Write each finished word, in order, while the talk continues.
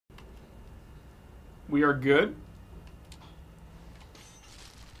We are good.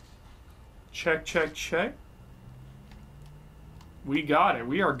 Check, check, check. We got it.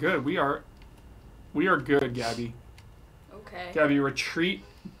 We are good. We are good, Gabby. Okay. Gabby, retreat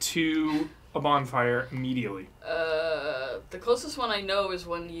to a bonfire immediately. The closest one I know is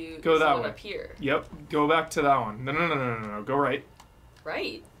when you go that way up here. Yep. Go back to that one. No. Go right.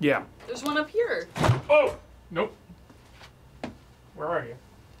 Right? Yeah. There's one up here. Oh! Nope. Where are you?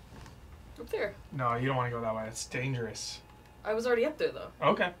 Up there. No, you don't want to go that way. It's dangerous. I was already up there, though.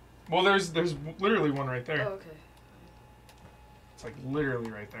 Okay. Well, there's literally one right there. Oh, okay. It's like literally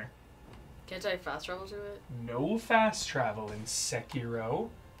right there. Can't I fast travel to it? No fast travel in Sekiro.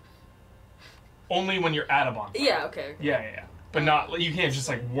 Only when you're at a bonfire. Yeah, okay. Yeah. But not, you can't just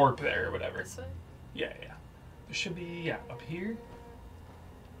like warp there or whatever. This way? Yeah. There should be, up here.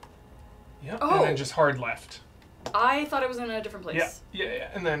 Yep. Oh! And then just hard left. I thought it was in a different place. Yeah.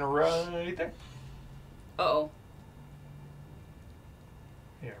 And then right there. Uh-oh.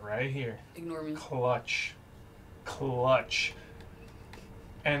 Yeah, right here. Ignore me. Clutch.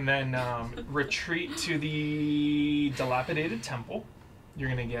 And then retreat to the dilapidated temple. You're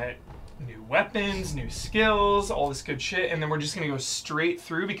going to get new weapons, new skills, all this good shit. And then we're just going to go straight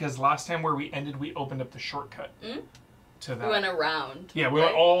through because last time where we ended, we opened up the shortcut. To that. We went around. Yeah, we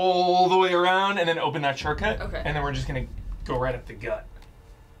went all the way around and then opened that shortcut. Okay. And then we're just going to go right up the gut.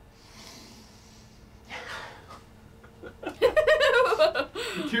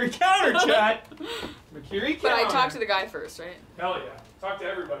 Mikiri counter, chat! Mikiri counter. But I talked to the guy first, right? Hell yeah. Talk to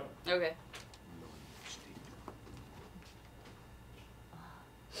everybody. Okay.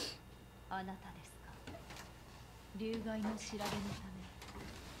 あなたですか。流害の調べのた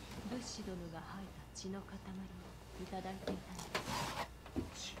め、武士殿が吐いた血の塊をいただいていたの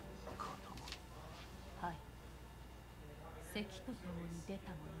です。はい。咳とともに出た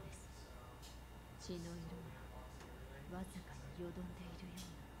ものです。血の色がわずかによどんでいるよう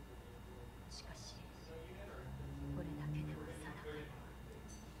な。しかし、これだけでは定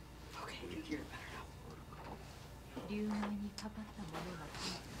かに。流害にかかったものが吐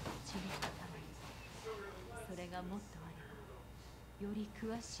いた血の塊。それがもっとあれば、より詳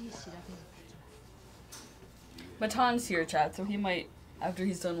しい調べをできます。 Matan's here, chat, so he might, after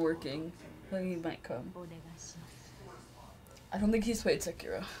he's done working, then he might come. お願いします。 I don't think he's played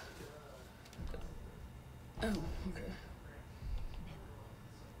Sekiro. Oh, okay.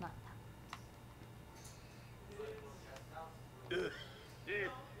 また。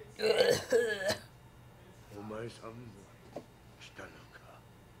お前さんも来たのか。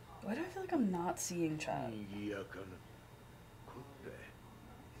 Why do I feel like I'm not seeing chat? 賑やかなこって。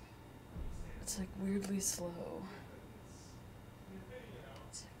 It's like weirdly slow.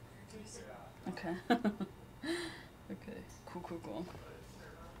 Okay. Okay. Cool.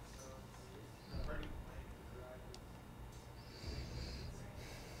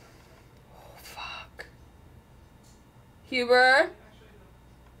 Oh, fuck. Huber?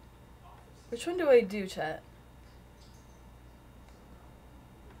 Which one do I do, chat?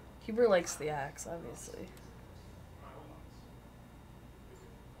 Huber likes the axe, obviously.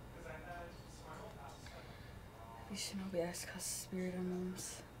 Shinobi axe costs spirit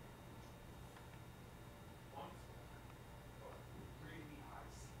emblems.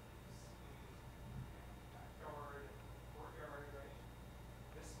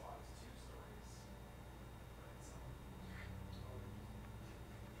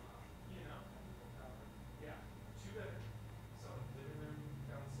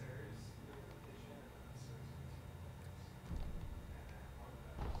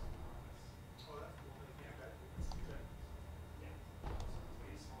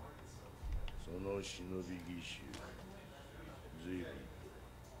その忍び義手、随分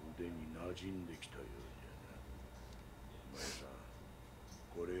腕に馴染んできたようじゃな。お前さん、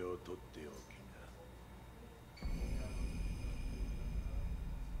これを取っておきな。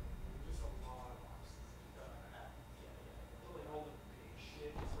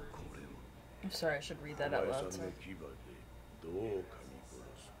I'm sorry, I should read that out お前 loud. さんの Sorry. 牙でどう噛み殺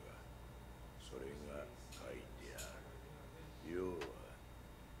すか。それが書いてある。要は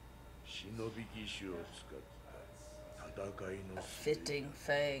忍び義手を使った戦いの A fitting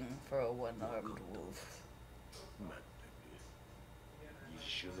fang for a one-armed wolf. まったく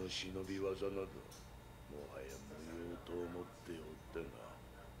義手の忍び技などもはや無用と思っておったが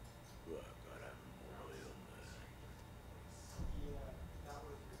わからんものよな。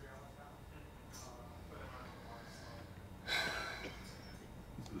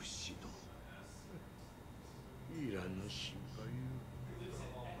武士どもいらぬ心配よ。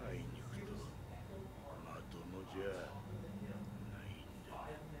あいにくとまともじゃないんだ。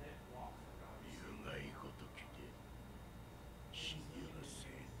有害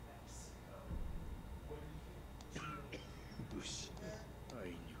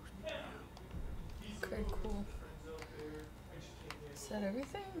that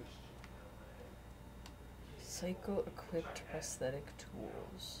everything? Psycho-equipped prosthetic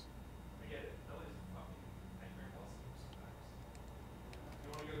tools.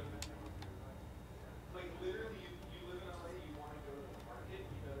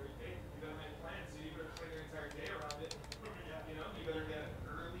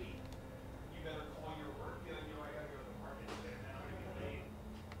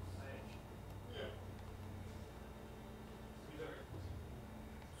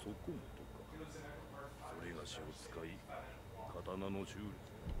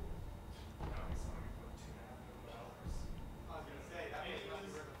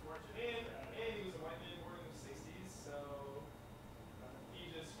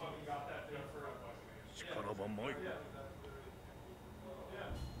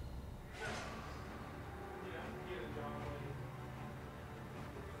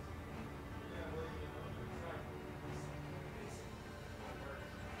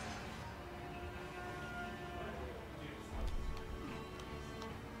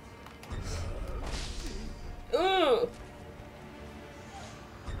 Ooh!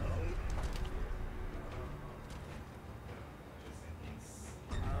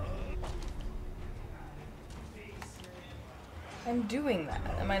 I'm doing that,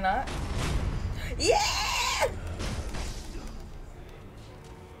 am I not? Yeah!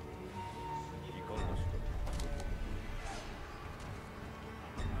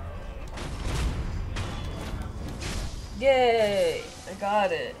 Yay! I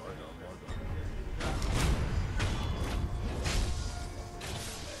got it.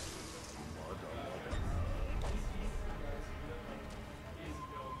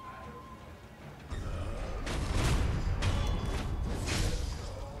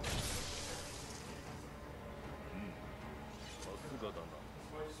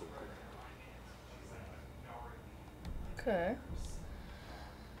 Okay.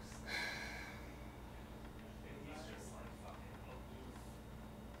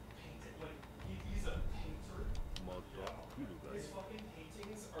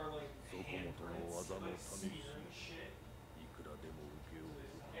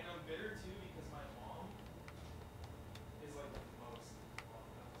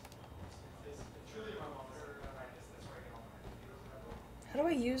 How do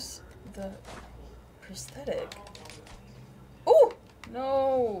I use the prosthetic? Oh!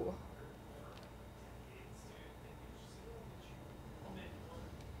 No!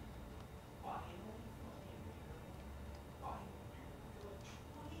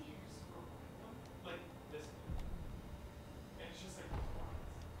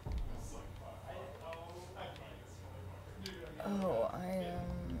 Oh, I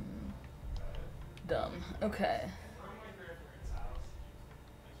am dumb. Okay.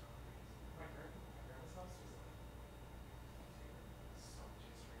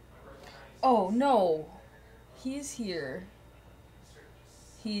 Oh, no! He's here.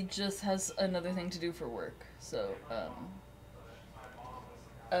 He just has another thing to do for work. So,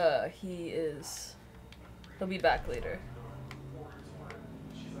 he'll be back later.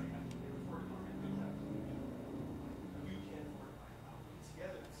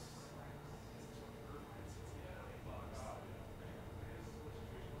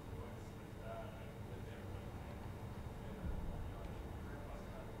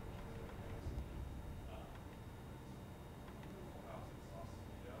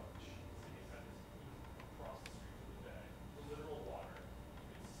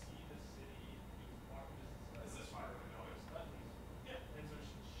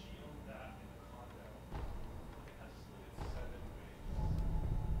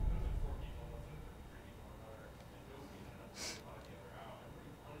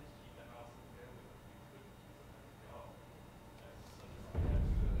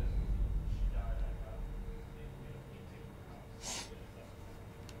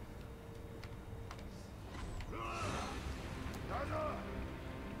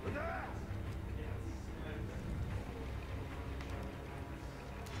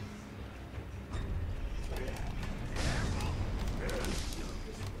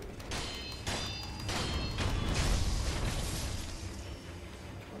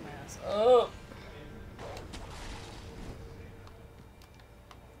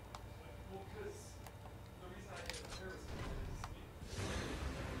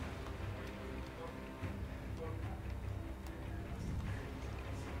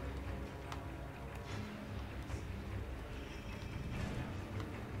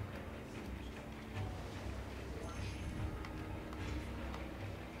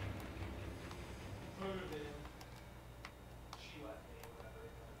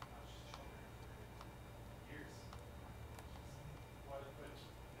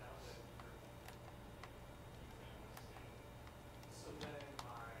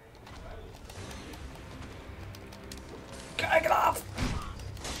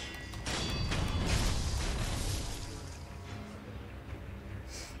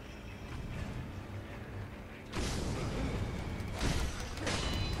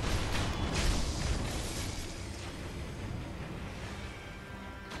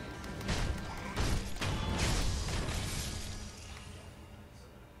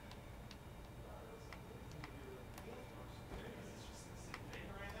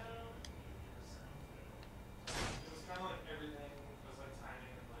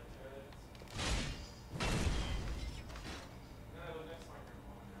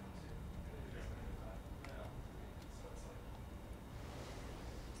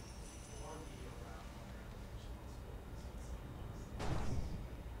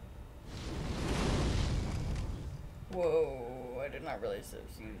 Whoa, I did not realize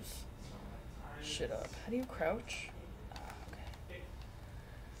those use shit up. How do you crouch? Ah, okay.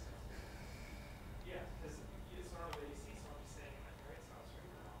 Yeah, because it's not really AC, so I'm just staying in my parents' house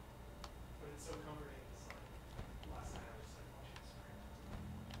right now. But it's so comforting. It's like last night I was like watching a screen.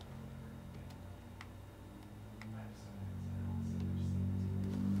 I have some things and all of a sudden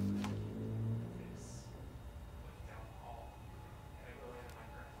there's just like down the hall. And I go in and my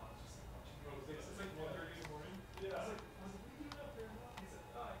grandpa's just like watching movies. It's like 1:30 in the morning. Yeah. I was like, what are you doing up there? He's like,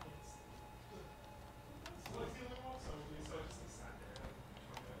 oh, I can't sleep. So I was dealing with so I just like sat there like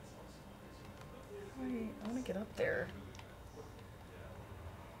 20 minutes watching movies. Wait, I want to get up there. So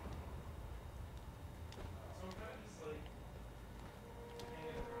I'm kind of just like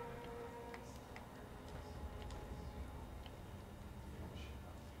hanging around it.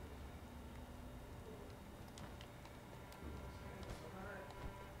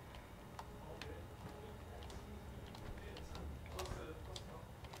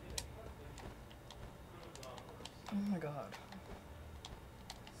 Oh my god.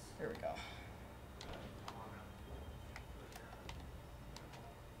 There we go.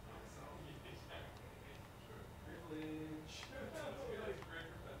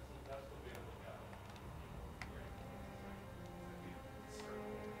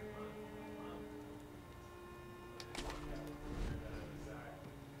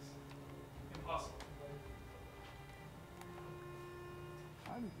 Impossible.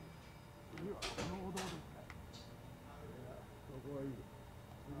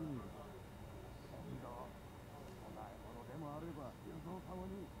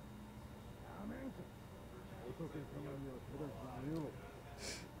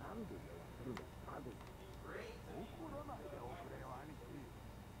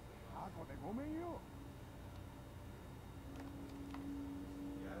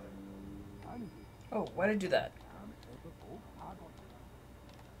 Oh, why'd I do that?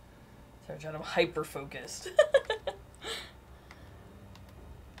 Sorry, John, I'm hyper focused.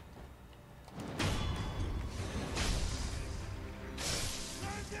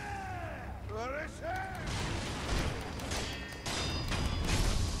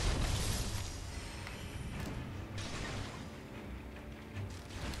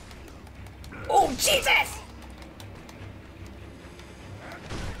 Oh, Jesus!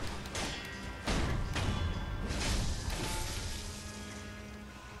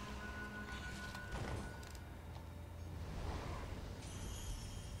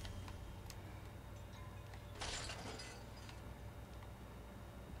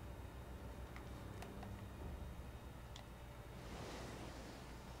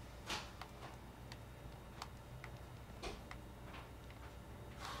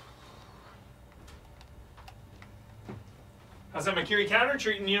 How's that Mikiri counter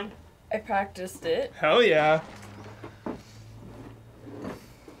treating you? I practiced it. Hell yeah.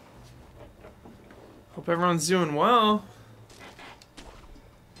 Hope everyone's doing well.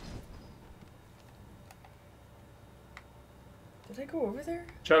 Did I go over there?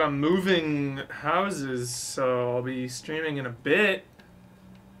 Chad, I'm moving houses, so I'll be streaming in a bit.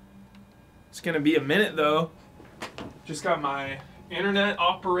 It's gonna be a minute though. Just got my internet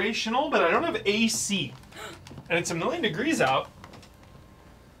operational, but I don't have AC. And it's 1,000,000 degrees out.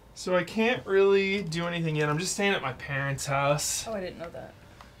 So I can't really do anything yet. I'm just staying at my parents' house. Oh, I didn't know that.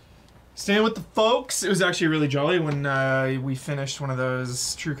 Staying with the folks. It was actually really jolly when we finished one of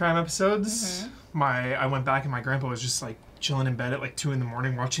those true crime episodes. Mm-hmm. I went back and my grandpa was just like chilling in bed at like 2 in the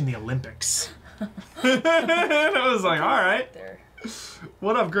morning watching the Olympics. And I was like, all right. There.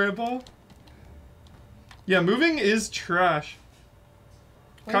 What up, Grandpa? Yeah, moving is trash.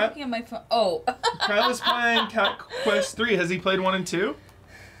 Why are you looking at my phone? Oh. Kyle is playing Cat Quest 3. Has he played 1 and 2?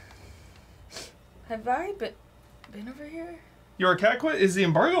 Have I been over here? Your Cat Quest? Is the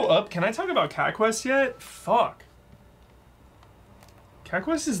embargo up? Can I talk about Cat Quest yet? Fuck. Cat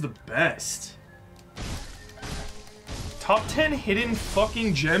Quest is the best. Top 10 hidden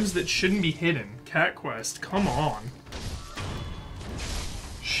fucking gems that shouldn't be hidden. Cat Quest, come on.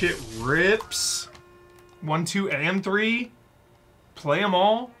 Shit rips. 1, 2, and 3. Play them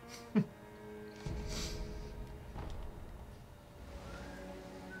all.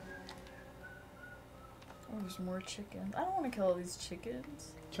 Oh, there's more chickens. I don't want to kill all these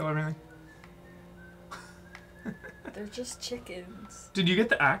chickens. Kill everything. They're just chickens. Did you get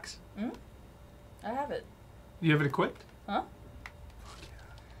the axe? I have it. Do you have it equipped? Huh?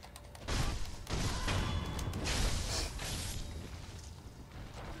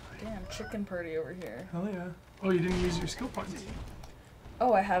 Damn, chicken party over here. Hell yeah. Oh, you didn't use your skill points.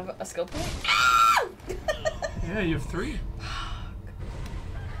 Oh, I have a skill point? Yeah, you have 3.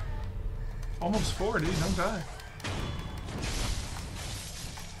 Almost 4, dude. Don't die.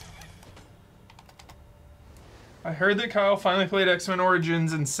 I heard that Kyle finally played X-Men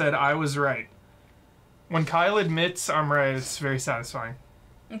Origins and said I was right. When Kyle admits I'm right, it's very satisfying.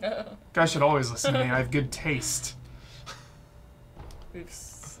 Guys should always listen to me. I have good taste.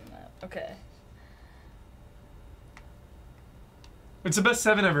 Oops. Okay. It's the best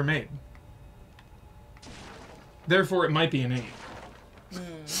 7 ever made. Therefore, it might be an 8.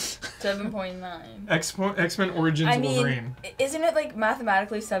 7.9. X-Men Origins Wolverine. Isn't it like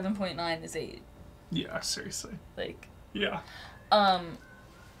mathematically 7.9 is 8? Yeah, seriously. Like. Yeah.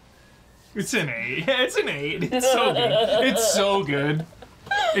 It's an 8. It's an 8. It's so good. It's so good.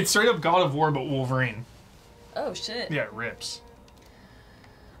 It's straight up God of War, but Wolverine. Oh shit. Yeah, it rips.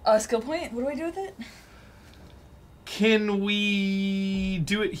 Skill point? What do I do with it? Can we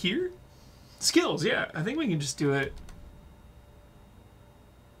do it here? Skills, yeah. I think we can just do it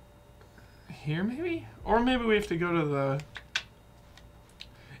here, maybe? Or maybe we have to go to the...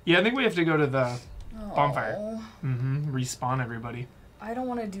 Yeah, I think we have to go to the bonfire. Mm-hmm. Respawn everybody. I don't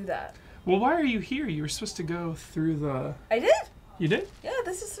want to do that. Well, why are you here? You were supposed to go through the... I did? You did? Yeah,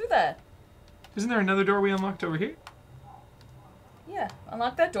 this is through that. Isn't there another door we unlocked over here? Yeah,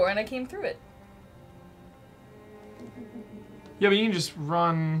 unlocked that door and I came through it. Yeah, but you can just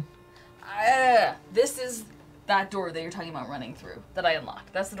run... This is that door that you're talking about running through, that I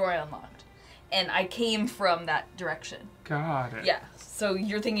unlocked. That's the door I unlocked. And I came from that direction. Got it. Yeah, so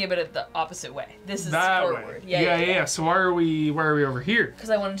you're thinking about it the opposite way. This is that forward. Way. Yeah. Yeah. So why are we over here? Because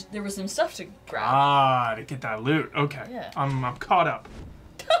I wanted, there was some stuff to grab. Ah, to get that loot. Okay. Yeah. I'm caught up.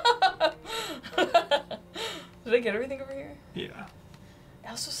 Did I get everything over here? Yeah.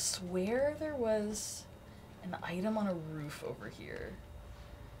 I also swear there was an item on a roof over here.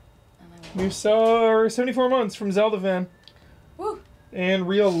 And I New sub 74 months from Zelda fan. Woo! And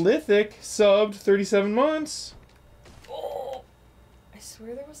Realithic subbed 37 months. Oh! I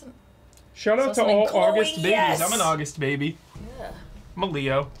swear there was an... Shout out to something all glowing, August babies. yes! I'm an August baby. Yeah. I'm a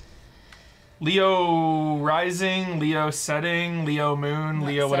Leo. Leo rising, Leo setting, Leo moon, Not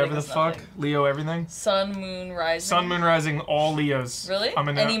Leo whatever the setting is fuck. nothing. Leo everything. Sun, moon, rising. Sun, moon, rising, all Leos. Really? I'm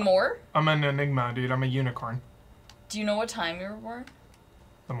Any more? I'm an enigma, dude. I'm a unicorn. Do you know what time you were born?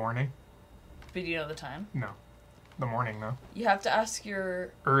 The morning? But do you know the time? No. The morning, though. You have to ask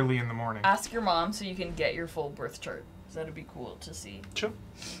your... Early in the morning. Ask your mom so you can get your full birth chart. Because that'd be cool to see. Chill.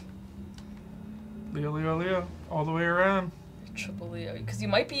 Leo, Leo, Leo. All the way around. Triple Leo. Because you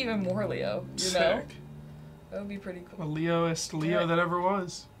might be even more Leo. You Sick. know? That would be pretty The cool. Leoest Leo that ever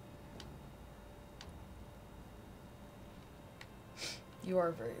was. You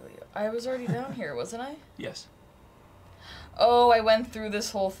are very Leo. I was already down here, wasn't I? Yes. Oh, I went through this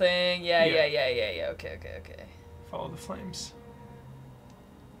whole thing. Yeah. Yeah. Okay. Follow the flames.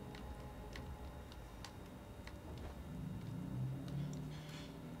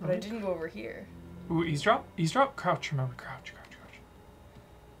 But I didn't go over here. Ooh, he's dropped. Crouch, remember. Crouch.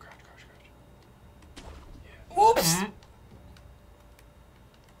 Yeah. Oops!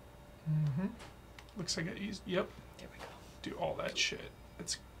 Mm-hmm. Looks like I used... Yep. There we go. Do all that shit.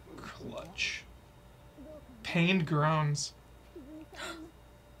 It's clutch. Pained groans.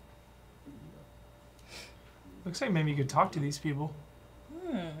 Looks like maybe you could talk to these people.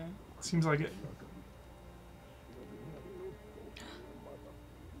 Seems like it.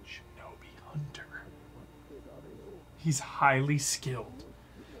 Shinobi Hunter. He's highly skilled.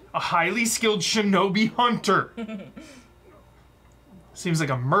 A highly skilled Shinobi Hunter. Seems like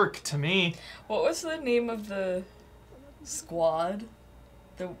a merc to me. What was the name of the squad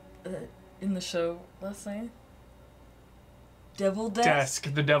in the show last night? Devil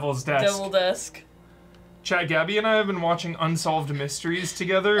Desk? The Devil's Desk. Devil Desk. Chat, Gabby and I have been watching Unsolved Mysteries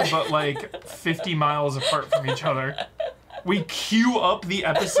together, but like 50 miles apart from each other. We queue up the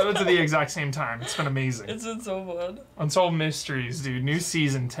episodes at the exact same time. It's been amazing. It's been so fun. Unsolved Mysteries, dude. New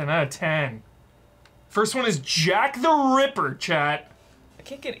season, 10 out of 10. First one is Jack the Ripper, chat. I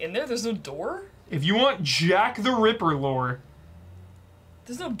can't get in there? There's no door? If you want Jack the Ripper lore.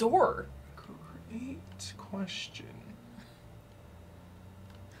 There's no door. Great question.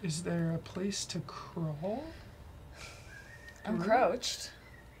 Is there a place to crawl? I'm crouched.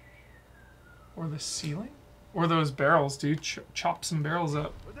 Or the ceiling? Or those barrels, dude. Chop some barrels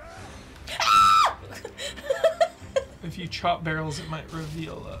up. If you chop barrels, it might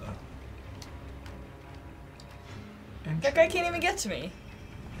reveal That guy can't even get to me.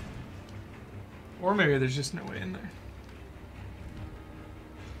 Or maybe there's just no way in there.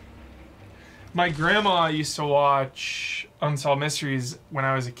 My grandma used to watch Unsolved Mysteries when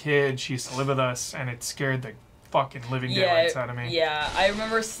I was a kid. She used to live with us, and it scared the fucking living daylights out of me. Yeah, I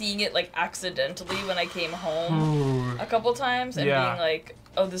remember seeing it like accidentally when I came home a couple times and being like,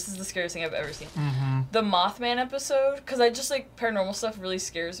 oh, this is the scariest thing I've ever seen. The Mothman episode, because I just like paranormal stuff really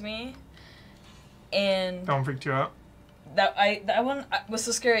scares me. And that one freaked you out? That one was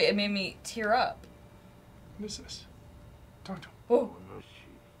so scary, it made me tear up. What is this? Talk to him. Oh.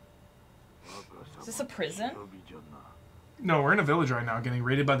 Is this a prison? No, we're in a village right now getting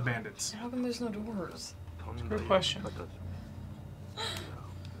raided by the bandits. How come there's no doors? That's a good question.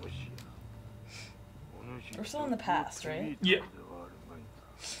 We're still in the past, right? Yeah.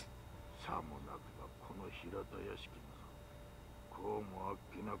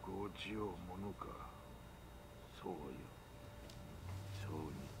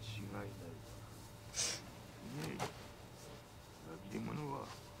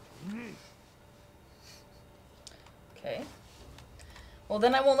 Okay. Well,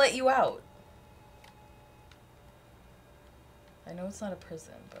 then I won't let you out. I know it's not a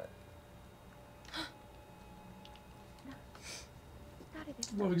prison, but...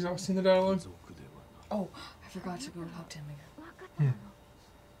 Love exhausting the dialogue. Oh, I forgot to go talk to him again.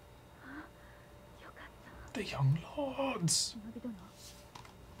 The young lords.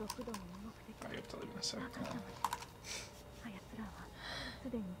 I have to leave in a sec. す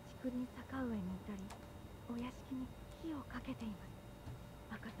でに竹林坂上にいたり、お屋敷に火をかけています。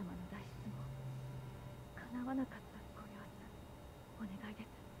若様の脱出も叶わなかったご様子。お願いです。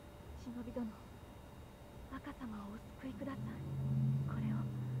忍び殿、若様をお救いください。これを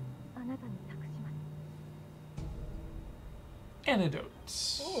あなたに託します。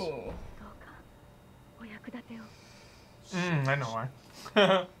Antidotes. おう。どうかお役立てを。I know why.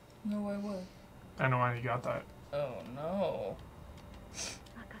 No, I would. I know why you got that. Oh, no.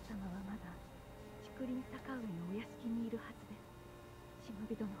 若様はまだ竹林坂上のお屋敷にいるはずです。忍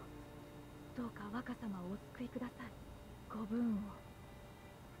び殿、どうか若様をお救いください。ご分を。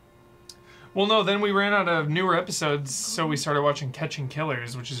Well, no, then we ran out of newer episodes, so we started watching Catching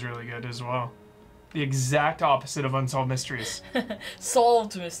Killers, which is really good as well. The exact opposite of Unsolved Mysteries.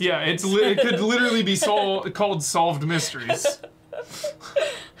 Solved Mysteries. Yeah, it could literally be called Solved Mysteries.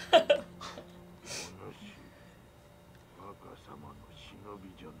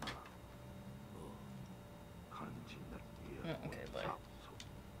 Okay, bye.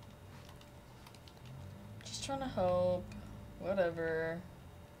 Just trying to help. Whatever.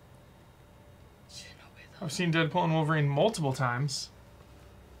 I've seen Deadpool and Wolverine multiple times.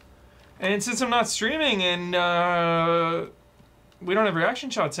 And since I'm not streaming and we don't have reaction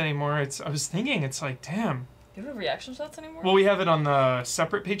shots anymore, I was thinking, it's like, damn. You don't have reaction shots anymore? Well, we have it on the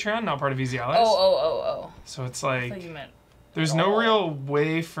separate Patreon, not part of Easy Allies. Oh. So it's I like, thought you meant there's no real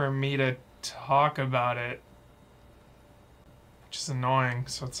way for me to talk about it. Which is annoying.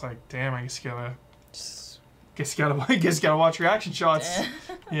 So it's like, damn, I guess you gotta watch reaction shots.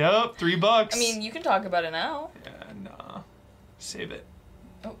 Yep, $3. I mean, you can talk about it now. Yeah, nah. Save it.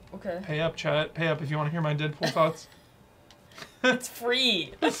 Oh, okay. Pay up, chat. Pay up if you want to hear my Deadpool thoughts. It's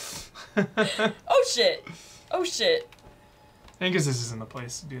free. Oh, shit. Oh, shit. I guess this isn't the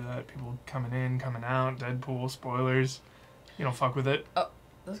place to do that. People coming in, coming out, Deadpool, spoilers. You don't fuck with it. Oh,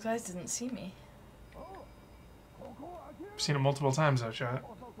 those guys didn't see me. I've seen it multiple times, though, chat.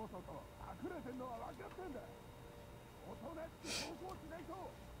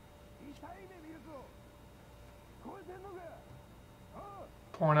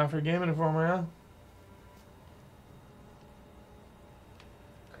 Pouring out for Game Informer, huh?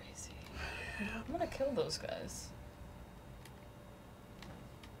 Crazy. I'm gonna kill those guys.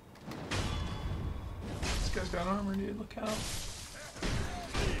 This guy's got armor, dude. Look out.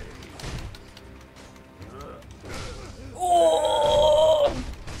 Oh!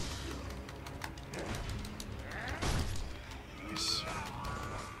 Nice.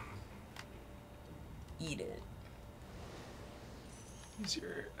 Eat it. Use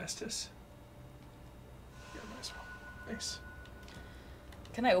your Estus. Yeah, nice one. Nice.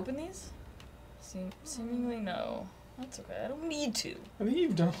 Can I open these? Seemingly no. That's okay. I don't need to. I think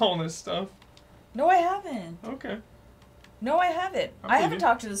you've done all this stuff. No, I haven't. Okay. No, I haven't. I haven't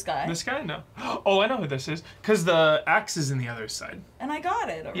talked to this guy. This guy? No. Oh, I know who this is. Because the axe is in the other side. And I got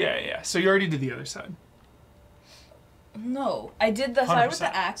it already. Yeah. So you already did the other side. No. I did the side with 100%.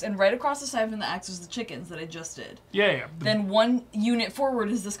 the axe, and right across the side from the axe was the chickens that I just did. Yeah. Then one unit forward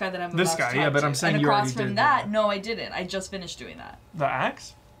is this guy that I'm about to talk to. But I'm saying and you already across from did that, no, I didn't. I just finished doing that. The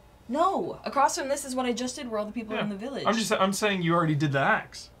axe? No. Across from this is what I just did where all the people are in the village. I'm saying you already did the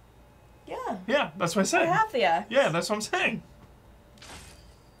axe. Yeah. Yeah, that's what I said. I have the axe. Yeah, that's what I'm saying.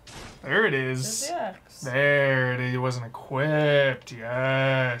 There it is. There's the axe. There it is. It wasn't equipped.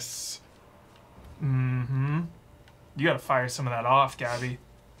 Yes. Mm-hmm. You gotta fire some of that off, Gabby. You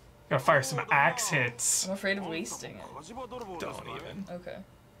gotta fire some axe hits. I'm afraid of wasting it. Don't even. Okay.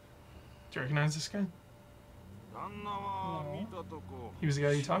 Do you recognize this guy? No. He was the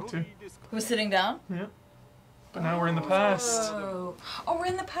guy you talked to. Who was sitting down? Yeah. But now we're in the past. Oh, we're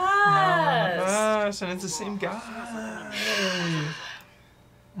in the Now we're in the past. past, and it's the same guy.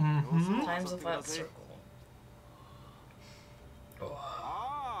 Mm-hmm. Time's a flat circle.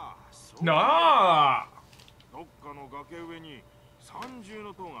 Nah!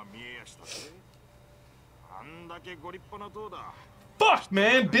 Fuck,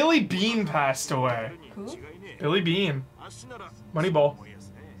 man! Billy Bean passed away. Who? Billy Bean. Moneyball.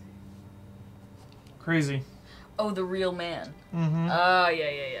 Crazy. Oh, the real man. Mm-hmm. Oh,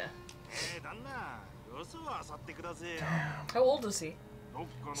 yeah. How old is he?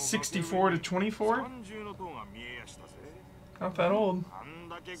 64 to 24? Not that old.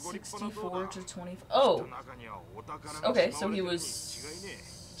 64 to 24. Oh! Okay, so he was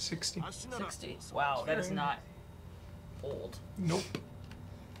 60. 60. Wow, that is not old. Nope.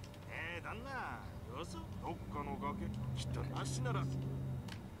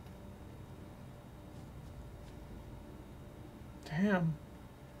 Damn.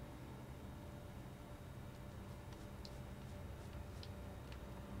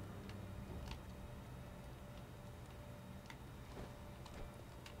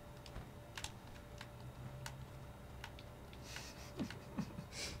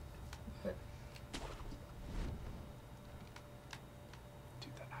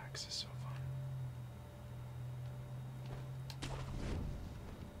 Dude, that axe is so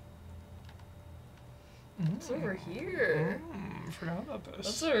fun. What's over here? Forgot about this.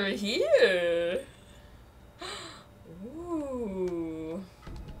 What's over here? Ooh.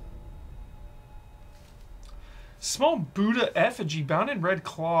 Small Buddha effigy bound in red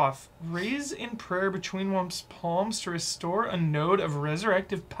cloth. Raise in prayer between one's palms to restore a node of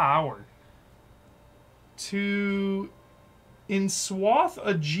resurrective power. To enswath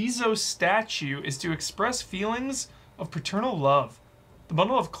a Jizo statue is to express feelings of paternal love. The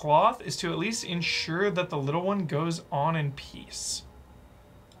bundle of cloth is to at least ensure that the little one goes on in peace.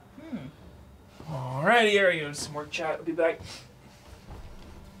 Alrighty, here we go. Some more chat. I'll be back.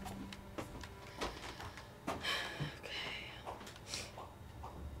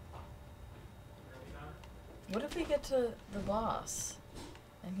 What if we get to the boss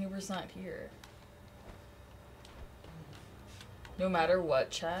and Huber's not here? No matter what,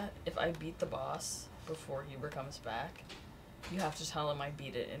 chat, if I beat the boss before Huber comes back, you have to tell him I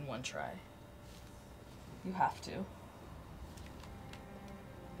beat it in one try. You have to.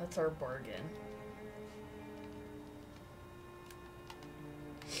 That's our bargain.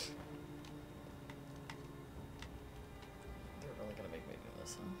 They're really gonna make me do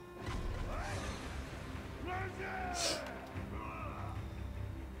this, huh?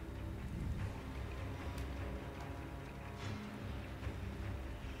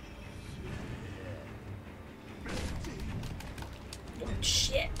 Oh,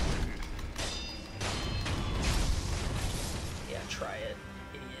 shit. Yeah, try it,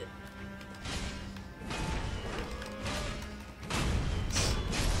 idiot.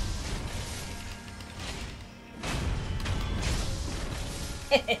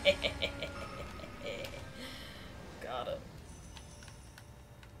 Got it.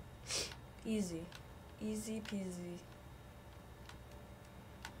 Easy. Easy peasy.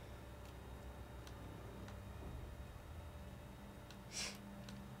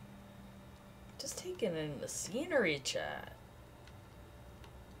 Just taking in the scenery, chat.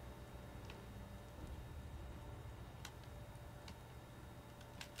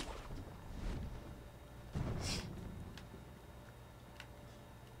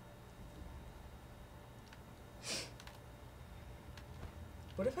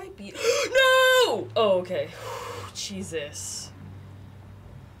 What if I beat? No! Oh, okay. Jesus.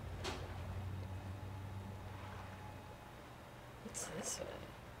 What's this way?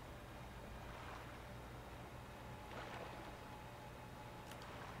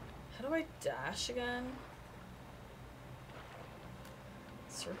 How do I dash again?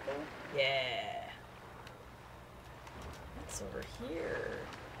 Circle? Yeah. What's over here?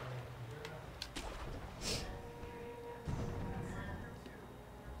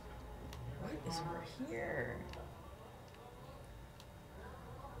 What is over here?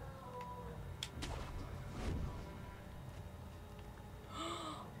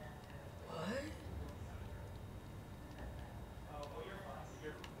 What?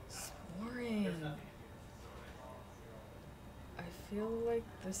 It's boring. I feel like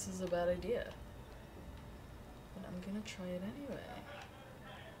this is a bad idea. But I'm gonna try it anyway.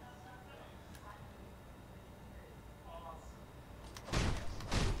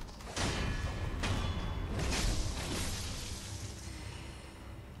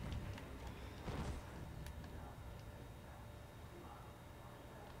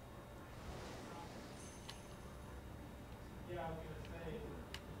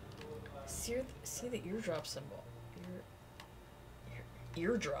 see the eardrop symbol.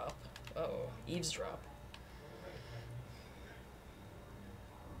 Eardrop. Uh-oh. Eavesdrop.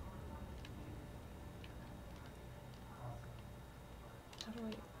 How do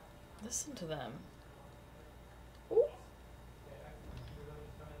I listen to them? Ooh.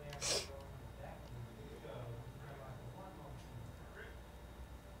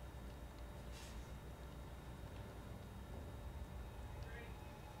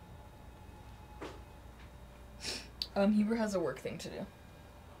 Heber has a work thing to do.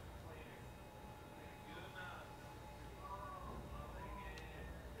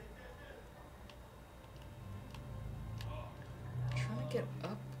 I'm trying to get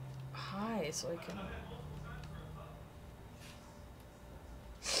up high so I can... I'm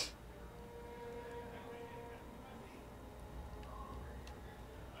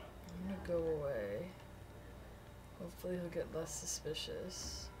gonna go away. Hopefully he'll get less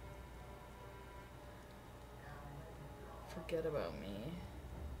suspicious. Forget about me.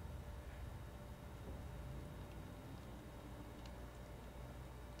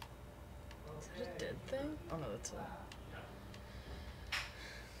 Is that a dead thing? Oh no, that's a...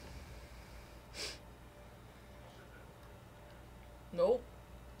 Nope.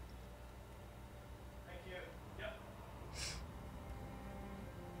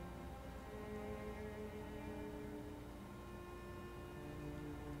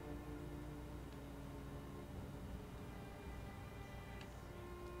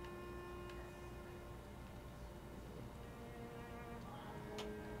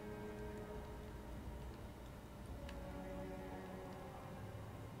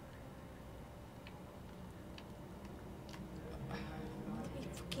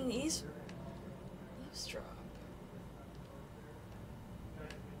 Eavesdrop.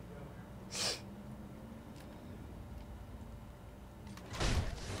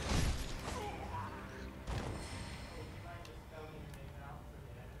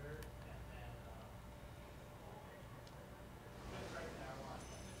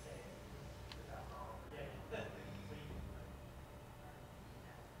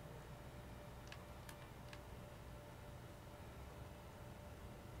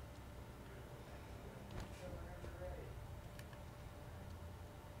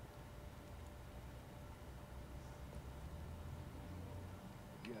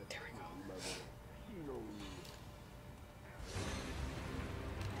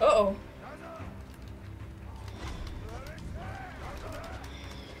 Uh-oh.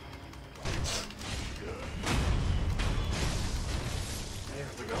 Hey,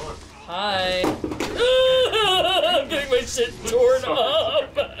 how's it going? Hi. I'm getting my shit torn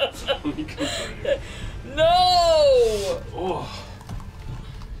up. No! Oh.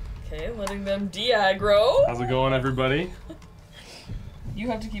 Okay, letting them de-aggro. How's it going, everybody? You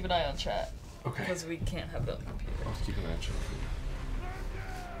have to keep an eye on chat. Okay. Because we can't have it on the computer. I'll keep an eye on chat for you.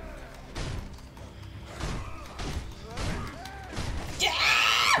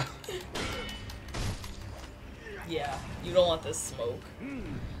 Yeah! Yeah, you don't want this smoke.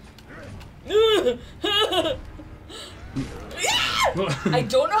 I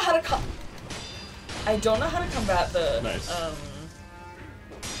don't know how to I don't know how to combat the Nice.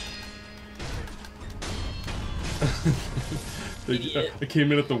 Idiot. I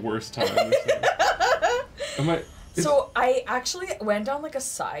came in at the worst time. So I actually went down like a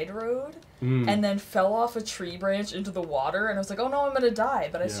side road and then fell off a tree branch into the water, and I was like, oh no, I'm gonna die,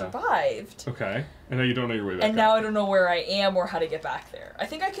 but I survived. Okay. And now you don't know your way back. And now I don't know where I am or how to get back there. I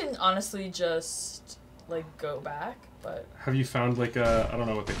think I can honestly just like go back, but... Have you found like a, I don't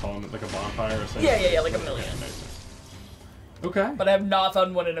know what they call them, like a bonfire or something? Yeah, like a million. Okay. But I have not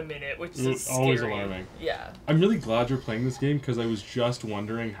found one in a minute, which is scary. Always alarming. Yeah. I'm really glad you're playing this game because I was just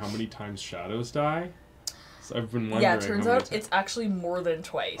wondering how many times shadows die. So I've been wondering. Yeah, it turns out it's actually more than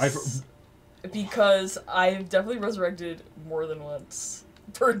twice. Because I've definitely resurrected more than once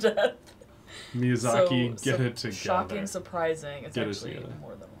per death. Miyazaki, get it together. Shocking, surprising. It's get actually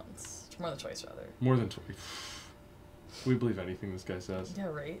more than once. More than twice, rather. More than twice. We believe anything this guy says. Yeah,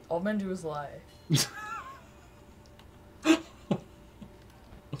 right? All men do is lie.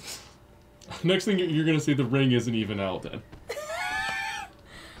 Next thing you're gonna say, the ring isn't even Elden.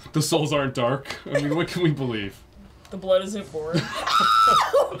 The souls aren't dark. I mean, what can we believe? The blood isn't born. Where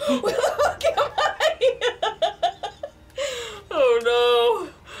the fuck am I? Oh no.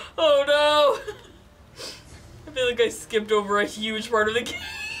 Oh no. I feel like I skipped over a huge part of the game.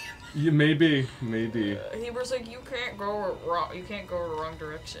 Yeah, maybe. Heber's like, you can't go wrong. You can't go the wrong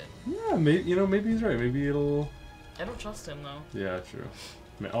direction. Yeah, maybe he's right. Maybe it'll. I don't trust him though. Yeah, true.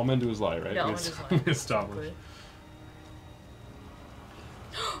 I mean, all men do is lie, right? Yeah, all men do is lie. Stop him.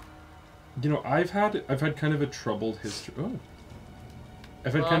 You know, I've had kind of a troubled history. Oh.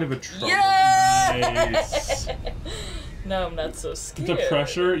 I've had kind of a troubled. Yeah! Nice. No, I'm not so scared. The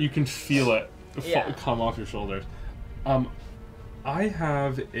pressure, you can feel it Yeah. come off your shoulders. I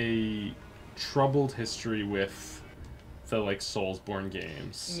have a troubled history with the like Soulsborne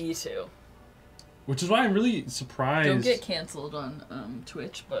games. Me too. Which is why I'm really surprised. Don't get canceled on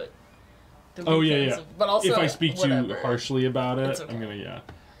Twitch, but. don't Oh get yeah, yeah. canceled. But also, if I speak whatever. too harshly about it, It's okay. I'm gonna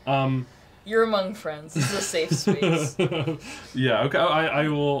yeah. You're among friends. This is a safe space. Yeah. Okay. I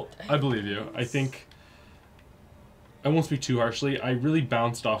will. I believe you. I think. I won't speak too harshly. I really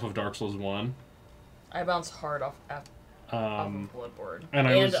bounced off of Dark Souls 1. I bounced hard off of Bloodborne and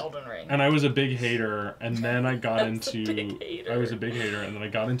Elden Ring. And I was a big hater, and then I got That's a big hater. I was a big hater, and then I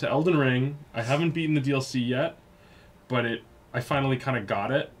got into Elden Ring. I haven't beaten the DLC yet, but I finally kind of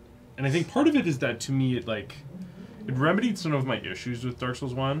got it, and I think part of it is that to me it remedied some of my issues with Dark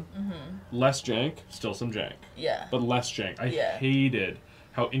Souls 1. Mm-hmm. Less jank, still some jank, Yeah. but less jank. I Yeah. hated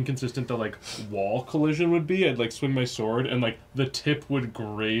how inconsistent the wall collision would be. I'd swing my sword and the tip would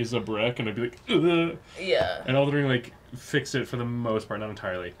graze a brick and I'd be like, ugh. Yeah. And Elden Ring fixed it for the most part, not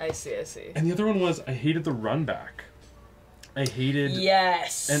entirely. I see. And the other one was I hated the run back. I hated.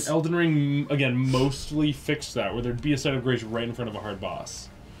 Yes. And Elden Ring again mostly fixed that, where there'd be a site of grace right in front of a hard boss.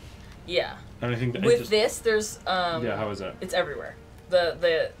 Yeah. And I think that with this, there's yeah, how is that? It's everywhere.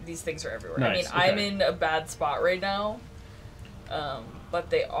 These things are everywhere. Nice, I mean, okay. I'm in a bad spot right now, but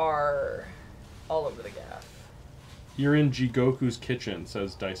they are all over the gaff. You're in Jigoku's kitchen,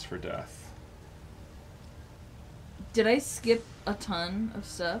 says Dice for Death. Did I skip a ton of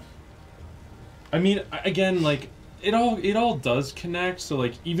stuff? I mean, again, it all does connect. So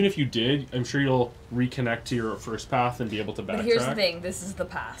even if you did, I'm sure you'll reconnect to your first path and be able to backtrack. But here's the thing: this is the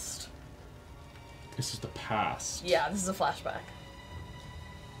past. This is the past. Yeah, this is a flashback.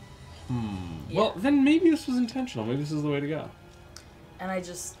 Yeah. Well, then maybe this was intentional. Maybe this is the way to go. And I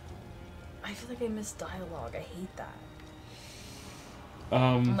feel like I missed dialogue. I hate that.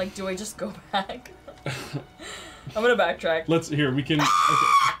 I'm I'm like, do I just go back? I'm gonna backtrack. We can.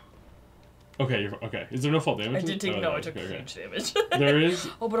 Okay. Okay. Is there no fall damage? I did take I took huge damage. There is.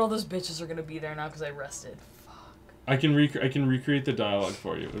 Oh, but all those bitches are gonna be there now because I rested. Fuck. I can recreate the dialogue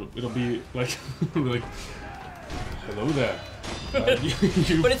for you. It'll be hello there. But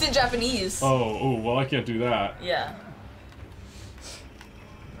it's in Japanese. Oh, well, I can't do that. Yeah.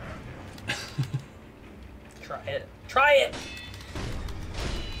 Try it.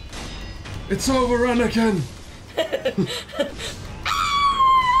 It's over, Anakin!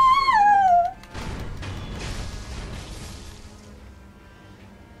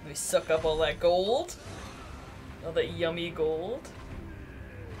 We suck up all that gold. All that yummy gold.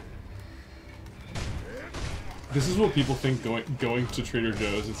 This is what people think going to Trader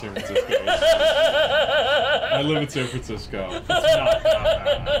Joe's in San Francisco. I live in San Francisco. It's not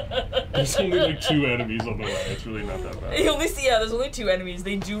bad. There's only 2 enemies on the way. It's really not that bad. You only see, there's only 2 enemies.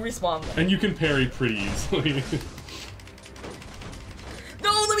 They do respawn them. And you can parry pretty easily.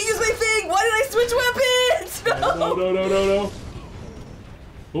 No, let me use my thing! Why did I switch weapons? No! No.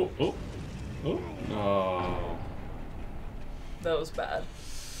 Oh. Oh. That was bad.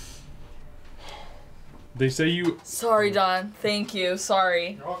 They say you... Sorry, Don. Thank you.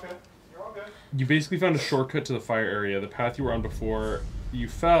 Sorry. You're all good. You're all good. You basically found a shortcut to the fire area. The path you were on before you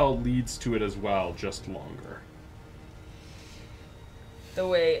fell leads to it as well, just longer. The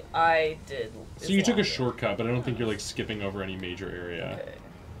way I did. So you took a shortcut, but I don't think you're skipping over any major area.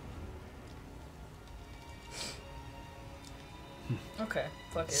 Okay.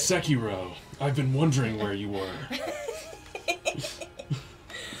 Fuck it. Sekiro, I've been wondering where you were.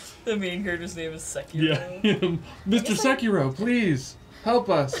 The main character's name is Sekiro. Yeah, Mr. Sekiro, please help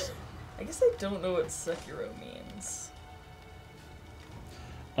us. I guess I don't know what Sekiro means.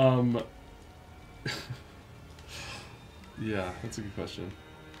 Yeah, that's a good question.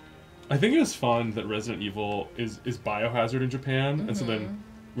 I think it was fun that Resident Evil is Biohazard in Japan, and so then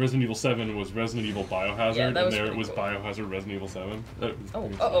Resident Evil 7 was Resident Evil Biohazard, Yeah, that was and there it pretty was cool. Biohazard Resident Evil 7.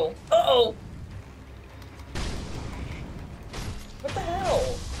 Uh-oh. What the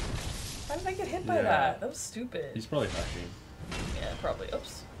hell? How did I get hit by Yeah. that? That was stupid. He's probably hacking. Yeah, probably.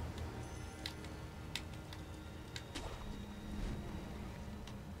 Oops.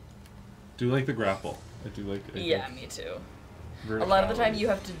 Do you like the grapple? I do like. Yeah, me too. A Verticality. lot of the time you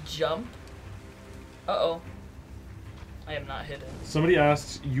have to jump. Uh-oh. I am not hidden. Somebody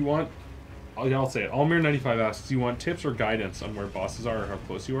asked, you want... I'll say it. Almir95 asks, you want tips or guidance on where bosses are or how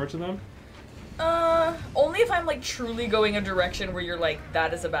close you are to them? Only if I'm like truly going a direction where you're like,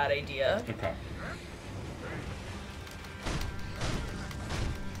 that is a bad idea. Okay.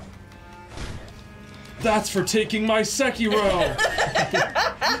 That's for taking my Sekiro!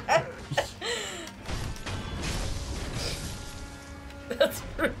 That's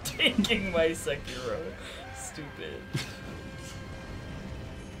for taking my Sekiro. Stupid.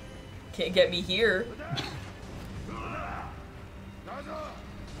 Can't get me here.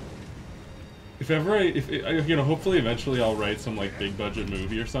 If you know, hopefully eventually I'll write some like big budget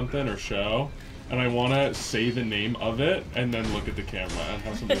movie or something or show, and I want to say the name of it and then look at the camera and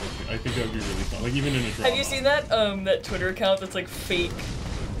have something. I think that would be really fun, like even in a drama. Have you seen that that Twitter account that's like fake?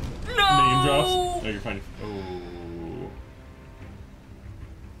 No. Name drops? No, you're fine.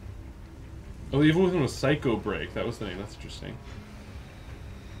 Oh, even with him was Psycho Break. That was the name. That's interesting.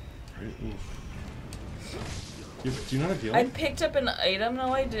 Right, do you not have healing? I picked up an item.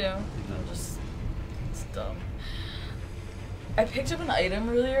 No, I do. It's dumb. I picked up an item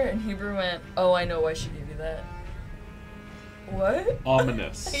earlier, and Huber went, "Oh, I know why she gave you that." What?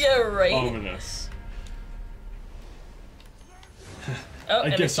 Ominous. Yeah, right. Ominous. Oh, I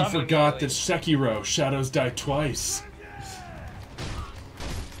guess you forgot that Sekiro shadows die twice.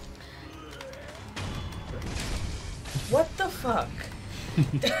 What the fuck?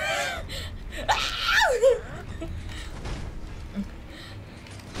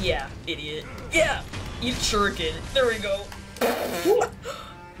 Yeah, idiot. Yeah, eat shuriken. There we go.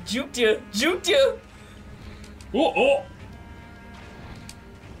 Juked you. Juked you. Oh, oh.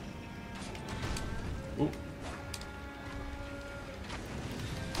 Oh.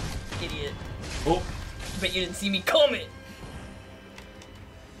 Idiot. Oh. Bet you didn't see me coming.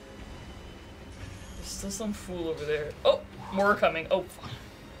 There's still some fool over there. Oh, more coming. Oh, fuck.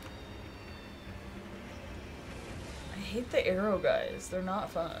 I hate the arrow guys. They're not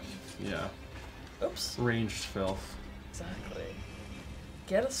fun. Yeah. Oops. Ranged filth. Exactly.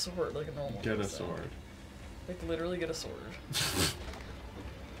 Get a sword like a normal Get a person. sword. Like, literally get a sword.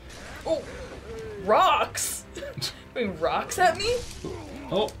 Oh! Rocks! I mean, rocks at me?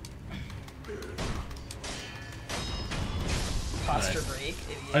 Oh. Posture Nice. break,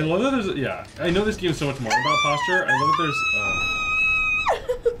 idiot. I love that there's, yeah, I know this game is so much more about posture. I love that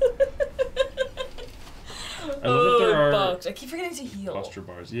there are bugs. I keep forgetting to heal. posture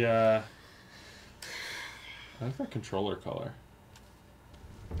bars. Yeah. I like that controller color.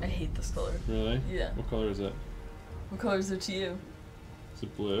 I hate this color. Really? Yeah. What color is it? What color is it to you? Is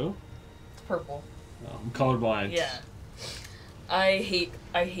it blue? It's purple. No, I'm colorblind. Yeah. I hate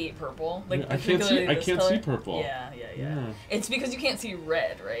purple. Like, I can't see. I this can't color. see purple. Yeah. Yeah. It's because you can't see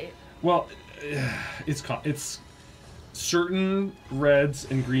red, right? Well, it's certain reds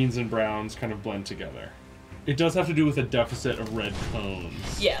and greens and browns kind of blend together. It does have to do with a deficit of red tones.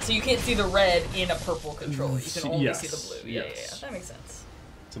 Yeah, so you can't see the red in a purple controller. You can only see the blue. Yeah. That makes sense.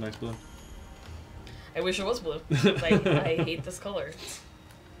 It's a nice blue. I wish it was blue. I hate this color.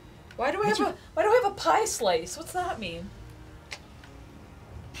 Why do I have a pie slice? What's that mean?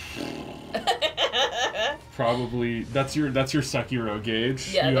 Probably that's your Sekiro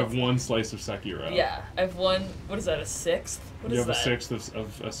gauge. Yeah, you have one slice of Sekiro. Yeah, I've one. What is that? A sixth? What you is have that? a sixth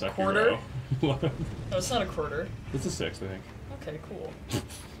of a Sekiro. Quarter? No, it's not a quarter. It's a sixth, I think. Okay, cool.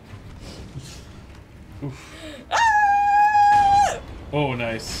 Oof. Ah! Oh,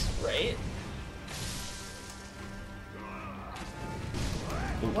 nice. Right?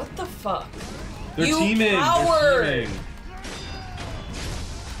 What the fuck? They're You teaming. coward! They're teaming.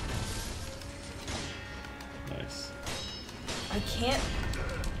 Nice. I can't.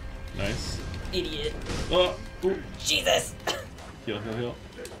 Nice. Idiot. Oh. Ooh. Jesus! Heal.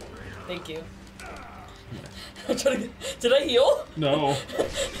 Thank you. Did I heal? No.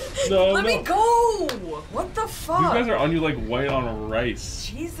 No, Let me go! What the fuck? These guys are on you like white on rice.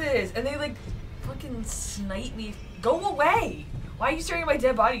 Jesus! And they like fucking snipe me. Go away! Why are you staring at my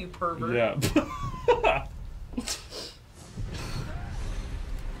dead body, you pervert? Yeah.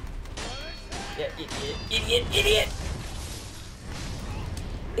 Yeah, idiot!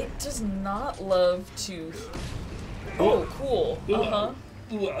 It does not love to. Oh, cool. Uh-huh.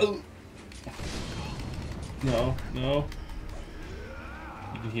 No.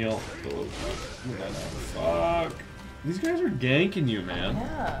 You can heal. Fuck. These guys are ganking you, man.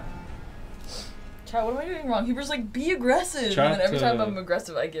 Yeah. Chat, what am I doing wrong? Huber's like, be aggressive. Chat, and then every time I'm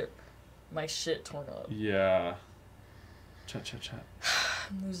aggressive, I get my shit torn up. Yeah. Chat.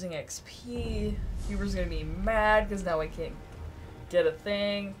 I'm losing XP. Huber's gonna be mad because now I can't get a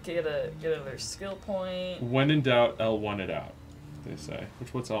thing, get another skill point. When in doubt, L1 it out, they say.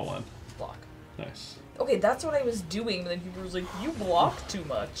 What's L1? Block. Nice. Okay, that's what I was doing, but then Huber was like, you block too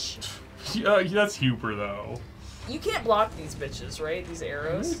much. Yeah, that's Huber, though. You can't block these bitches, right? These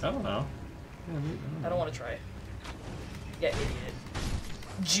arrows? I don't know. I don't want to try. Yeah, idiot.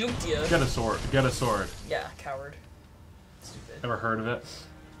 juked you. Get a sword. Get a sword. Yeah, coward. Stupid. Ever heard of it?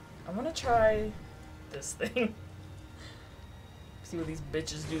 I'm gonna try this thing. See what these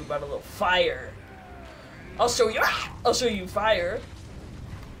bitches do about a little fire. I'll show you. I'll show you fire.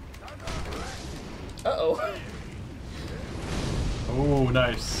 Uh-oh. Oh,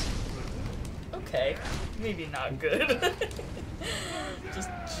 nice. Okay. Maybe not good. Just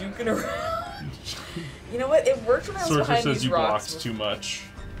juking around. You know what? It worked when I was Sorcerer behind says these you rocks. blocked too much.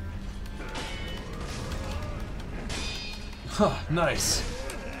 Huh, nice.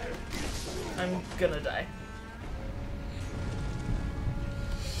 I'm gonna die.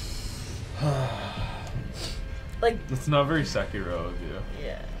 Like, It's not very Sekiro of you.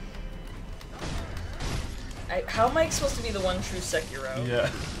 yeah. How am I supposed to be the one true Sekiro? Yeah.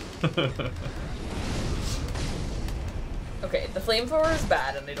 Okay, the flamethrower is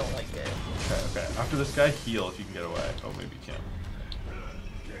bad and I don't like it. Okay. After this guy, heal if you can get away. Oh, maybe you can't.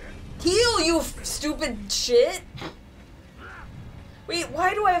 Heal, you stupid shit! Wait,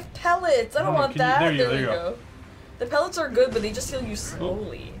 why do I have pellets? I don't want that. There you go. The pellets are good, but they just heal you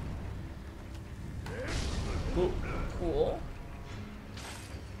slowly. Oh. Cool.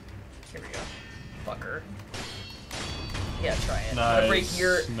 Here we go. Fucker. Yeah, try it. I'm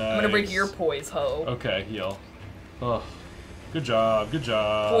gonna break your poise, ho. Okay, heal. Oh, good job. Good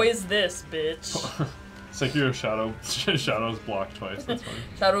job. Poise this, bitch. Sekiro Shadow's blocked twice. That's funny.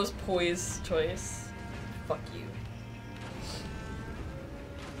 Shadow's poise choice. Fuck you.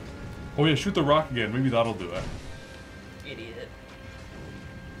 Oh yeah, shoot the rock again. Maybe that'll do it. Idiot.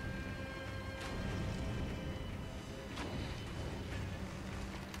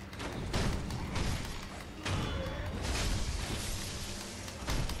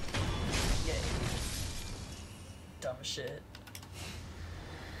 Yay. Dumb shit.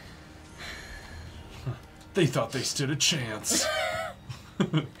 They thought they stood a chance.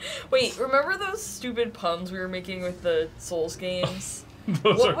 Wait, remember those stupid puns we were making with the Souls games?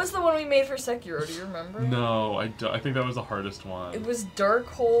 What What was the one we made for Sekiro? Do you remember? No, I don't. I think that was the hardest one. It was Dark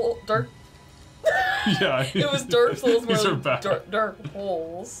Yeah. It was Dark Souls more These are like bad. dark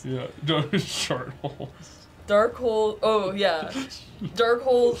holes. Yeah, short holes. Dark hole. Oh yeah. Dark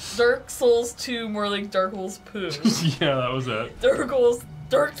Souls 2 more like Dark Holes poo. Yeah, that was it.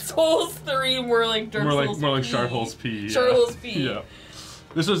 Dark Souls 3 more like Dark Souls More like P. Shard Holes P. Shard Holes P. Yeah.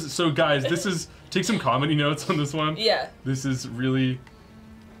 This was so guys. This is take some comedy notes on this one. Yeah. This was really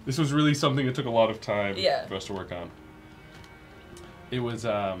something that took a lot of time for us to work on. It was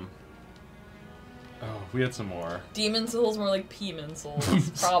we had some more. Demon Souls more like Peeman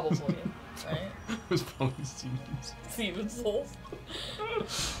Souls, probably. Right? It was probably Siemens. Demon Souls.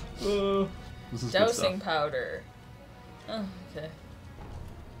 This is good Dousing stuff. powder. Oh, okay.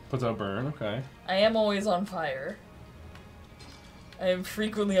 Puts out burn. Okay. I am always on fire. I am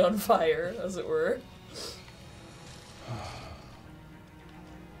frequently on fire, as it were.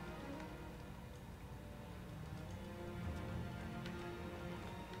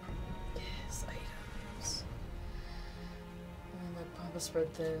 Yes, items. Let Papa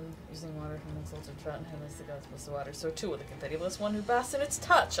spread thin, using water from unsalted fat and headless the gods plus the water. So too will the confettiless one who basks in its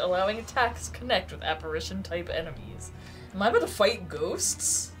touch, allowing attacks to connect with apparition-type enemies. Am I about to fight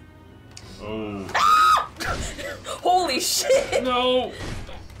ghosts? Oh. Holy shit! No!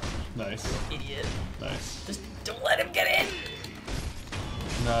 Nice. Idiot. Nice. Just don't let him get in!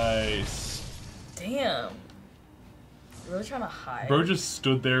 Nice. Damn. You're really trying to hide? Bro just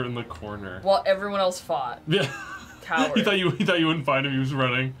stood there in the corner. While everyone else fought. Yeah. Coward. He thought you wouldn't find him, he was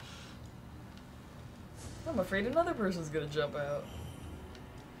running. I'm afraid another person's gonna jump out.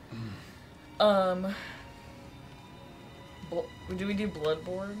 Do we do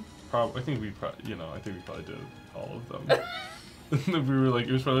Bloodborne? I think we probably did all of them. We were like,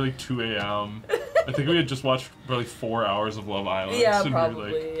 it was probably like 2 a.m. I think we had just watched probably 4 hours of Love Island. Yeah, and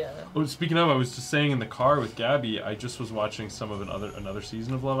probably, we were like, yeah. Oh, speaking of, I was just saying in the car with Gabby, I just was watching some of another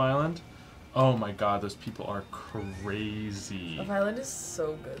season of Love Island. Oh my god, those people are crazy. Love Island is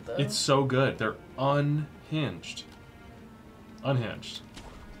so good, though. It's so good. They're unhinged. Unhinged.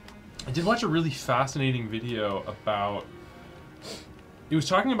 I did watch a really fascinating video about... It was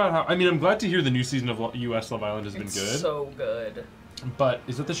talking about how... I mean, I'm glad to hear the new season of US Love Island has been good. It's so good. But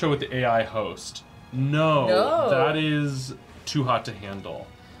is that the show with the AI host? No. That is too hot to handle.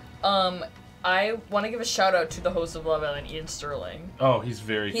 I want to give a shout out to the host of Love Island, Ian Sterling. Oh, he's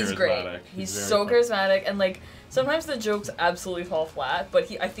very charismatic. He's great. He's so charismatic, and like sometimes the jokes absolutely fall flat. But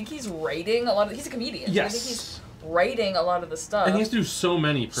I think he's writing a lot of. He's a comedian. Yes. So I think he's writing a lot of the stuff. And he has to do so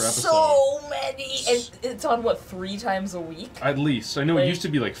many per episode. So many! And it's on, what, 3 times a week? At least. I know it used to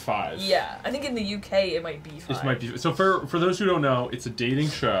be like 5. Yeah. I think in the UK it might be 5. It might be. So for those who don't know, it's a dating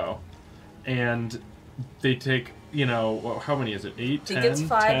show. And they take, you know, how many is it? 8, 10? I think it's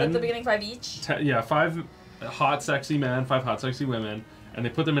 5 10? at the beginning, 5 each. 10, yeah, 5 hot, sexy men, 5 hot, sexy women. And they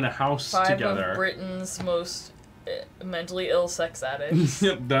put them in a house 5 together. of Britain's most mentally ill sex addicts.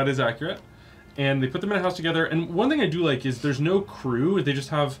 Yep, that is accurate. And they put them in a house together. And one thing I do like is there's no crew. They just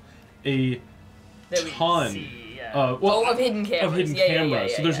have a ton of hidden cameras. Of hidden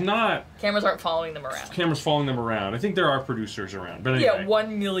cameras. So there's not... Cameras aren't following them around. Cameras following them around. I think there are producers around. But anyway. Yeah,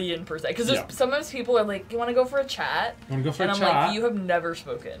 1,000,000%. Because sometimes people are like, you want to go for a chat? You want to go for a chat? And I'm like, you have never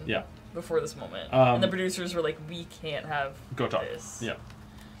spoken. Yeah. Before this moment. And the producers were like, we can't have this. Yeah.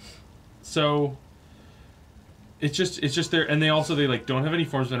 So... It's just there, and they like don't have any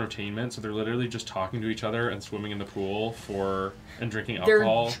forms of entertainment, so they're literally just talking to each other and swimming in the pool and drinking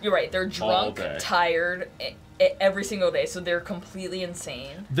alcohol. You're right. They're drunk, tired, every single day, so they're completely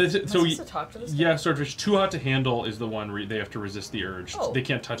insane. To talk to this guy? Yeah, Swordfish. Too Hot to Handle is the one they have to resist the urge. Oh. They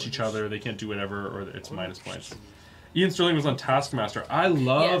can't touch each other. They can't do whatever, or it's minus points. Ian Sterling was on Taskmaster. I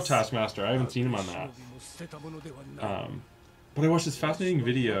love Taskmaster. I haven't seen him on that. But I watched this fascinating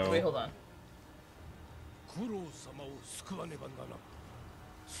video. Wait, hold on.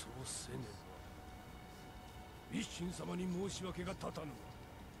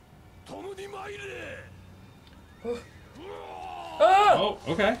 Oh,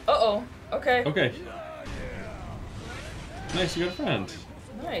 okay. Uh-oh. Okay. Okay. Nice, you got a friend.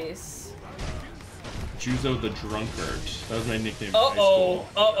 Nice. Juzo the Drunkard. That was my nickname in high school.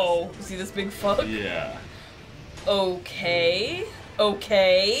 Uh-oh. See this big fuck? Yeah. Okay.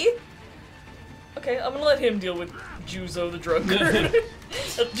 Okay, I'm gonna let him deal with Juzo the Drunkard.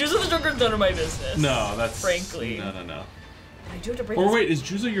 Juzo the Drunkard's none of my business. No, that's... Frankly. No. I do have to break wait, is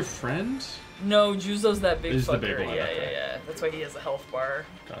Juzo your friend? No, Juzo's that big fucker. The big one, yeah. That's why he has a health bar.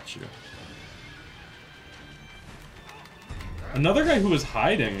 Got you. Another guy who was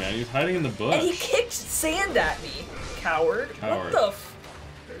hiding, man. He was hiding in the bush. And he kicked sand at me. Coward. What the f...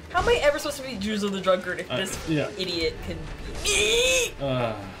 How am I ever supposed to be Juzo the Drunkard if this idiot can...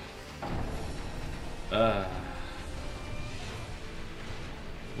 Well,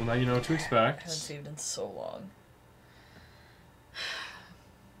 now you know what to expect. I haven't saved in so long.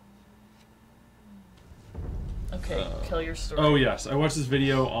 Okay, kill your story. Oh, yes. I watched this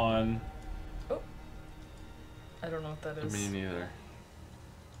video on... Oh. I don't know what that is. Me neither.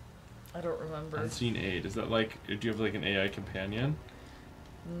 I don't remember. Unseen Aid. Is that like... Do you have like an AI companion?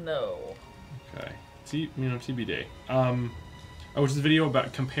 No. Okay. TBD. I watched this video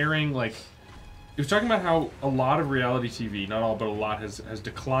about comparing, like... It was talking about how a lot of reality TV, not all, but a lot, has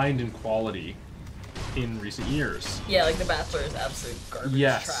declined in quality in recent years. Yeah, like The Bachelor is absolute garbage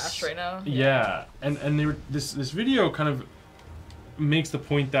trash right now. Yeah. And this video kind of makes the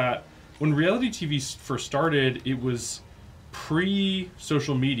point that when reality TV first started, it was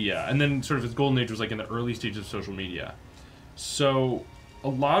pre-social media, and then sort of its golden age was like in the early stages of social media. So a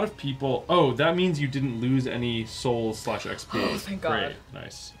lot of people... Oh, that means you didn't lose any souls / XP. Oh, thank God. Great.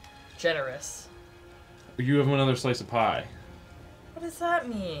 Nice. Generous. You have another slice of pie. What does that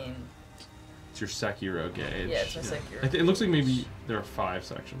mean? It's your Sekiro gauge. Yeah, it's my Sekiro. It looks like maybe there are 5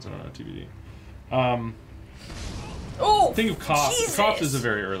 sections. I don't know, TBD. Think of Cops. Jesus. Cops is a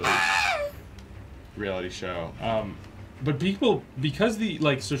very early reality show. But people, because the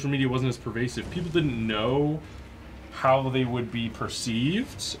social media wasn't as pervasive, people didn't know how they would be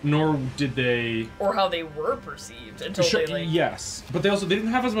perceived, nor did they... Or how they were perceived until they, Yes, but they didn't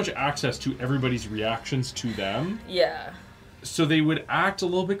have as much access to everybody's reactions to them. Yeah. So they would act a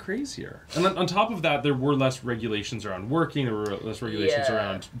little bit crazier. And on top of that, there were less regulations around working, there were less regulations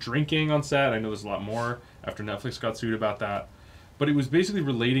around drinking on set. I know there's a lot more after Netflix got sued about that. But it was basically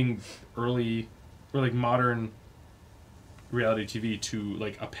relating modern reality TV to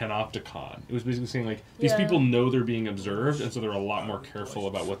like a panopticon. It was basically saying these people know they're being observed, and so they're a lot more careful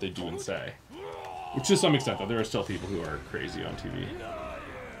about what they do and say. Which to some extent, though, there are still people who are crazy on TV.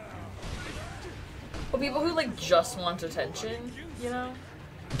 Well, people who just want attention, you know?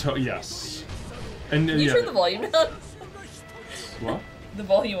 Yes. And Can you turn the volume down? What? The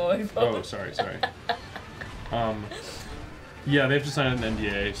volume on my phone. Oh, sorry. Yeah, they have to sign an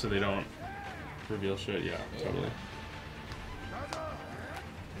NDA so they don't reveal shit. Yeah, totally.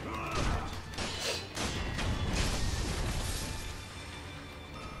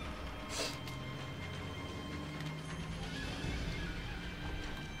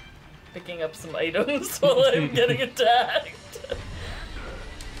 Picking up some items while I'm getting attacked.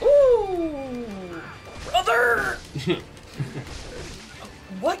 Ooh! Brother!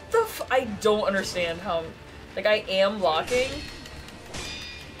 I don't understand how, like, I am blocking.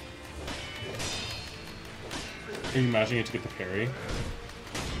 Are you mashing it to get the parry?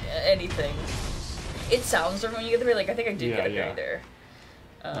 Anything. It sounds different when you get the parry. Like, I think I did get a parry there.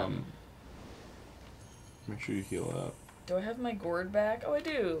 Make sure you heal up. Do I have my gourd back? Oh, I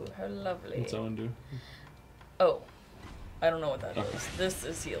do. How lovely. What's that one do? Oh. I don't know what that is. This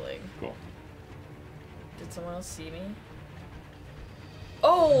is healing. Cool. Did someone else see me?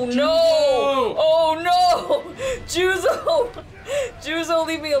 Oh no! Juzo! Oh no! Juzo! Juzo,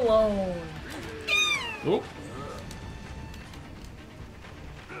 leave me alone. Oh.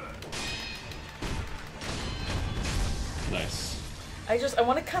 Nice. I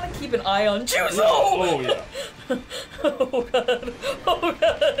want to kind of keep an eye on Juzo! Oh yeah. Oh god. Oh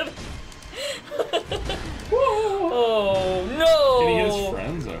god. Oh no! Can he get his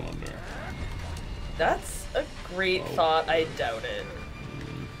friends, I wonder? That's a great thought. I doubt it.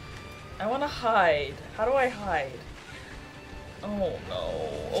 I want to hide. How do I hide? Oh no.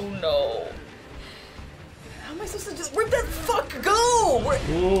 Oh no. How am I supposed to just... Where'd that fuck go?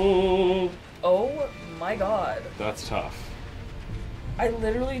 Oh. Oh my god. That's tough. I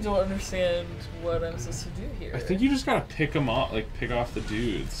literally don't understand what I'm supposed to do here. I think you just gotta pick them off, like pick off the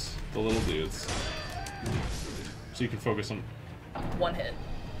dudes, the little dudes, so you can focus on. One hit.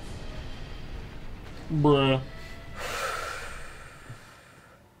 Bruh.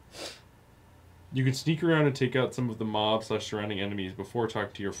 You can sneak around and take out some of the mob/surrounding enemies before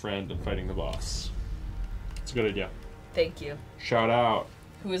talking to your friend and fighting the boss. It's a good idea. Thank you. Shout out.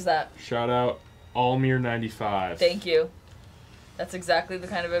 Who is that? Shout out Almir95. Thank you. That's exactly the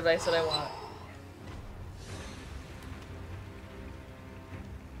kind of advice that I want.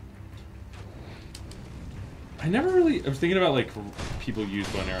 I was thinking about like people use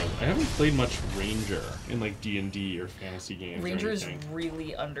bow and arrows. I haven't played much Ranger in like D&D or fantasy games. Ranger or is anything.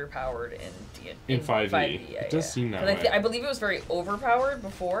 really underpowered in D&D. In 5e. Yeah, It does seem that way. I believe it was very overpowered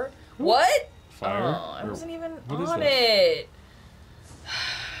before. What? Fire? Oh, I wasn't even what is on that? it.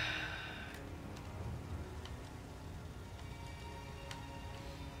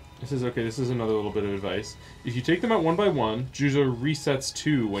 This is okay. This is another little bit of advice. If you take them out one by one, Juzo resets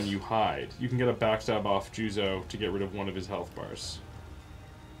 2 when you hide. You can get a backstab off Juzo to get rid of one of his health bars.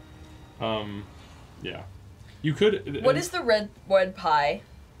 Yeah. You could... What is the red pie?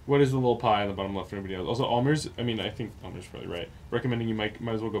 What is the little pie on the bottom left for anybody else? Also, Almir's... I mean, I think Almir's probably right. Recommending you might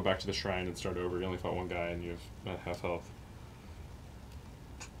as well go back to the shrine and start over. You only fought one guy and you have half health.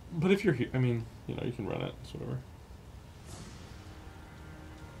 But if you're here... I mean, you know, you can run it. It's whatever.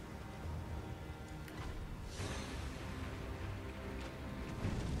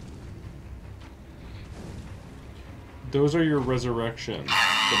 Those are your resurrections.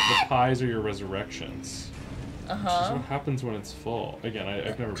 The pies are your resurrections. Which is what happens when it's full. Again,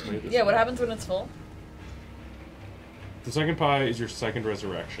 I've never played this. Yeah, what happens when it's full? The second pie is your second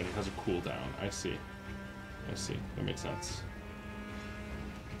resurrection. It has a cooldown. I see. That makes sense.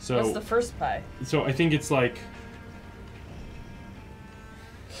 So What's the first pie? So I think it's like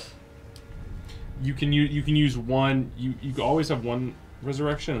you can use one. You always have one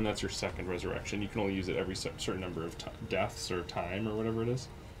resurrection, and that's your second resurrection. You can only use it every certain number of deaths or time or whatever it is.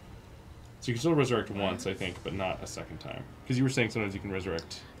 So you can still resurrect once, I think, but not a second time. Because you were saying sometimes you can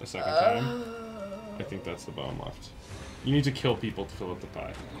resurrect a second time. I think that's the bottom left. You need to kill people to fill up the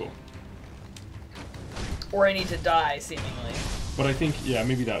pie. Cool. Or I need to die, seemingly. But I think, yeah,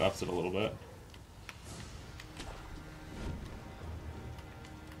 maybe that ups it a little bit.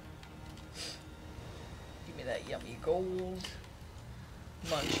 Give me that yummy gold.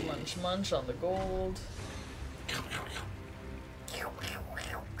 Munch, munch, munch on the gold.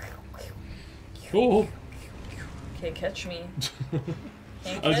 Oh! Can't catch me.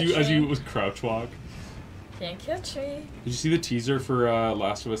 Can't as catch you me. crouch walk. Can't catch me. Did you see the teaser for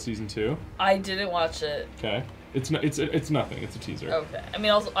Last of Us Season 2? I didn't watch it. Okay. It's nothing. It's a teaser. Okay. I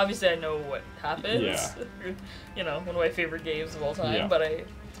mean, also, obviously I know what happens. Yeah. You know, one of my favorite games of all time, Yeah. but I...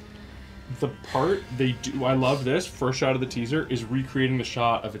 The part they do, I love this, first shot of the teaser, is recreating the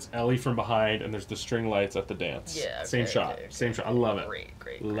shot of it's Ellie from behind and there's the string lights at the dance. Yeah, okay, Same shot. okay. Same shot. I love it.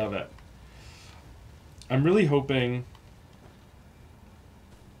 Great. Love it. I'm really hoping...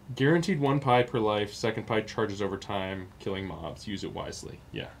 Guaranteed 1 pie per life, second pie charges over time, killing mobs. Use it wisely.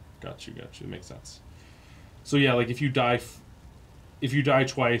 Yeah, got you. It makes sense. So yeah, like if you die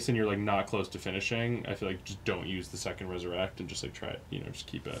twice and you're like not close to finishing, I feel like just don't use the second resurrect and just like try it, just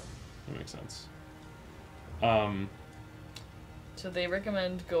keep it. That makes sense. So they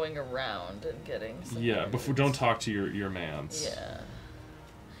recommend going around and getting some Yeah, foods. before don't talk to your mans. Yeah.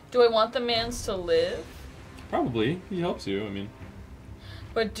 Do I want the mans to live? Probably. He helps you, I mean.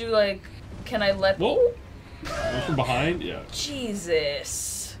 But do, like, can I let... Whoa! From behind? Yeah.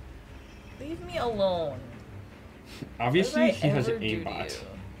 Jesus. Leave me alone. Obviously, he has an aimbot.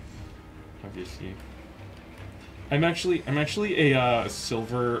 Obviously. I'm actually a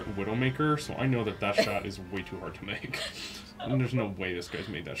silver Widowmaker, so I know that shot is way too hard to make. And there's no way this guy's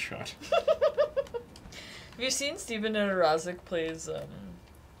made that shot. Have you seen Steven Nedorozic plays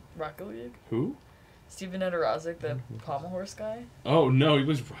Rocket League? Who? Steven Nedorozic, the pommel horse guy. Oh no, he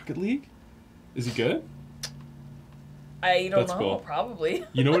was Rocket League? Is he good? I don't That's know, cool. probably.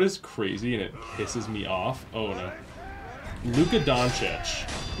 You know what is crazy and it pisses me off? Oh no. Luka Doncic,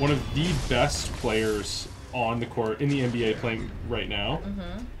 one of the best players on the court in the NBA playing right now,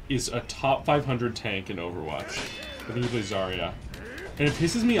 is a top 500 tank in Overwatch. I think he plays Zarya. And it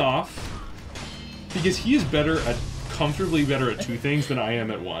pisses me off because he is comfortably better at two things than I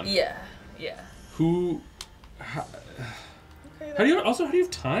am at one. Yeah. How do you have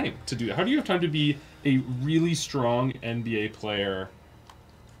time to do that? How do you have time to be a really strong NBA player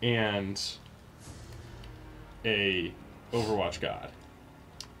and a Overwatch god?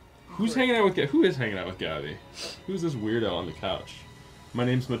 Who is hanging out with Gabby? Who's this weirdo on the couch? My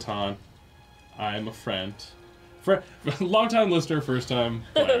name's Matan. I'm a friend. Long-time listener, first time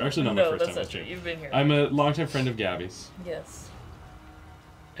player. Actually, not my first time listener. You've been here. I'm a long-time friend of Gabby's. Yes.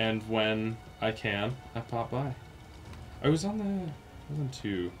 And when I can, I pop by. I was on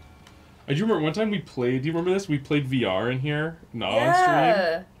two. I do remember one time we played. Do you remember this? We played VR in here, not on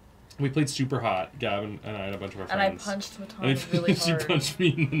stream. We played Super Hot, Gavin and I and a bunch of our friends. And I punched Matan really hard. She punched me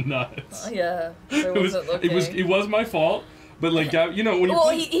in the nuts. Yeah, it was my fault. But like, you know,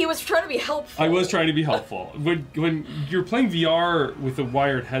 when he was trying to be helpful. I was trying to be helpful. When you're playing VR with a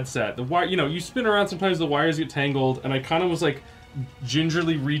wired headset, you spin around. Sometimes the wires get tangled, and I kind of was like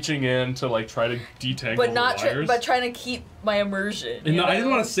gingerly reaching in to like try to detangle the wires. But trying to keep my immersion. And I didn't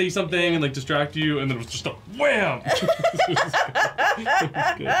want to say something and like distract you, and then it was just a wham.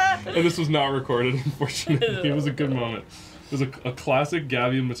 And this was not recorded, unfortunately. It was a good moment. It was a classic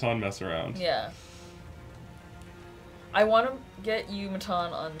Gabby and Matan mess around. Yeah. I want to get you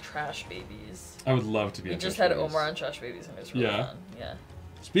Matan on Trash Babies. I would love to be. We just had Omar on Trash Babies, and it was really fun. Yeah.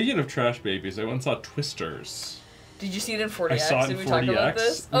 Speaking of Trash Babies, I once saw Twisters. Did you see it in 40X? I saw it in 40X. Did we talk about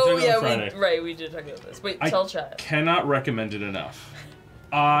this? We did talk about this. Wait, tell chat. I cannot recommend it enough.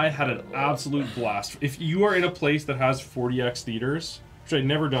 I had an absolute blast. If you are in a place that has 40X theaters, which I'd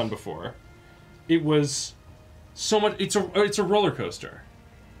never done before, it was so much. It's a roller coaster.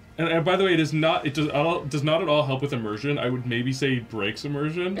 And by the way, it does not at all help with immersion. I would maybe say breaks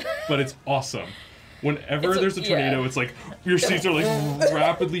immersion, but it's awesome. Whenever there's a tornado, it's like your seats are like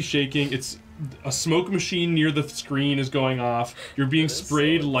rapidly shaking. It's a smoke machine near the screen is going off. You're being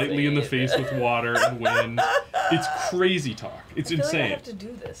sprayed lightly in the face with water and wind. It's crazy talk. It's insane. Like I have to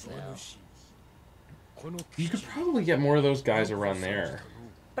do this now. You could probably get more of those guys around there.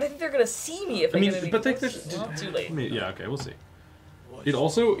 But I think they're gonna see me if I get any. But too late. Yeah. Okay. We'll see. It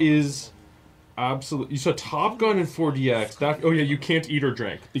also is absolutely. You saw Top Gun in 4DX. Oh yeah, you can't eat or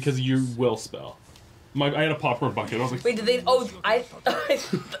drink because you will spill. I had a popcorn bucket. I was like, wait, did they? Oh, I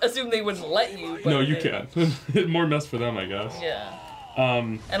assumed they wouldn't let you. But no, you can. More mess for them, I guess. Yeah.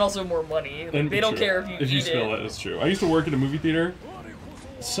 And also more money. Like, they don't care if you spill it. It's true. I used to work at a movie theater.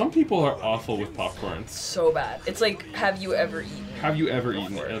 Some people are awful with popcorn. So bad. It's like, have you ever eaten? Have you ever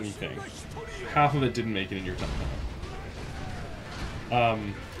eaten anything? Half of it didn't make it in your tummy.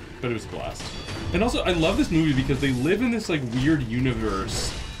 But it was a blast. And also, I love this movie because they live in this like weird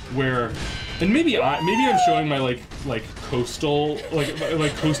universe where, and maybe I'm showing my like coastal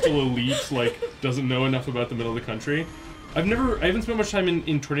coastal elite doesn't know enough about the middle of the country. I haven't spent much time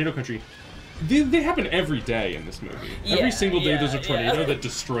in tornado country. They happen every day in this movie. Every single day there's a tornado that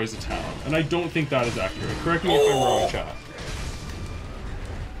destroys a town, and I don't think that is accurate. Correct me if I'm wrong, chat.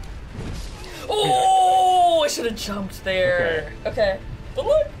 Oh, I should have jumped there. Okay. But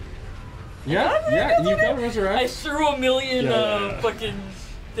look. Yeah, you got to resurrect. I threw a million fucking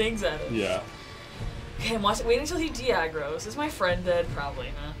things at him. Yeah. Okay, I'm watching. Wait until he de-aggros. Is my friend dead? Probably,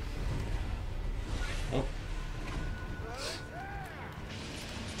 huh? Oh.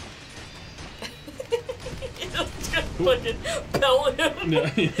 He's just gonna fucking pelt him.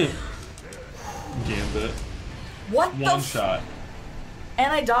 Gambit. What the One shot.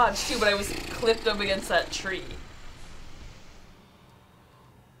 And I dodged too, but I was clipped up against that tree.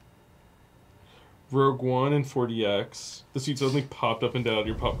 Rogue One and 40X. The seat suddenly popped up and down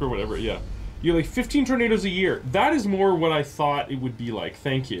your popcorn, whatever. Yeah. You're like 15 tornadoes a year. That is more what I thought it would be like.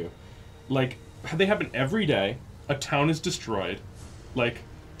 Thank you. Like, they happen every day. A town is destroyed. Like,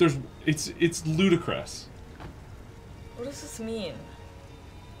 it's ludicrous. What does this mean?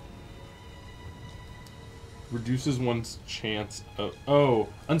 Reduces one's chance of... Oh,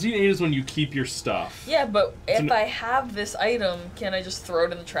 Unseen Aid is when you keep your stuff. Yeah, but if I have this item, can I just throw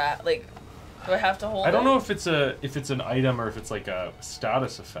it in the trap? Like, do I have to hold it? I don't know if it's an item or if it's like a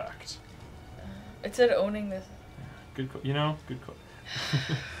status effect. It said owning this. Good call. Good call.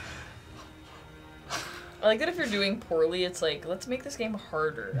 I like that if you're doing poorly, it's like, let's make this game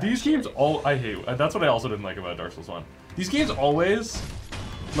harder. These games I hate. That's what I also didn't like about Dark Souls 1. These games always,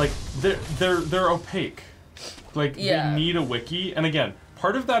 like, they're opaque. Like, they need a wiki, and again,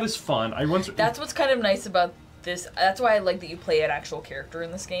 part of that is fun. That's what's kind of nice about this. That's why I like that you play an actual character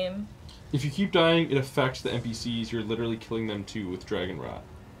in this game. If you keep dying, it affects the NPCs. You're literally killing them too with Dragon Rot.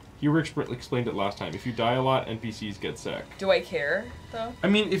 You explained it last time. If you die a lot, NPCs get sick. Do I care, though? I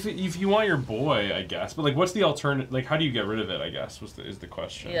mean, if you want your boy, I guess. But, like, what's the alternative? Like, how do you get rid of it, I guess, is the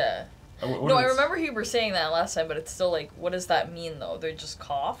question. Yeah. No, I remember Huber saying that last time, but it's still like, what does that mean, though? They just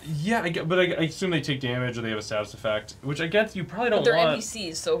cough? Yeah, but I assume they take damage or they have a status effect, which I guess you probably don't want. But they're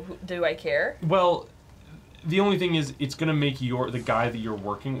NPCs, so do I care? Well, the only thing is, it's going to make the guy that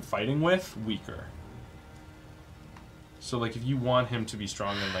you're fighting with, weaker. So, like, if you want him to be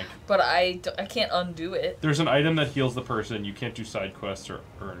strong, then, like... But I can't undo it. There's an item that heals the person. You can't do side quests or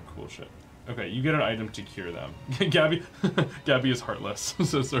earn cool shit. Okay, you get an item to cure them. Gabby is heartless.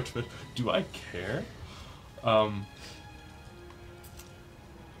 So, sort of, do I care?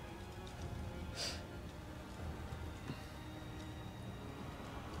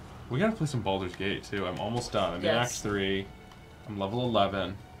 We gotta play some Baldur's Gate, too. I'm almost done. I'm in Act 3. I'm level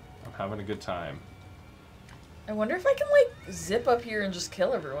 11. I'm having a good time. I wonder if I can, like, zip up here and just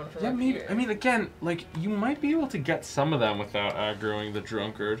kill everyone from up here. I mean, again, like, you might be able to get some of them without aggroing the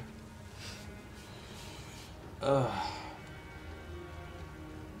drunkard.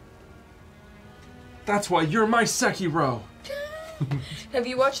 That's why you're my Sekiro! Have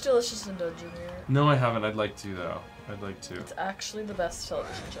you watched Delicious in Dungeon yet? No, I haven't. I'd like to, though. I'd like to. It's actually the best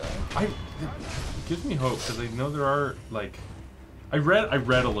television show. It gives me hope, because I know there are, like... I read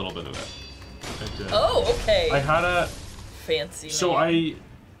a little bit of it. I did. Oh, okay. I had a... Fancy name. So I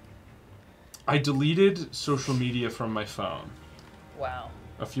deleted social media from my phone. Wow.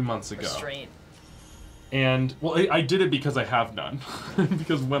 A few months ago. Restraint. And, well, I did it because I have none.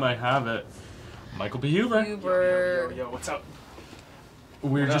 Because when I have it, Michael B. Huber. Yo, what's up?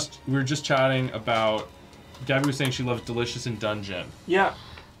 We were just chatting about... Gabby was saying she loves Delicious in Dungeon. Yeah.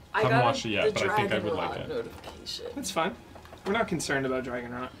 I haven't watched it yet, but I think I would like it. Notification. That's fine. We're not concerned about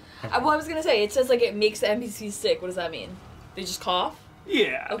Dragon Rot. Well, I was gonna say, it says, like, it makes the NPCs sick. What does that mean? They just cough?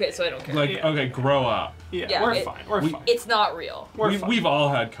 Yeah. Okay, so I don't care. Like, okay, grow up. Yeah, we're fine. We're fine. It's not real. We've all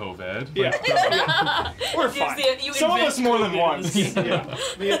had COVID. Yeah. We're fine. Some of us more than once. Yeah.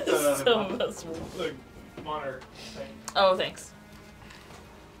 Some of us the monitor thing. Oh, thanks.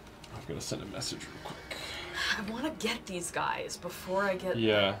 I'm gonna send a message real quick. I want to get these guys before I get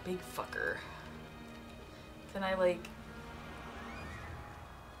that big fucker. Can I, like...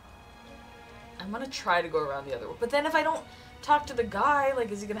 I'm gonna try to go around the other way. But then if I don't talk to the guy,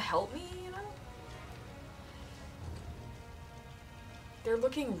 like, is he gonna help me, you know? They're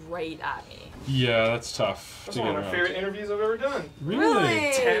looking right at me. Yeah, that's tough. That's one of my favorite interviews I've ever done.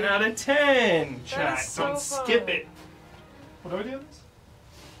 Really? 10 out of 10. Chat, so don't fun. skip it. What do I do this?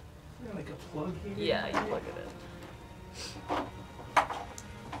 Like a plug here? Yeah, you plug it in.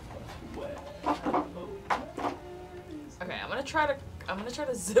 Okay, I'm gonna try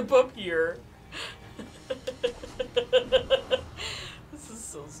to zip up here. This is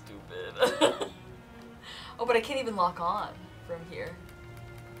so stupid. Oh, but I can't even lock on from here.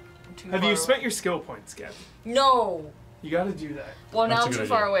 I'm too Have far you away. spent your skill points, Gabby? No. You gotta do that. Well, now That's a I'm good too idea.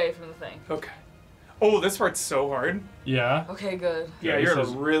 far away from the thing. Okay. Oh, this part's so hard. Yeah. Okay, good. Yeah, Yeah, you're this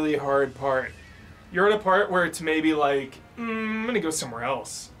at a is- really hard part. You're at a part where it's maybe like, I'm gonna go somewhere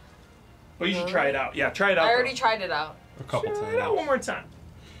else. But you should try it out. Yeah, try it out. I already though. tried it out. A couple Try it out one times. more time.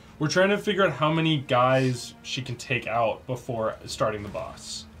 We're trying to figure out how many guys she can take out before starting the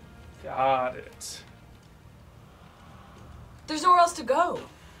boss. Got it. There's nowhere else to go.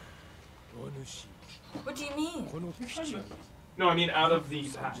 What do you mean? No, I mean out of the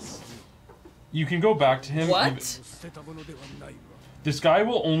pass. You can go back to him. What? This guy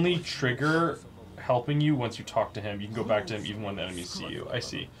will only trigger helping you once you talk to him. You can go back to him even when the enemies see you. I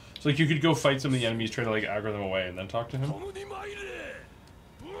see. So like you could go fight some of the enemies, try to like aggro them away, and then talk to him.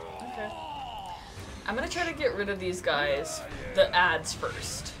 Okay. I'm gonna try to get rid of these guys, the ads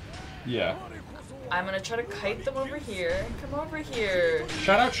first. Yeah. I'm gonna try to kite them over here. Come over here.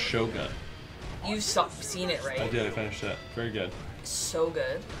 Shout out Shogun. You've seen it, right? I did. I finished it. Very good. So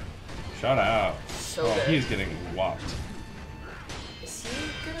good. Shout out. So Oh, good. he's getting whopped. Is he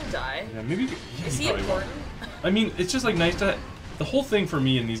gonna die? Yeah, maybe. Is he probably won't. important? I mean, it's just like nice to. The whole thing for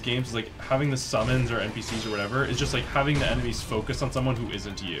me in these games is like having the summons or NPCs or whatever is just like having the enemies focus on someone who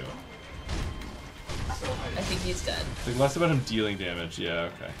isn't you. I think he's dead. Like less about him dealing damage. Yeah.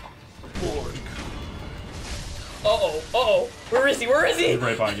 Okay. Uh-oh. Where is he? He's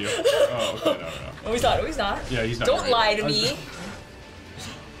right behind you. Oh, okay. No. Oh, he's not. Oh, he's not. Yeah, he's not. Don't lie to me.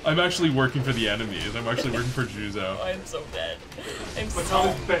 I'm actually working for the enemies. I'm actually working for Juzo. Oh, I'm so dead. But so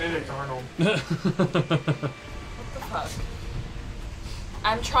is Benedict Arnold. What the fuck?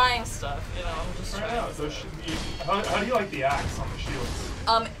 I'm trying stuff, you know. I'm just trying. How do you like the axe on the shields?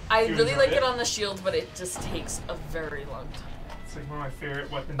 I You really enjoy like it? it on the shield, but it just takes a very long time. It's like one of my favorite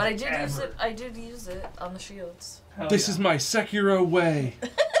weapons. But I did ever. use it. I did use it on the shields. Hell This yeah. is my Sekiro way.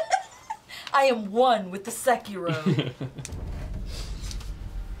 I am one with the Sekiro.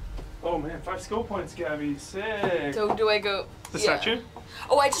 Oh man, 5 skill points, Gabby. Sick. So do I go? The statue?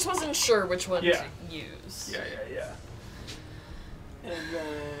 Oh, I just wasn't sure which one Yeah. to use. Yeah. And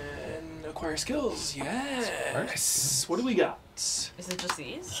then acquire skills. Yes. What do we got? Is it just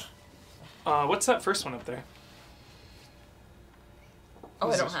these? What's that first one up there? Oh, What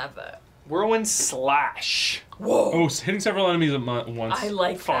I is don't this? have that. Whirlwind Slash. Whoa. Oh, hitting several enemies at once. I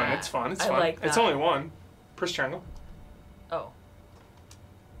like Fun. that. It's fun. It's I fun. like that. It's only one. Press triangle. Oh.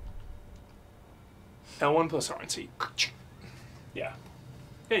 L1 plus R and C. Yeah.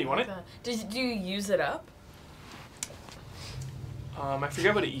 Yeah, you want it? Do you use it up? I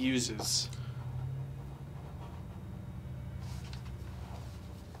forget what it uses.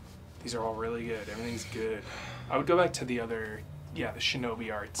 These are all really good. Everything's good. I would go back to the other, the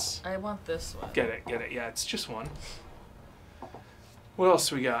Shinobi Arts. I want this one. Get it. Yeah, it's just one. What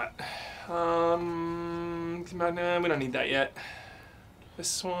else we got? Nah, we don't need that yet.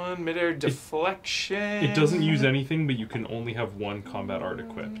 This one, midair deflection. It doesn't use anything, but you can only have one combat art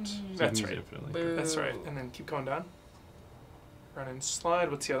equipped. So you That's can use right. it infinitely. Boo. That's right. And then keep going down. Run and slide.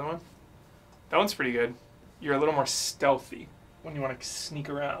 What's the other one? That one's pretty good. You're a little more stealthy when you want to sneak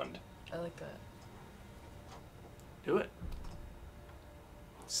around. I like that. Do it.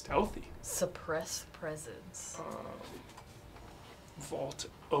 Stealthy. Suppress presence. Vault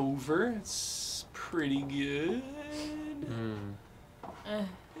over. It's pretty good.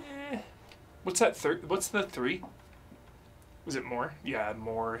 What's that third? What's the 3? Was it more? Yeah,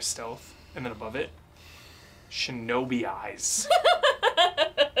 more stealth. And then above it, Shinobi Eyes.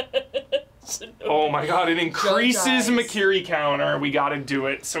 Oh my god, it increases Eyes. Mikiri counter. We gotta do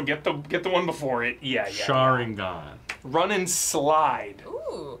it. So get the one before it. Yeah. Sharingan. Run and slide.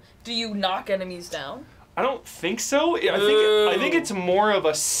 Ooh. Do you knock enemies down? I don't think so. I think it's more of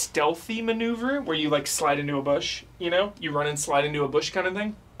a stealthy maneuver where you like slide into a bush, you know? You run and slide into a bush kind of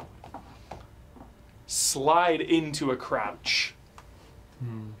thing. Slide into a crouch.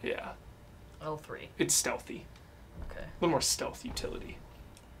 Yeah. L3. It's stealthy. Okay. A little more stealth utility.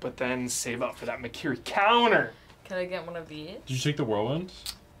 But then save up for that Mikiri counter. Can I get one of these? Did you take the whirlwind?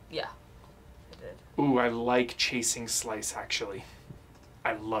 Yeah. I did. Ooh, I like chasing slice actually.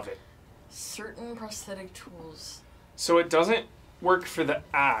 I love it. Certain prosthetic tools. So it doesn't work for the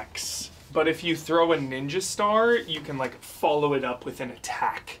axe, but if you throw a ninja star, you can like follow it up with an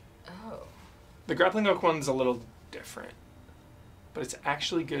attack. Oh. The grappling hook one's a little different, but it's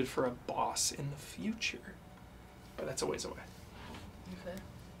actually good for a boss in the future. But that's a ways away. Okay.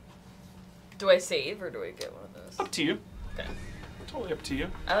 Do I save or do I get one of those? Up to you. Okay. Totally up to you.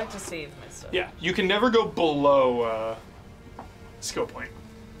 I like to save my stuff. Yeah, you can never go below skill point.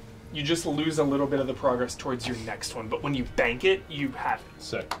 You just lose a little bit of the progress towards your next one, but when you bank it, you have it.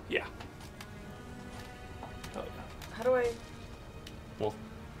 Sick. Yeah. Oh yeah. How do I... Both.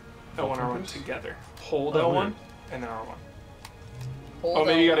 L1, R1 focus? together. Hold Oh, L1 weird. and then R1. Hold Oh,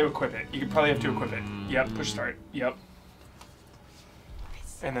 maybe you on? gotta equip it. You probably have to equip it. Yep, push start. Yep.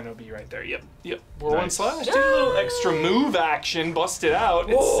 And then it'll be right there. Yep. Whirlwind Nice. slash. Do a little extra move action. Bust it out.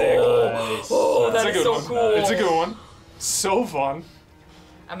 It's sick. Nice. Oh, It's that a is good so one. cool. It's a good one. So fun.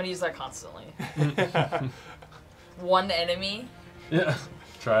 I'm gonna use that constantly. One enemy. Yeah.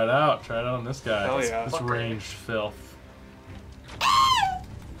 Try it out. Try it out on this guy. Hell yeah. This Fucker. ranged filth.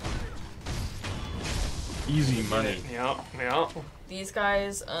 Easy money. Yep. These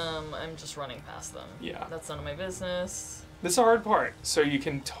guys, I'm just running past them. Yeah. That's none of my business. This is a hard part. So you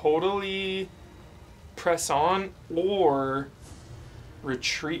can totally press on or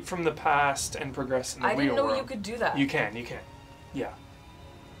retreat from the past and progress in the I real didn't know world. you could do that. You can. Yeah.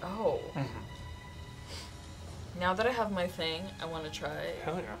 Oh. Now that I have my thing, I want to try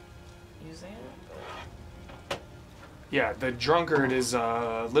Hell yeah. using it. Yeah, the drunkard is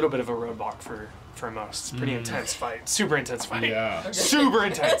a little bit of a roadblock for for most. It's a pretty intense fight. Super intense fight. Yeah. Okay. Super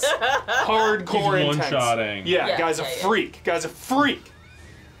intense. Hardcore He's intense. one-shotting. Yeah, guy's a freak. Guy's a freak.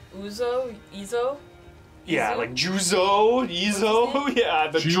 Izo? Yeah, Izo? like Juzo, Izo, yeah,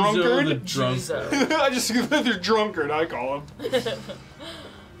 the Juzo drunkard. the drunkard. Juzo. I just they're drunkard, I call him.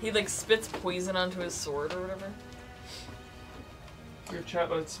 He like spits poison onto his sword or whatever. Your chat,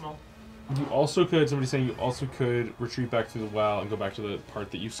 but it's small. You also could, somebody's saying you also could retreat back through the well and go back to the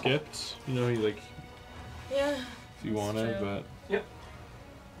part that you skipped. You know, you like, Yeah. if you wanted, true. but... Yep.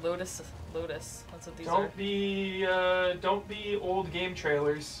 Lotus. That's what these are. Don't be old game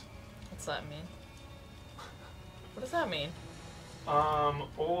trailers. What's that mean? What does that mean?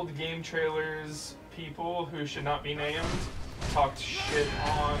 Old game trailers, people who should not be named, talked shit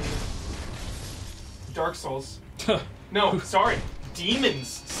on Dark Souls. No, sorry,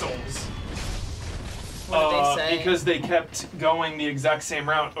 Demon's Souls. What did they say? Because they kept going the exact same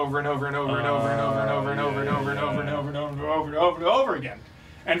route over and over and over and over and over and over and over and over and over and over and over and over and over and over again.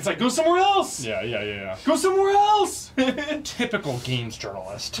 And it's like, go somewhere else! Yeah. Go somewhere else! Typical games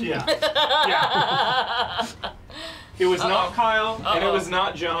journalist. Yeah. Yeah. It was not Kyle, and it was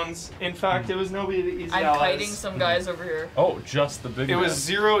not Jones. In fact, it was nobody that Easy I'm Allies. kiting some guys over here. Oh, just the big It man. was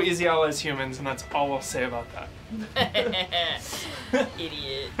 0 Easy Allies humans, and that's all I'll say about that.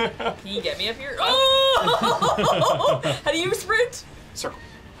 Idiot. Can you get me up here? Oh! How do you sprint? Circle.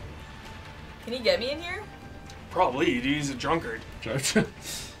 Can you get me in here? Probably, he's a drunkard.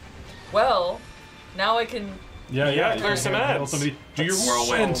 Well, now I can. Yeah, clear some ads. Somebody do your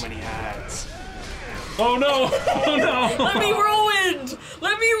whirlwind. So many ads. Oh no! Oh no! Let me whirlwind!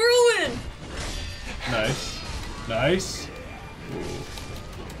 Let me whirlwind! Nice.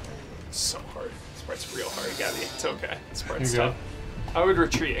 So hard. This part's real hard, Gabby. It's okay. This part's Here you tough. I would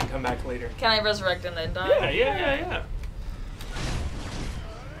retreat and come back later. Can I resurrect and then die? Yeah.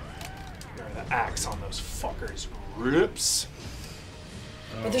 The axe on those fuckers rips.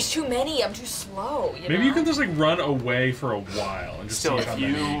 But there's too many. I'm too slow. You Maybe know? you can just like run away for a while and just Still, see how if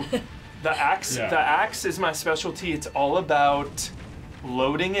many. you the axe is my specialty. It's all about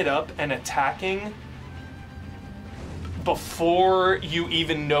loading it up and attacking before you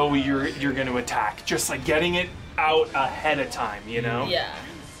even know you're going to attack. Just like getting it out ahead of time, you know? Yeah.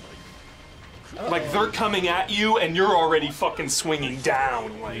 Like they're coming at you and you're already fucking swinging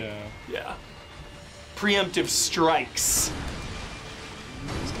down. Like, yeah. Preemptive strikes.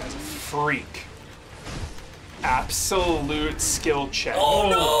 This guy's a freak. Absolute skill check.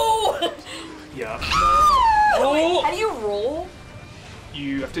 Oh no! Yeah. Wait, how do you roll?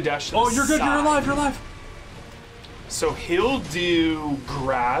 You have to dash to the Oh, you're good. side. You're alive. So he'll do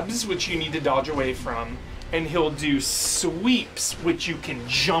grabs, which you need to dodge away from, and he'll do sweeps, which you can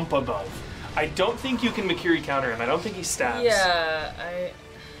jump above. I don't think you can Mikiri counter him. I don't think he stabs. Yeah,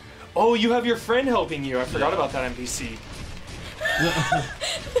 Oh, you have your friend helping you. I forgot about that NPC.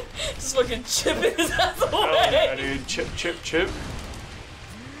 just fucking chipping his ass away. Oh yeah, dude. Chip.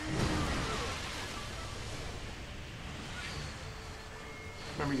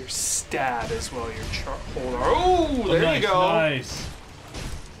 Remember your stab as well. Your hold on. Oh, there Nice, you go. Nice.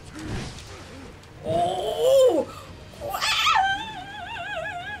 Oh!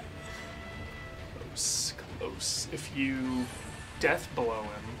 Close. If you death blow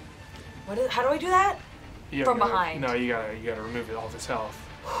him. How do I do that? You From gotta- behind. No, you gotta remove all of his health.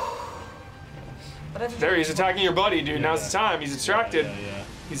 What There, he's attacking your buddy, dude. Yeah. Now's the time. He's distracted. Yeah.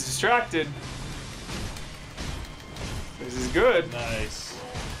 He's distracted. This is good.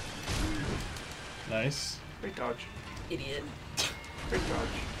 Nice. Great dodge. Idiot. Great dodge.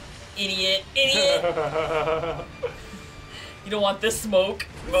 Idiot. You don't want this smoke.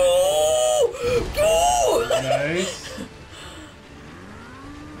 Go! Nice.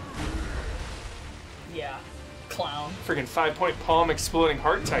 Yeah. Clown. Freaking 5-point palm exploding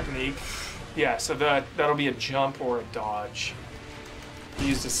heart technique. Yeah, so that'll be a jump or a dodge. He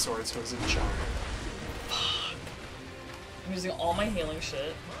used his sword, so it was a jump. I'm using all my healing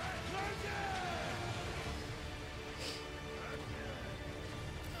shit.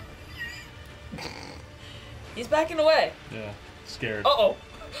 He's backing away. Yeah. Scared. Uh-oh.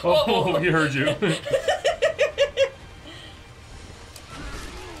 Oh, he heard you.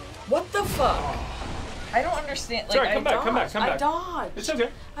 What the fuck? I don't understand. Like, Sorry, come back. I dodged. It's okay.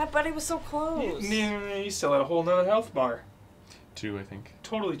 But he was so close. You still had a whole nother health bar. 2, I think.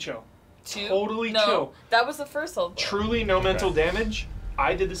 Totally chill. 2? Totally no, chill. That was the first health bar. Truly no mental damage.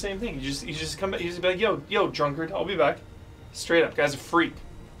 I did the same thing. You just come back. You just be like, yo, drunkard, I'll be back. Straight up, guy's a freak.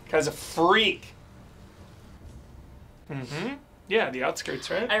 Guy's a freak. Mm-hmm. Yeah, the outskirts,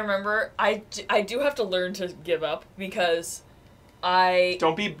 right? I remember. I do have to learn to give up because I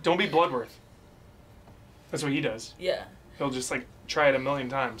Don't be Bloodworth. That's what he does. Yeah. He'll just like try it a million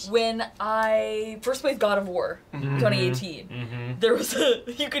times. When I first played God of War, 2018, there was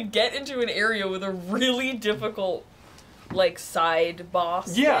you could get into an area with a really difficult like side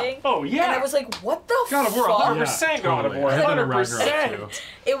boss thing. Oh yeah. And I was like, what the God of War, fuck? 100% God of War, I did a 100%.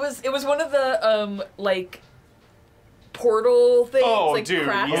 It was one of the like portal things, like dude,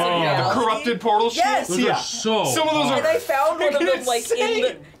 cracks in the reality. corrupted portal shit. Yes. Those are so Some of those hard. And I found one of them like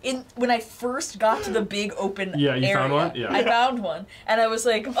Insane. in when I first got to the big open Yeah, you area. found one? Yeah. I found one, and I was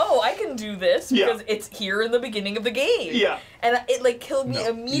like, "Oh, I can do this because it's here in the beginning of the game." Yeah. And it like killed me No.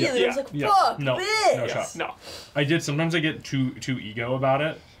 immediately. Yeah. I was like, Yeah. "Fuck No. this!" No shot. No. I did. Sometimes I get too ego about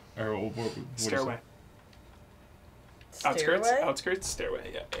it. Or what is it? Stairway. Stairway? Outskirts,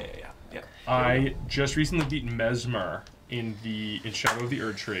 stairway. Yeah. I just recently beat Mesmer in Shadow of the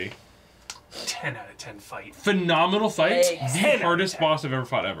Erd Tree. 10 out of 10 fight. Phenomenal fight. Thanks. The 10 out of hardest 10. boss I've ever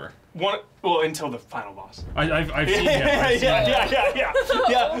fought ever. Well, until the final boss. I've seen it. Yeah.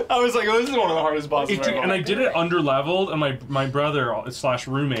 I was like, oh, this is one of the hardest bosses. It took, and I did it under leveled, and my brother /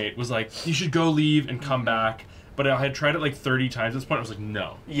 roommate was like, "You should go leave and come back." But I had tried it like 30 times at this point. I was like,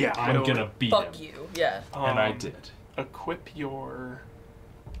 "No, Yeah, I'm gonna beat Fuck him," you. Yeah. and I did. Equip your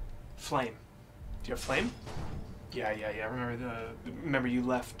flame. Do you have flame? Yeah. Remember you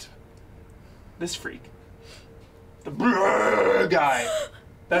left this freak, the brrr guy.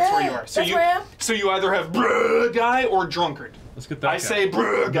 That's where you are. So that's where I am. So you either have brrr guy or drunkard. Let's get that. I guy. say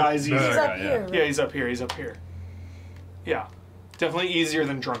brrr guy's Brrr easier. He's up guy, here. Yeah, he's up here. He's up here. Yeah, definitely easier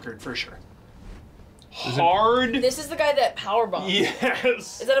than drunkard for sure. Hard. This is the guy that power bomb.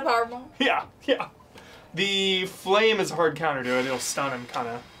 Yes. Is that a power bomb? Yeah. The flame is a hard counter to it. It'll stun him, kind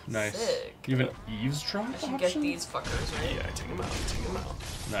of. Nice. Sick. You have an eavesdrop I should option? get these fuckers, right? Yeah, take him out.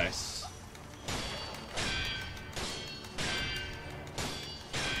 Nice.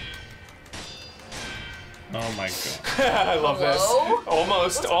 Oh my god. I love Hello? this.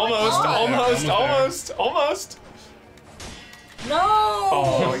 Almost. No!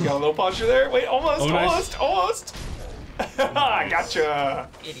 Oh, we got a little posture there. Wait, almost. Nice. Gotcha.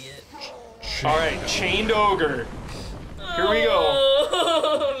 Idiot. All right, Chained Ogre. Here we go.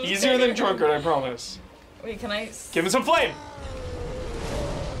 Oh, Easier than drunkard, I promise. Wait, can I? Give him some flame.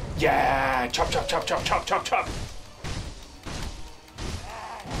 Yeah, chop.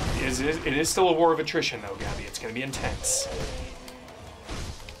 It is still a war of attrition, though, Gabby. It's gonna be intense.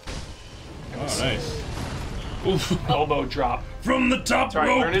 Oh, nice. Oof. Elbow drop. From the top Sorry,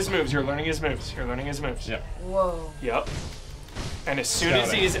 rope. learn his moves. You're learning his moves. Yeah. Whoa. Yep. And as soon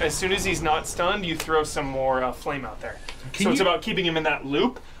as he's not stunned, you throw some more flame out there. It's about keeping him in that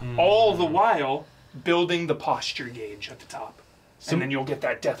loop, all the while building the posture gauge at the top, and then you'll get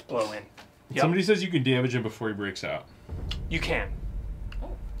that death blow in. Yep. Somebody says you can damage him before he breaks out. You can.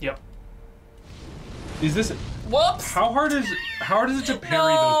 Yep. Is this? Whoops. How hard is it to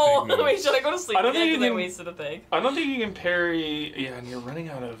parry No. those big moves? Wait, should I go to sleep? I don't think you because I can- wasted a thing. I don't think you can parry. Yeah, and you're running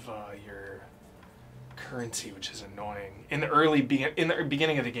out of your currency, which is annoying. In the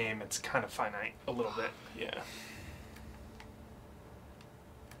beginning of the game, it's kind of finite a little bit. Yeah.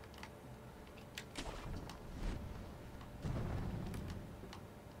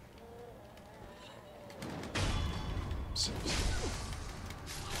 So,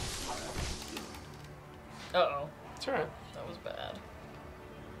 Uh-oh. it's alright. That was bad.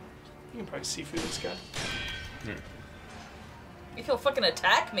 You can probably seafood this guy. If he'll fucking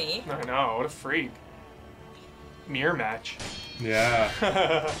attack me. I know, what a freak. Mirror match. Yeah.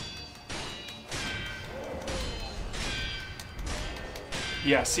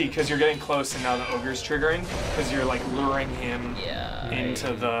 Yeah, see, because you're getting close and now the ogre's triggering, because you're like luring him Yeah.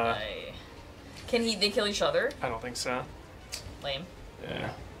 into the... Can they kill each other? I don't think so. Lame. Yeah.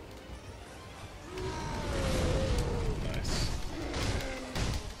 Nice.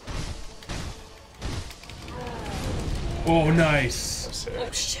 Oh, nice. So sick. Oh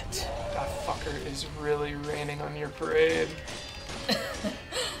shit. That fucker is really raining on your parade.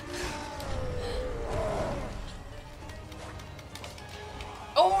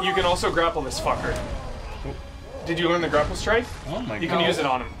 Oh no. You can also grapple this fucker. Did you learn the grapple strike? Oh my god. You can use it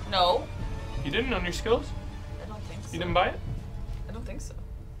on him. No. You didn't on your skills? I don't think so. You didn't buy it? I don't think so.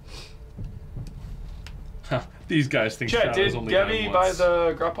 Huh, these guys think Chat, Shadow's did only Gabby done buy once.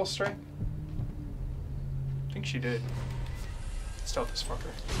 the grapple strike? I think she did. Stealth this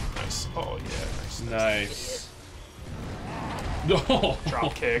fucker. Nice. Oh yeah, nice. Nice. No.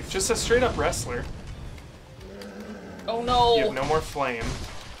 Drop kick. Just a straight up wrestler. Oh no. You have no more flame.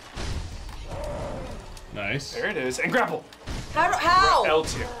 Nice. There it is. And grapple! How?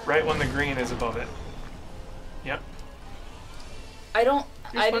 L2. Right when the green is above it. Yep. I don't.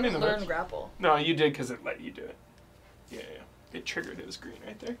 You're I spending didn't the learn moves. grapple. No, you did because it let you do it. Yeah. It triggered it as green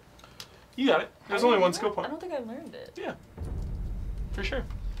right there. You got it. There's only one skill I point. don't think I learned it. Yeah. For sure.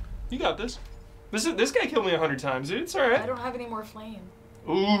 You got this. This guy killed me 100 times, dude. It's alright. I don't have any more flame.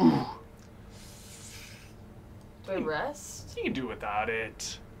 Ooh. Do I rest? You can do without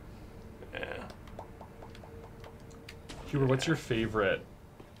it. Yeah. Huber, what's your favorite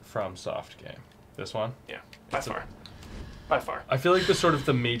FromSoft game? This one? Yeah. By far. By far. I feel like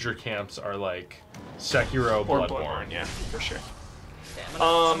the major camps are like Sekiro, Or Bloodborne. Bloodborne, yeah, for sure. Okay,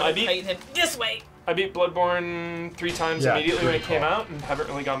 I'm gonna I beat- tighten him this way. I beat Bloodborne 3 times Yeah, immediately when it good came call. out and haven't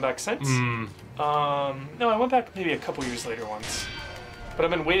really gone back since. Mm. No, I went back maybe a couple years later once. But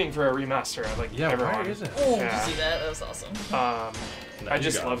I've been waiting for a remaster. Yeah, everyone. why is it? Oh, Yeah. did you see that? That was awesome. No, I you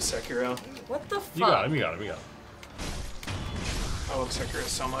just got love him. Sekiro. What the fuck? You got him, you got him, you got him. I love Sekiro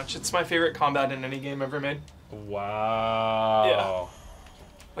so much. It's my favorite combat in any game ever made. Wow.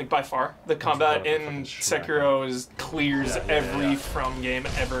 Like, by far. The combat gonna in fucking smack Sekiro clears Yeah, yeah, every yeah. From game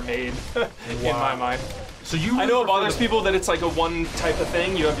ever made in Wow. my mind. So you I know it prefer bothers the- people that it's like a one type of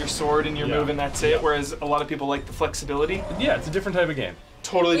thing. You have your sword and your Yeah. move and that's it. Yeah. Whereas a lot of people like the flexibility. Yeah, it's a different type of game.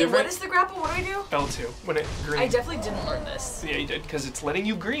 Totally Wait, different. what is the grapple? What do I do? L2 when it green. I definitely didn't learn this. Yeah, you did because it's letting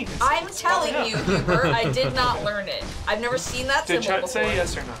you green. It's, I'm it's telling popping you, up. Huber, I did not learn it. I've never seen that Did symbol chat before. say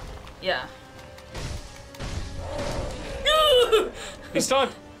yes or no? Yeah. He's done.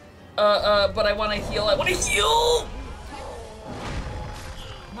 But I want to heal. I want to heal!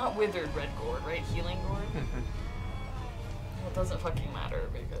 Not withered red gourd, right? Healing gourd? Well, it doesn't fucking matter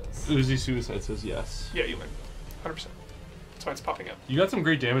because... Uzi Suicide says yes. Yeah, you learned. 100%. That's why it's popping up. You got some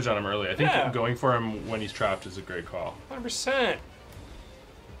great damage on him early. I think Yeah. going for him when he's trapped is a great call. 100%.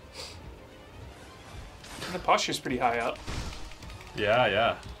 And the posture's pretty high up. Yeah,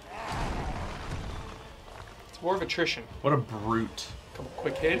 yeah. It's war of attrition. What a brute. Couple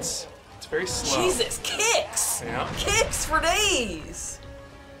quick hits. It's very slow. Jesus, kicks! Yeah. Kicks for days!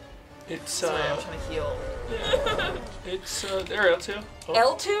 It's Sorry, I'm trying to heal. it's there L2. Oh.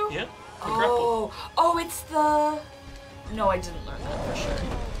 L2? Yeah. The grapple. Oh, it's the... No, I didn't learn that for sure.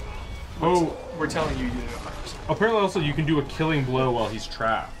 Oh, We're telling you you did it 100%. apparently also you can do a killing blow while he's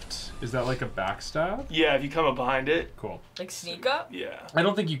trapped. Is that like a backstab? Yeah, if you come up behind it. Cool. Like sneak up? Yeah. I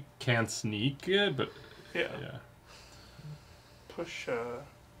don't think you can sneak it, but Yeah. yeah. Push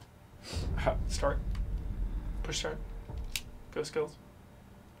start. Push start. Go skills.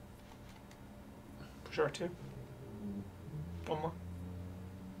 Push R2. One more.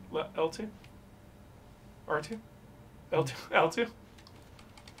 L2. R2. L2.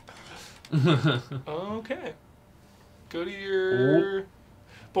 L2. Okay. Go to your...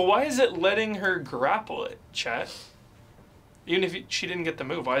 But why is it letting her grapple it, chat? Even if she didn't get the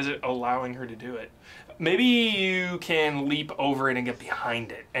move, why is it allowing her to do it? Maybe you can leap over it and get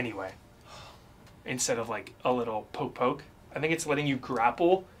behind it anyway. Instead of like a little poke. I think it's letting you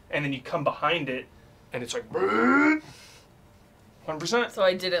grapple and then you come behind it and it's like 100%. So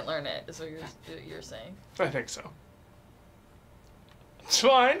I didn't learn it, is what you're saying. I think so. It's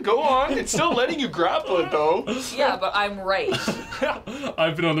fine, go on. It's still letting you grapple it though. Yeah, but I'm right.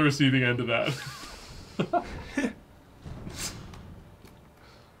 I've been on the receiving end of that.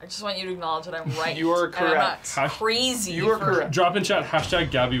 I just want you to acknowledge that I'm right. You are And I'm not correct. crazy. You are for- correct. Drop in chat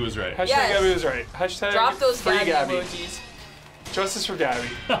hashtag Gabby was right. Hashtag Yes. Gabby was right. Hashtag Drop those free Gabby Gabby. emojis. Justice for Gabby.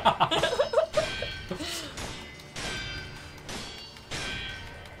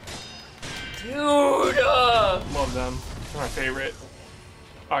 Dude! Love them. They're my favorite.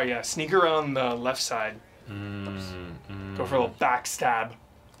 Oh yeah, sneak around the left side. Go for a little backstab.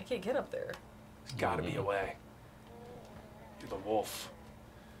 I can't get up there. There's gotta be a way. You're the wolf.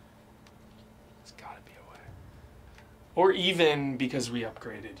 There's gotta be a way. Or even, because we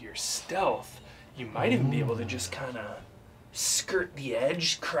upgraded your stealth, you might even be able to just kind of skirt the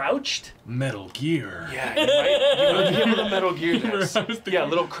edge, crouched. Metal Gear. Yeah, you might be able to Metal Gear this. I was thinking- Yeah, a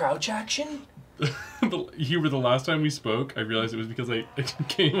little crouch action. Huber, the last time we spoke, I realized it was because I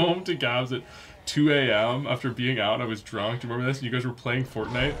came home to Gabs at 2 a.m. after being out. I was drunk. Do you remember this? You guys were playing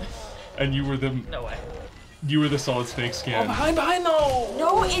Fortnite, and you were the No way. Solid Snake skin. Behind though.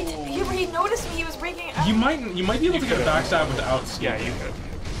 No, he noticed me. He was breaking out. You might be able to get a could've. backstab without sneak. Yeah, you could.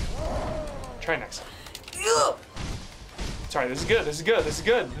 Try next time. Ugh. Sorry, this is good. This is good. This is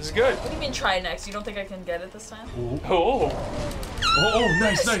good. This is good. What do you mean try next? You don't think I can get it this time? Oh, Oh,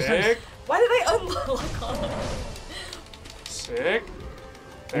 nice, nice, nice. sick, Why did I unlock on it? sick.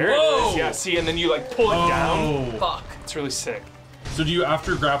 There it Whoa. is. Yeah, see, and then you like pull it down. Oh. Fuck. It's really sick. So do you,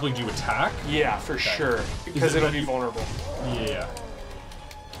 after grappling, do you attack? Yeah, for sure. Because it it'll like- be vulnerable. Yeah.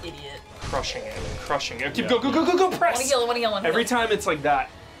 Idiot. crushing it, crushing it. Keep Yeah. go, go, go, go, go, press. Wanna heal. Every time it's like that.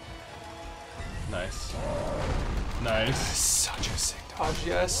 Nice. Nice. Such a sick dodge,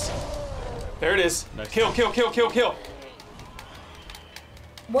 yes. There it is. Nice. Kill.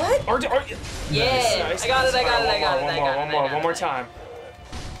 What? Yeah. Nice. I got it. One more time.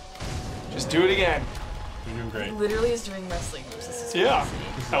 Just do it again. You're doing great. He literally is doing wrestling moves. This is Yeah.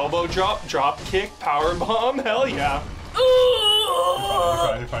 Elbow drop, drop kick, power bomb. Hell yeah.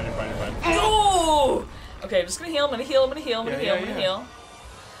 Ooh! You're fine. Ooh! Okay, I'm just gonna heal. I'm gonna heal. Yeah.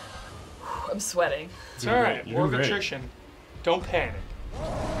 I'm sweating. It's alright. You're War of doing great. attrition. Don't panic.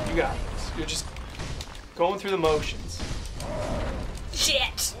 You got this. You're just going through the motions. Shit!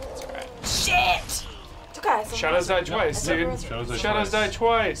 It's alright. Shit! It's okay. Shadows died twice, dude. Shadows died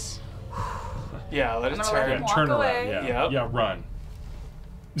twice. Yeah, let it I'm gonna let turn. him walk Turn away. around. Yeah. Yep. Yeah. Run.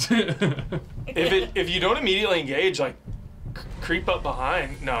 If you don't immediately engage, like creep up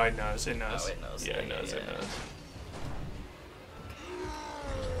behind. No, it knows. It knows. Oh, it knows. Yeah, it Yeah, knows. yeah, It yeah. knows.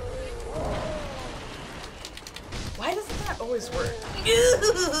 Why doesn't that always work? Nice.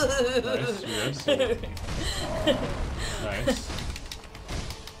 You good? Nice.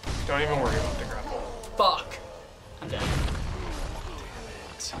 Don't even worry about the grapple. Fuck. I'm dead.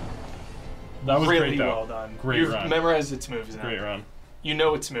 That was Really great though. well done. Great You've run. memorized its moves now. Great run. You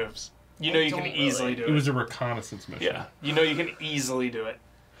know its moves. You know you can don't easily really. do It it. was a reconnaissance mission. Yeah, you know you can easily do it.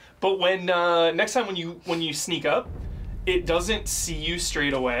 But when next time when you sneak up, it doesn't see you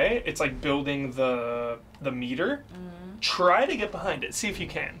straight away. It's like building the meter. Try to get behind it. See if you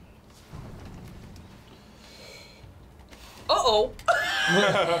can. Uh-oh.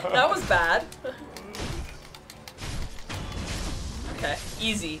 That was bad. Okay,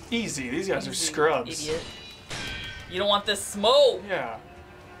 easy. Easy. These guys are Easy, scrubs. Idiot. You don't want this smoke. Yeah.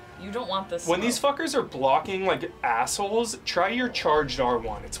 You don't want this When smoke. these fuckers are blocking like assholes, try your charged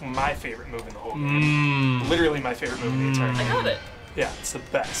R1. It's my favorite move in the whole game. Literally my favorite move in the entire I game. got it. Yeah, it's the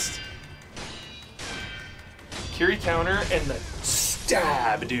best. Kiri counter and the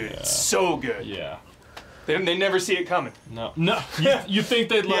stab, dude. It's so good. Yeah. They never see it coming. No. You think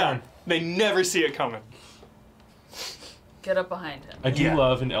they'd Yeah, learn? they never see it coming. Get up behind him. I do Yeah.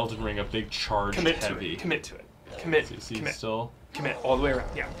 love in Elden Ring a big charged Commit to heavy. it. Commit to it. Commit. See, Commit. still. Commit all the way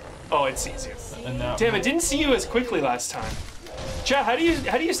around. Yeah. Oh, it sees you. And now. Damn, it didn't see you as quickly last time. Chat, how do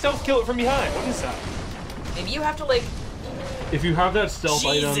you stealth kill it from behind? What is that? Maybe you have to like. If you have that stealth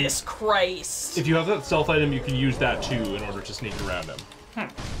item, Jesus Christ. if you have that stealth item, you can use that too in order to sneak around him.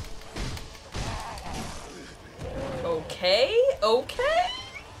 Okay.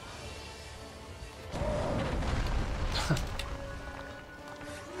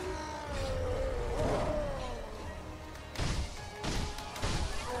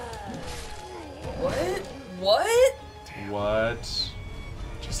 What? What?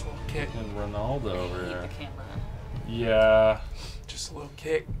 Just a little kick. And Ronaldo I over hate there. the camera. Yeah. Just a little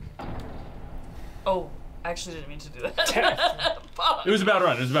kick. Oh, I actually didn't mean to do that. Fuck. It was a bad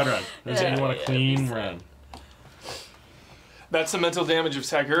run. Yeah, You want a yeah, clean be run. That's the mental damage of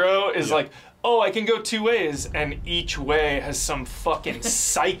Sekiro, is Yeah. like, oh, I can go two ways, and each way has some fucking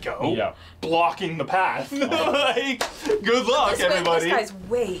psycho Yeah. blocking the path. Like, good luck, everybody. This guy's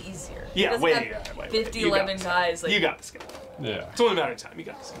way easier. He Yeah, doesn't way, have yeah, way. 50, You got 11 this. guys. Like, You got this guy. Yeah. It's only a matter of time. You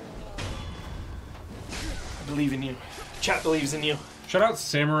got this. I believe in you. Chat believes in you. Shout out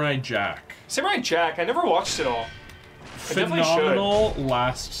Samurai Jack. Samurai Jack, I never watched it all. I definitely should. Phenomenal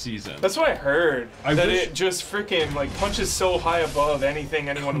last season. That's what I heard. I that wish- it just freaking like punches so high above anything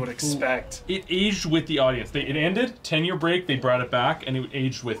anyone would expect. It aged with the audience. It ended, 10-year break, they brought it back, and it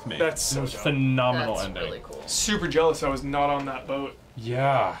aged with me. That's so It was dope. phenomenal that's ending. really cool. Super jealous I was not on that boat.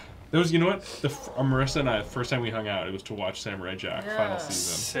 Yeah. There was, you know what? Marissa and I, the first time we hung out, it was to watch Samurai Jack Yeah. final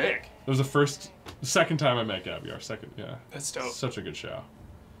season. Sick. It was the second time I met Gabby. Our second, yeah. That's dope. Such a good show.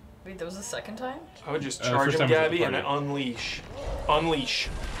 Wait, there was a second time? I would just first charge him, time was at the Gabby, and party. unleash. Unleash.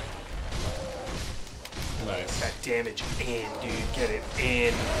 Nice. That damage in, dude. Get it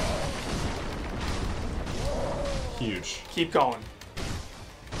in. Huge. Keep going.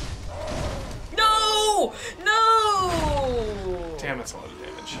 No! No! Damn, that's a lot of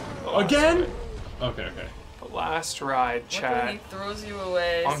damage. The last Again? ride. Okay. The last ride, What when he chat. throws you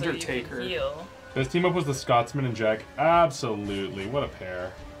away Undertaker. so you can heal? Best team up was the Scotsman and Jack. Absolutely. What a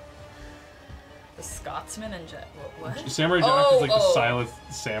pair. The Scotsman and Jet. What? Samurai Jack is like the silent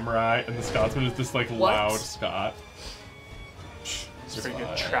samurai, and the Scotsman is this like What? loud Scot. It's pretty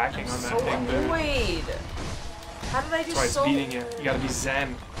good tracking on So that thing, dude. annoyed. How did I do That's why it's so? beating you. You gotta be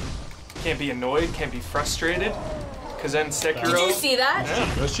zen. Can't be annoyed, can't be frustrated. Cause then Sekiro. Did you see that?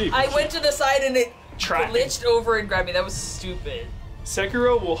 Yeah. It was cheap. I went to the side and it Tracking. glitched over and grabbed me. That was stupid.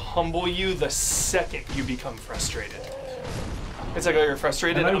 Sekiro will humble you the second you become frustrated. It's like, oh, you're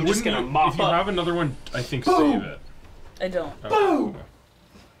frustrated, And I'm just gonna mop up. If you have another one, I think save it. I don't. Oh, okay.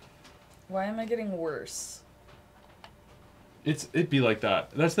 Why am I getting worse? It'd be like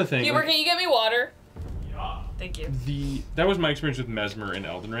that. That's the thing. Huber, can you get me water? Yeah. Thank you. That was my experience with Mesmer in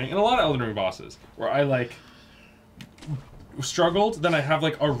Elden Ring, and a lot of Elden Ring bosses, where I like struggled, then I have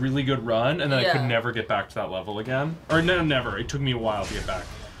like a really good run, and then I could never get back to that level again. Or no, never. It took me a while to get back.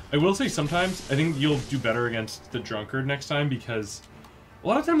 I will say sometimes I think you'll do better against the drunkard next time, because a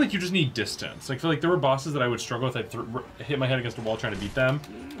lot of time like you just need distance. Like I feel like there were bosses that I would struggle with. I'd hit my head against a wall trying to beat them.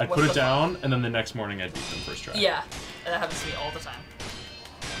 I'd put it down, and then the next morning I'd beat them first try. Yeah, that happens to me all the time.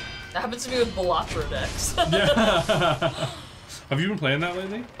 That happens to me with Balatro decks. Yeah. Have you been playing that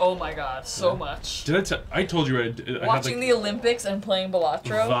lately? Oh my god, so much. Did I told you I Watching had, like, the Olympics and playing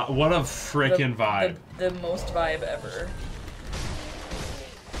Balatro. What a freaking vibe. The most vibe ever.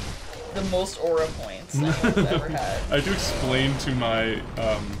 The most aura points I've ever had. I had to explain to my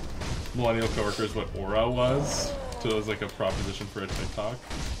millennial coworkers what aura was. So it was like a proposition for a TikTok.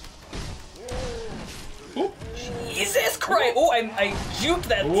 Oh. Jesus Christ! Oh, I juked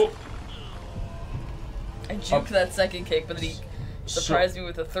that. Oh. I juked that second kick, but then he surprised me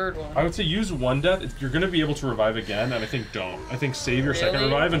with the third one. I would say use one death. You're going to be able to revive again, and I think don't. I think save your second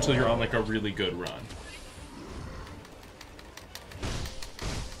revive until you're on like a really good run.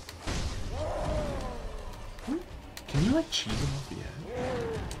 Can you like cheese him off the edge?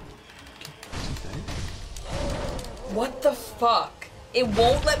 What the fuck? It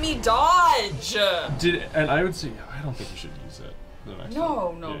won't let me dodge! And I would say, I don't think you should use it.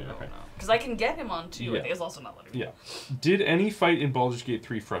 No. Because I can get him on two. Yeah. I think it's also not letting me. Yeah. Did any fight in Baldur's Gate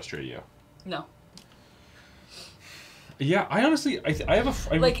 3 frustrate you? No. Yeah, I honestly, I have a...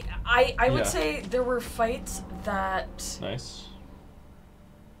 I would say there were fights that... Nice.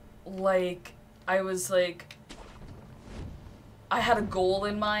 Like, I was like... I had a goal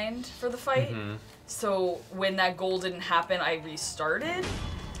in mind for the fight. Mm-hmm. So when that goal didn't happen, I restarted.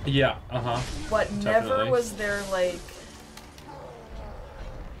 Yeah, But definitely. Never was there like...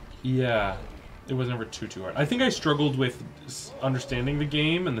 Yeah, it was never too hard. I think I struggled with understanding the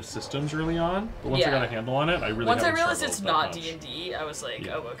game and the systems early on, but once I got a handle on it, I really Once I realized it's not D&D, I was like,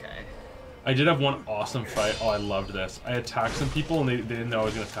 oh, okay. I did have one awesome fight. Oh, I loved this. I attacked some people, and they didn't know I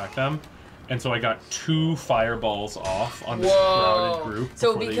was going to attack them. And so I got 2 fireballs off on this crowded group.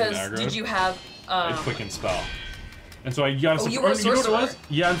 So because, did you have... a quicken spell. And so I got you were a sorcerer? You know what it was?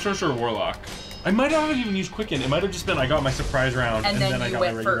 Yeah, I'm sorcerer warlock. I might not have even used quicken. It might have just been I got my surprise round, and then I got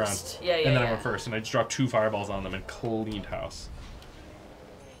my regular round. Yeah, and then I went first, and I just dropped 2 fireballs on them and cleaned house.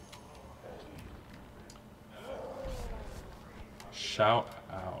 Shout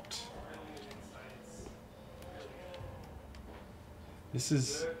out.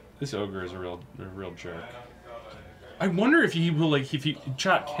 This ogre is a real jerk. I wonder if he will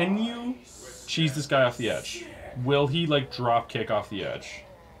chat, can you cheese this guy off the edge? Will he like drop kick off the edge?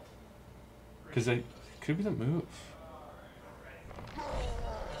 Because it could be the move.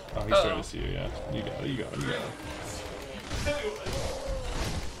 Oh, he's starting to see you, yeah. You got it.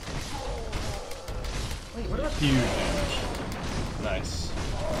 Wait, what about huge damage? Nice.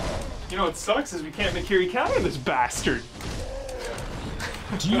 You know what sucks is we can't Mikiri counter this bastard.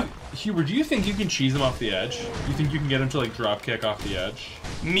 Huber, do you think you can cheese him off the edge? You think you can get him to like drop kick off the edge?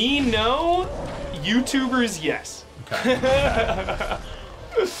 Me, no. YouTubers, yes. Okay.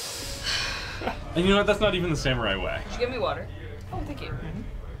 And you know what? That's not even the samurai way. Did you give me water? Oh, thank you. Mm-hmm.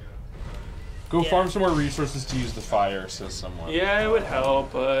 Go farm some more resources to use the fire, says someone. Yeah, it would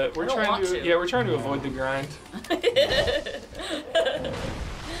help, but we're trying to. Yeah, we're trying to avoid the grind.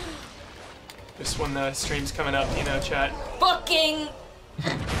 Just when the stream's coming up, you know, chat. Fucking.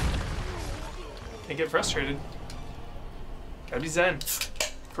 Can't get frustrated. Gotta be zen.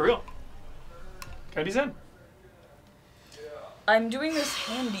 For real. Gotta be zen. I'm doing this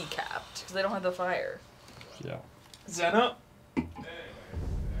handicapped because I don't have the fire. Yeah. Zen up.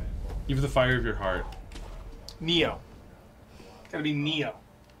 You have the fire of your heart. Neo. Gotta be Neo.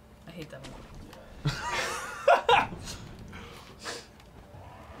 I hate that movie.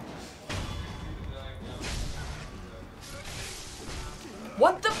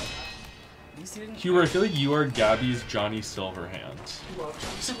 What the? Huber, I feel like you are Gabby's Johnny Silverhand.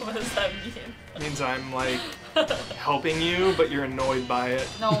 What does that mean? It means I'm like helping you, but you're annoyed by it.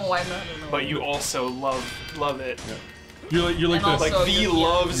 No, I'm not annoyed. But you also love it. Yeah. You're like this. Like V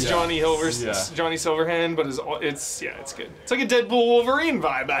loves Johnny Silverhand, but it's good. It's like a Deadpool Wolverine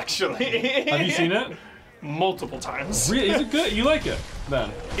vibe, actually. Have you seen it? Multiple times. Really? Is it good? You like it?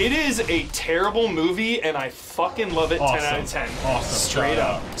 then. It is a terrible movie, and I fucking love it. Awesome. 10 out of 10. Awesome. Straight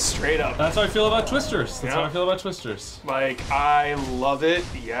Shout up. Straight up. That's how I feel about Twisters. That's Yeah. how I feel about Twisters. Like, I love it.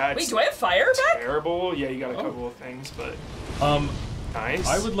 Yeah, Wait, it's do I have fire back? terrible. Yeah, you got a couple of things, but nice.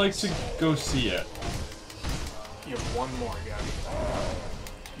 I would like to go see it. You have one more,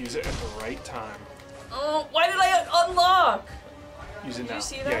 Gabby. Use it at the right time. Oh, why did I unlock? Use it now. you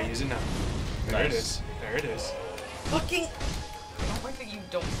see that? Yeah, use it now. There it Nice. is. There it is. Fucking. I don't like that you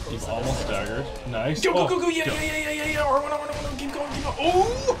don't close You've it. almost staggered. Nice. Go, go, Oh, go, go. Yeah, go. yeah, yeah, yeah, yeah. R1, R1, R1. Keep going, keep going.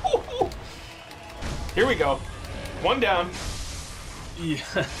 Oh! Here we go. One down. Yeah.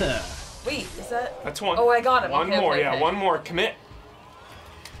 Wait, is that? That's one. Oh, I got him. One Okay, more, okay, yeah, okay. one more. Commit.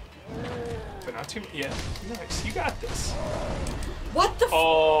 But not too. Yeah, nice. You got this. What the?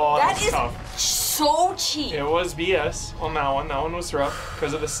 Oh, That that's is tough. so cheap. It was BS on that one. That one was rough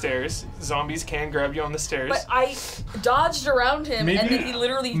because of the stairs. Zombies can grab you on the stairs. But I dodged around him, and then he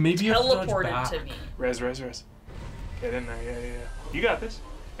literally maybe you have to dodge teleported back. to me. Res. Get in there. Yeah, yeah, yeah. You got this.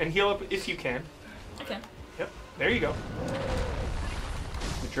 And heal up if you can. Okay. Yep. There you go.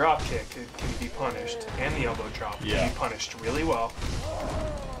 The drop kick can be punished, and the elbow drop can Yeah. be punished really well.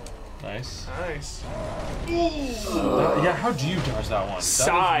 Nice. Nice. Yeah, how do you dodge that one? That is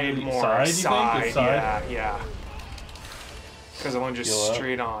Side really- more. Side, you think? Side. It's side? Yeah, yeah. Because I want just Heal up.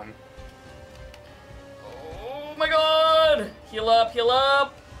 straight on. Oh my god! Heal up, heal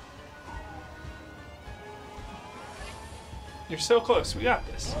up! You're so close. We got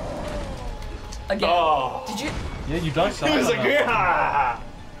this. Again. Oh. Did you? Yeah, you dodge side. He was on like, that one. yeah.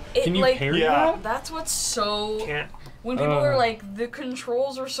 It, Can you like, parry Yeah. that? That's what's so. Can't. When people are like, the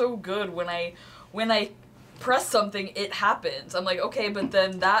controls are so good. When I press something, it happens. I'm like, okay, but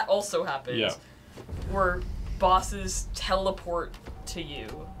then that also happens. Yeah. Where bosses teleport to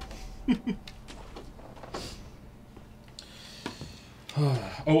you.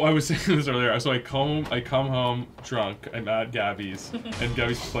 Oh, I was saying this earlier. So I come home drunk. I'm at Gabby's, and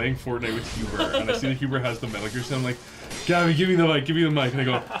Gabby's playing Fortnite with Huber, and I see that Huber has the Metal Gear. So I'm like, Gabby, give me the mic, and I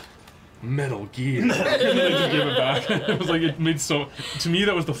go, Metal Gear, and then I just give it back. It was like it made so. To me,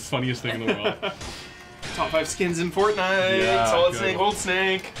 that was the funniest thing in the world. Top 5 skins in Fortnite. Yeah, Solid good. Snake, Hold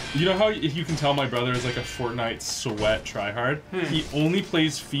Snake. You know how you can tell my brother is like a Fortnite sweat tryhard? He only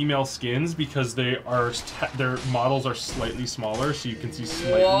plays female skins because their models are slightly smaller, so you can see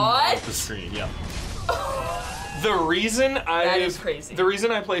slightly What? off the screen. Yeah. The reason That is crazy. The reason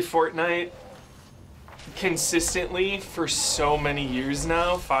I play Fortnite consistently for so many years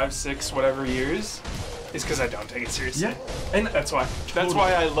now, 5, 6, whatever years, is because I don't take it seriously. Yeah. And That's why. That's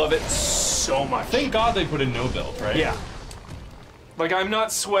why I love it so much. thank God they put in no build, right? Yeah. Like, I'm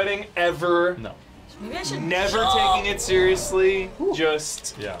not sweating ever. No. Maybe I should Never jump. taking it seriously.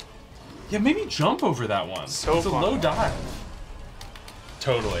 Just. Yeah. Yeah, maybe jump over that one. So it's a fun. low dive.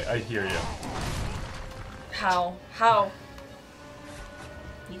 Totally, I hear you. How?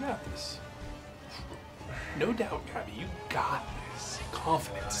 You got this. No doubt, Gabby. You got this.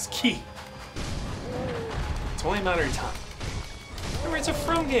 Confidence is key. It's only a matter of time. Remember, it's a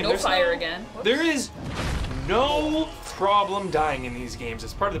From game. No There's fire again. Whoops. There is no problem dying in these games.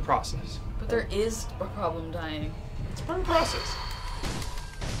 It's part of the process. But there is a problem dying. It's part of the process.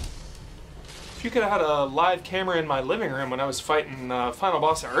 If you could have had a live camera in my living room when I was fighting final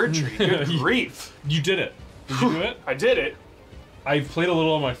boss of Erdtree, good grief. You did it. Did you do it? I did it. I've played a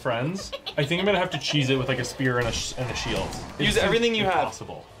little on my friends. I think I'm gonna have to cheese it with like a spear and a shield. It Use seems everything you have.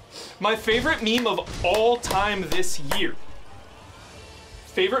 impossible. My favorite meme of all time this year.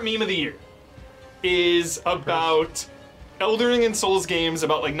 Favorite meme of the year is about Elden Ring and Souls games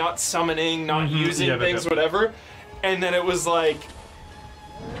about like not summoning, not using Yeah, things, yeah. whatever. And then it was like,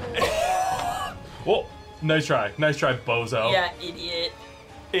 Well, nice try, bozo. Yeah, idiot.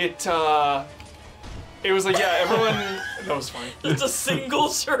 it was like, yeah, everyone. That was funny. It's a single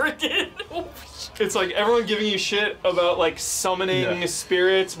shuriken. Oh, It's like everyone giving you shit about like summoning Yeah.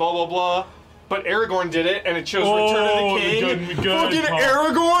 spirits, blah blah blah. But Aragorn did it, and it chose Return of Oh, the King. good Fucking call.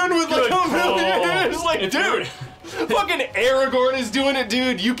 Aragorn with like Good a million. call. It's like, If dude, fucking Aragorn is doing it,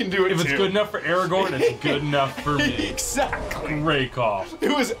 dude. You can do it If too. it's good enough for Aragorn, it's good enough for me. Exactly. Great call. It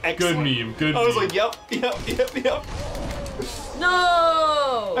was excellent. Good meme. Good. I was meme. like, yep.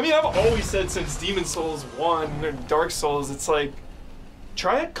 no! I mean, I've always said since Demon Souls 1 or Dark Souls, it's like,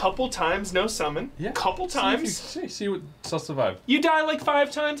 try a couple times, no summon. Yeah. Couple times. See what sus the vibe. You die like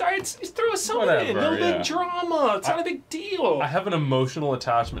 5 times. All right, throw a summon in. No Whatever, big yeah. drama. It's not a big deal. I have an emotional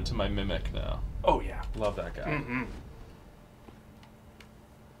attachment to my mimic now. Oh yeah. Love that guy. Mm-hmm.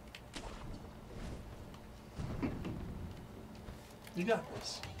 You got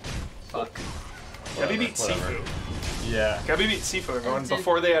this. Fuck. Gabby beat whatever. Sifu. Yeah. Gabby beat Sifu, everyone, did.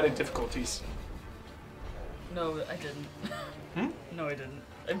 before they added difficulties. No, I didn't. No, I didn't.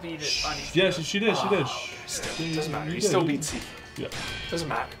 I beat it on easy. Yeah, she did. She did. Still, doesn't matter. You did. still beat Sifu. Yeah. Doesn't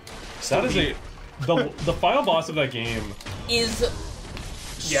matter. That is the final boss of that game. Is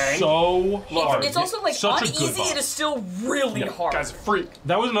Yang. So hard. it's also like Such on a good easy. boss. It is still really hard. Guy's a freak.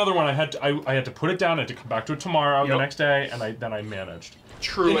 That was another one I had to put it down. I had to come back to it tomorrow, the Yep. next day, and then I managed.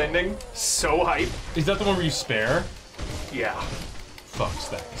 True ending. So hype. Is that the one where you spare? Yeah. Fucks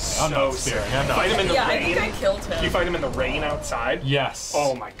that. I'm not sick. sparing. I'm not. Fight him in the Yeah, I rain. think I killed him. You fight him in the rain outside. Yes.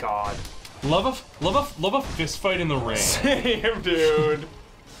 Oh my god. Love a fist fight in the rain. Same, dude.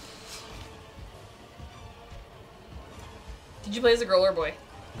 Did you play as a girl or a boy?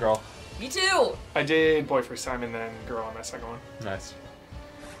 Girl. Me too. I did boy first time and then girl on my second one. Nice.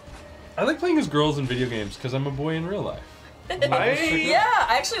 I like playing as girls in video games because I'm a boy in real life. Yeah,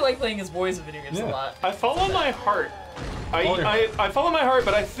 I actually like playing as boys in video games a Yeah. lot. I follow my heart. I follow my heart,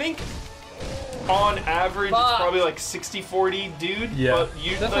 but I think on average Fuck. it's probably like 60-40 dude. Yeah, But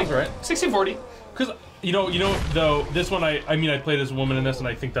you that like sounds right. 60-40. Because you know though this one I played as a woman in this and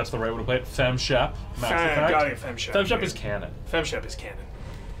I think that's the right way to play it. Femme Shep. Mass Effect. Got it, Femshep. Femme is canon. Femshep is canon.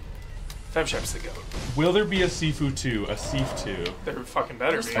 Femshep's the goat. Will there be a Sifu 2? A Sif 2? There fucking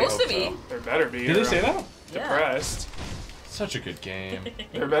better They're be. supposed to be. so. There better be. Did or they say I'm that? Depressed. Such a good game.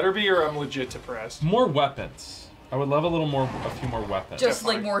 There better be, or I'm legit depressed. More weapons. I would love a few more weapons. Just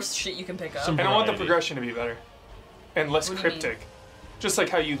like Definitely. more shit you can pick up. Some- And I want the Variety. progression to be better. And less What do you cryptic. Just like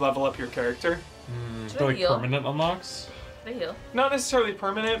how you level up your character. Should For I like heal? permanent unlocks. They heal. Not necessarily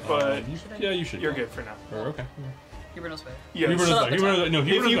permanent, but You should. you're good for now. Or, okay. Huber knows better. Yes. Huber knows Shut up, better. Huber knows- no,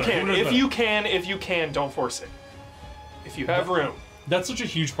 Huber If knows you better. can, Huber knows if better. you can, don't force it. If you have room. That's such a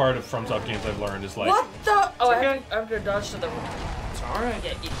huge part of FromSoft games I've learned is like, What the? Oh, okay. I have to dodge to the. It's alright.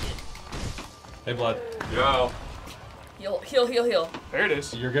 Yeah, idiot. hey, blood, Yo. Heal. There it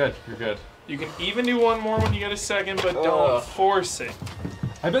is. you're good. You're good. You can even do one more when you get a second, but don't force it.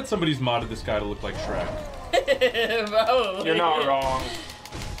 I bet somebody's modded this guy to look like Shrek. Probably. You're not wrong.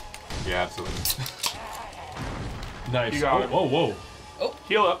 Yeah, absolutely. Nice. You got it. Whoa.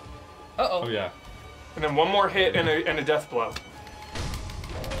 Heal up. Oh yeah. And then one more hit and a death blow.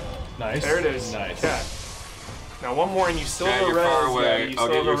 Nice. There it is. Nice. Cat. Now one more and you still Yeah, have a you're res. far away. Yeah, you I'll still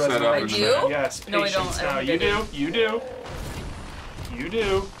get have a you res. set up I in a do? minute. Yes, No, I don't. patience I now. don't You get do. You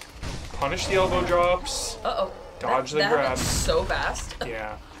do. Punish the elbow drops. Uh-oh. Dodge the that grab. happened so fast.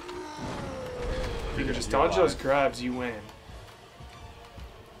 Yeah. If you can just You're dodge those alive. grabs, you win.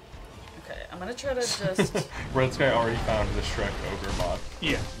 Okay, I'm gonna try to just. Red Sky already found the Shrek Ogre mod.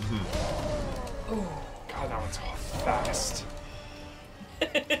 Yeah. Ooh. God, that one's fast.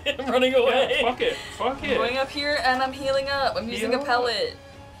 I'm running away. Yeah, fuck it. Fuck I'm going it. up here and I'm healing up. I'm using a Heal. pellet.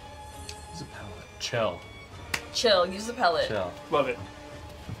 Use a pallet. Chill. Chill. Use the pellet. Chill. Love it.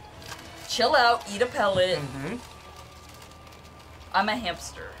 Chill out. Eat a pellet. Mm-hmm. I'm a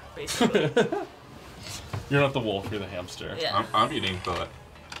hamster, basically. You're not the wolf. You're the hamster. Yeah. I'm eating bullet.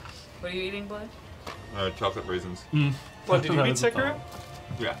 What are you eating, Blood? Chocolate raisins. Blood, did you That beat is a Sekiro? thought.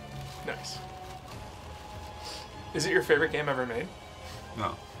 Yeah. Nice. Is it your favorite game ever made?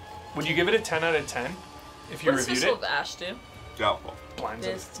 No. Would you give it a 10 out of 10 if you What does reviewed Fistful it? of Ash do? Doubtful. Blinds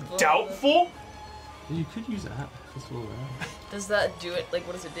Fistful of- Doubtful? You could use that. Fistful of that. Does that do it? Like,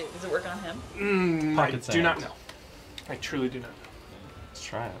 what does it do? Does it work on him? I Pocket do not sand. know. I truly do not know. Let's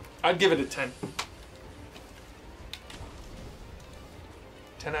try it. I'd give it a 10.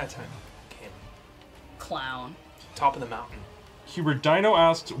 10 out of 10. Game. Clown. Top of the mountain. Hubert Dino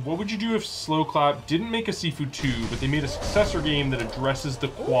asks, what would you do if Slow Clap didn't make a Sifu 2, but they made a successor game that addresses the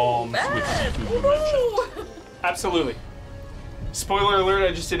qualms with Bad. Sifu you mentioned? Ooh. Absolutely. Spoiler alert,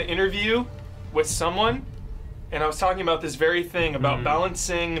 I just did an interview with someone, and I was talking about this very thing, about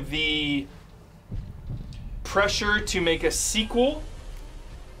balancing the pressure to make a sequel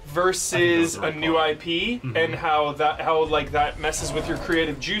versus the right a new call. IP, and how that messes with your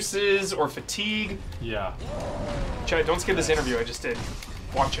creative juices or fatigue. Yeah. Chad, don't skip this interview I just did.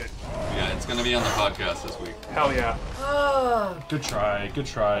 Watch it. Yeah, it's gonna be on the podcast this week. Hell yeah. Ah. Good try. Good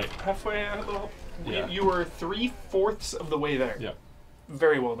try. Halfway, Yeah. you were 3/4 of the way there. Yeah.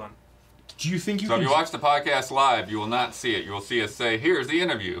 Very well done. Do you think you So if can... you watch the podcast live, you will not see it. You will see us say, "Here's the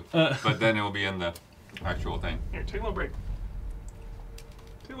interview," but then it will be in the actual thing. Here, take a little break.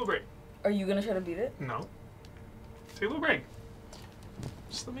 Take a little break. Are you gonna try to beat it? No. Take a little break.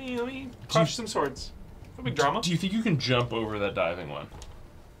 Just let me crush some swords. No big drama. Do you think you can jump over that diving one?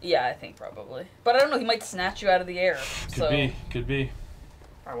 Yeah, I think probably. But I don't know. He might snatch you out of the air. Could so. be. Could be.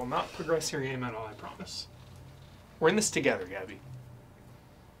 I will not progress your game at all, I promise. We're in this together, Gabby.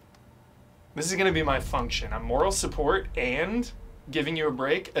 This is gonna be my function. I'm moral support and giving you a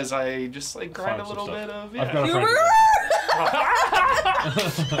break as I just like grind a little bit of I've got a friend.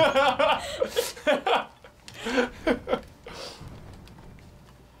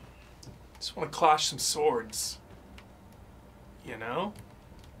 Just want to clash some swords. You know?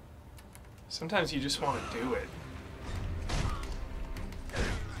 Sometimes you just want to do it.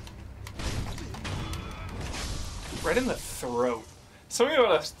 Right in the throat. Something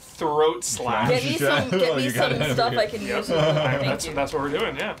about a throat slash. Get me some stuff I can use. That's what we're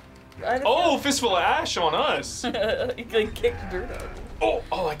doing, yeah. Oh, fistful of ash on us. He like kicked dirt out.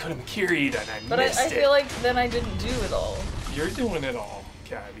 Oh, I could have Mikiri'd and I But missed it. I feel like then I didn't do it all. You're doing it all,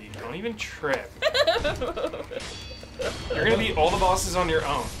 Gabby. Don't even trip. You're gonna beat all the bosses on your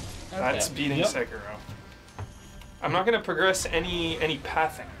own. Okay. That's beating Sekiro. I'm not gonna progress any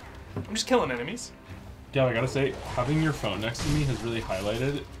pathing. I'm just killing enemies. Yeah, I gotta say, having your phone next to me has really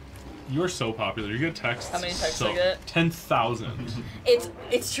highlighted. You are so popular. You get texts. How many texts I get? 10,000.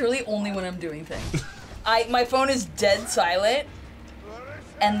 It's truly only when I'm doing things. My phone is dead silent,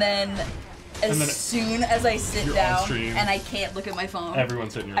 and then as soon as I sit down and I can't look at my phone,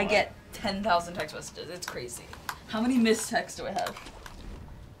 everyone's hitting your I get 10,000 text messages. It's crazy. How many missed texts do I have?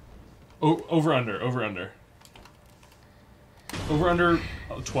 Oh, over under. Over under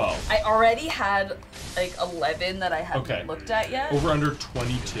 12. I already had like 11 that I hadn't looked at yet. Over under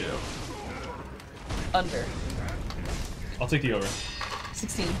 22. Under. I'll take the over.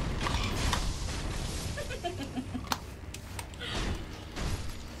 16.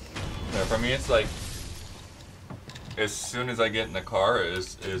 Yeah, for me, it's like as soon as I get in the car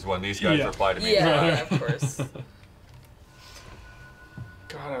is when these guys reply to me. Yeah, of course.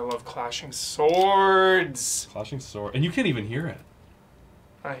 God, I love clashing swords. Clashing sword, and you can't even hear it.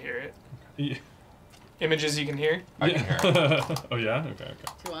 I hear it. Yeah. Images you can hear? I can hear it. Oh yeah? Okay.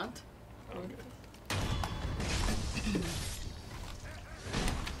 Do you want? I'm good.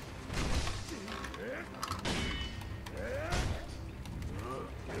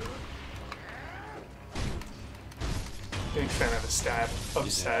 Big fan of the stab.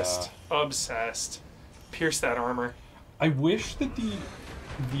 Obsessed. Yeah. Obsessed. Pierce that armor. I wish that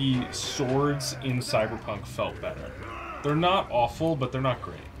the swords in Cyberpunk felt better. They're not awful, but they're not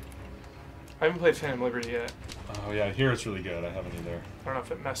great. I haven't played Phantom Liberty yet. Oh yeah, here it's really good. I haven't either. I don't know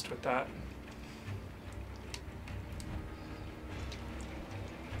if it messed with that.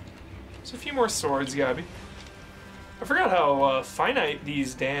 There's a few more swords, Gabby. I forgot how finite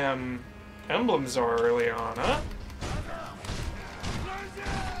these damn emblems are early on, huh?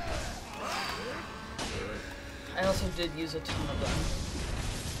 I also did use a ton of them.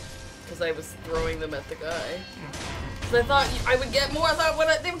 Because I was throwing them at the guy. Because I thought I would get more. I thought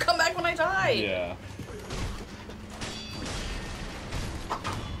they would come back when I died. Yeah.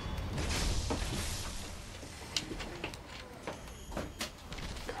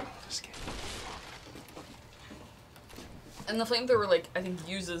 And the flamethrower, like, I think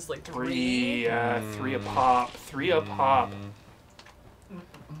uses like three. Three a pop. 3 a pop.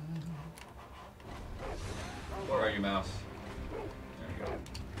 Where are you, mouse? There you go.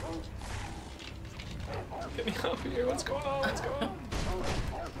 Get me up here. What's going on? What's going on?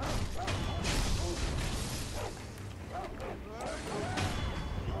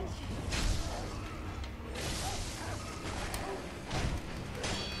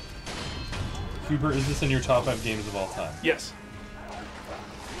 Huber, is this in your top 5 games of all time? Yes.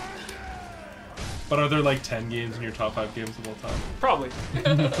 But are there like 10 games in your top 5 games of all time? Probably.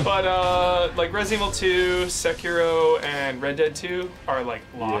 But like Resident Evil 2, Sekiro, and Red Dead 2 are like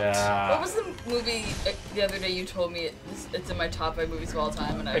locked. Yeah. What was the movie the other day you told me it's in my top 5 movies of all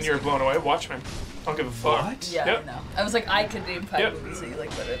time? And you were blown away? Watchmen. I don't give a fuck. What? Yeah, Yep. I know. I was like, I could name 5 movies that you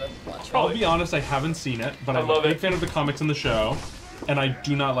like better than Watchmen. I'll be honest, I haven't seen it, but I'm a big fan of the comics and the show, and I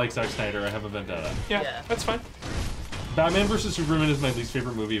do not like Zack Snyder. I have a vendetta. Yeah, that's fine. Batman vs. Superman is my least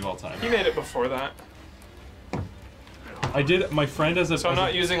favorite movie of all time. He made it before that. I did. My friend has a. So I'm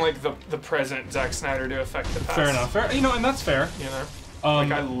not using like the present Zack Snyder to affect the past. Fair enough. Fair. You know, and that's fair. You know.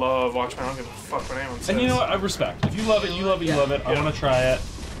 Like I love Watchmen. I don't give a fuck what anyone says. And you know what? I respect. If you love it, you love it. You love it. I want to try it.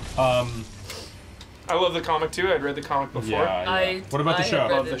 I love the comic too. I'd read the comic before. Yeah. What about the show?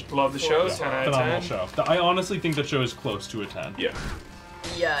 Love the show. 10 out of 10. Phenomenal show. I honestly think the show is close to a 10. Yeah.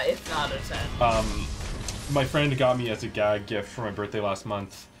 Yeah, if not a 10. My friend got me as a gag gift for my birthday last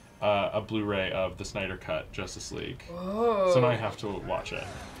month a Blu-ray of the Snyder Cut Justice League. Oh. So now I have to watch it.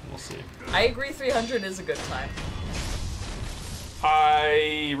 We'll see. I agree 300 is a good time.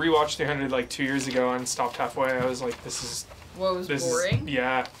 I rewatched 300 like 2 years ago and stopped halfway. I was like, this boring?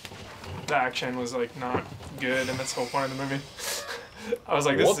 Yeah. The action was like not good, and that's the whole point of the movie. I was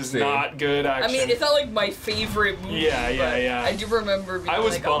like, this is Whoopsie. not good action. I mean, it's not like my favorite movie. Yeah, but yeah. I do remember being I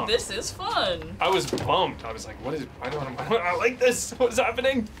was like, bummed. oh, this is fun. I was bummed. I was like, why don't I like this? What's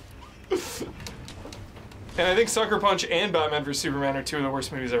happening? And I think Sucker Punch and Batman vs Superman are two of the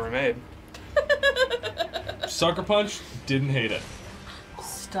worst movies ever made. Sucker Punch, didn't hate it.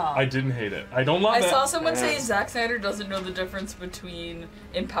 Stop. I didn't hate it. I don't love it. I saw someone say Yeah. Zack Snyder doesn't know the difference between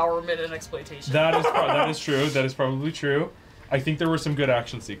empowerment and exploitation. That is true. That is probably true. I think there were some good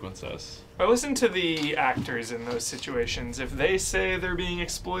action sequences. I listen to the actors in those situations. If they say they're being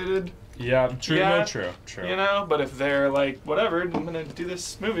exploited, Yeah, true. Yeah. No, true. you know, but if they're like, whatever, I'm gonna do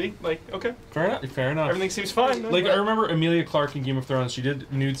this movie, like, okay, Fair enough. Fair enough. everything seems fine. Like, I remember Emilia Clarke in Game of Thrones, she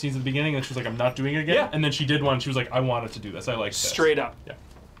did nude scenes at the beginning, and she was like, I'm not doing it again. Yeah. And then she did one, she was like, I wanted to do this. I like this. Straight up. Yeah.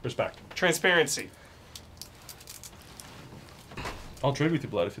 Respect. Transparency. I'll trade with you,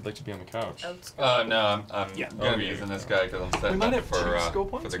 Blood, if you'd like to be on the couch. No, I'm Yeah. gonna Oh, be yeah. using this guy because I'm We setting might up have two skill for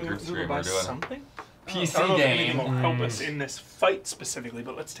points. the We group might stream buy we're doing. something. I PC don't know if anything game. will help us in this fight specifically,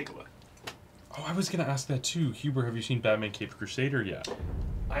 but let's take a look. Oh, I was going to ask that too. Huber, have you seen Batman Caped Crusader yet?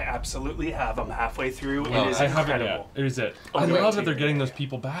 I absolutely have. I'm halfway through. Well, It is I haven't incredible. yet. Is it? Oh, I wait, love that they're yeah, getting yeah, those yeah.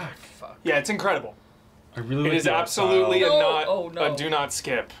 people back. Fuck. Yeah, it's incredible. I really It like is the art absolutely style. a No, not oh, no. a do not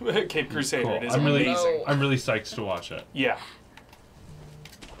skip. Cape Crusader. Cool. It is I'm really, amazing. I'm really psyched to watch it. Yeah.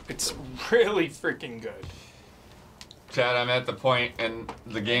 It's really freaking good. Chad, I'm at the point in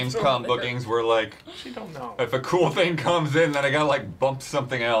the It's Gamescom over there. bookings where like, Actually, don't know. if a cool thing comes in, then I gotta like bump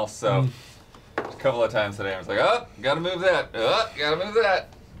something else. So a couple of times today, I was like, oh, gotta move that. Oh, gotta move that.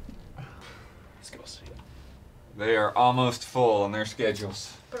 Let's go see. They are almost full on their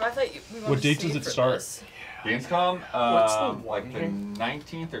schedules. But I thought we wanted What to date save does it for start? this. Gamescom, What's the like the one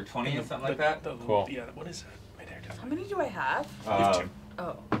 19th or 20th, something like that. Cool. Yeah, what is it? Right there, How definitely. many do I have? have two.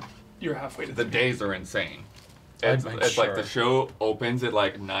 Oh. You're halfway to The three. days are insane. I'm It's like the sure. show opens at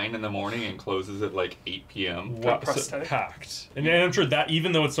like 9 in the morning and closes at like 8 p.m. What, so prosthetic? packed. And I'm sure that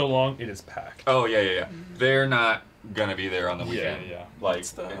even though it's so long, it is packed. Oh yeah. They're not gonna be there on the weekend. Yeah. Like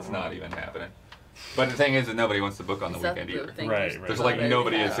What's the- it's not even happening. But the thing is that nobody wants to book on the Is that weekend the either. thing Right, you right. There's thought like I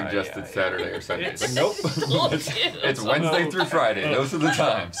nobody had? has suggested yeah. Saturday or Sunday. It's- It's like, nope. it's Wednesday through Friday. Those are the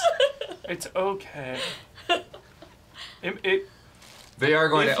times. It's okay. It They are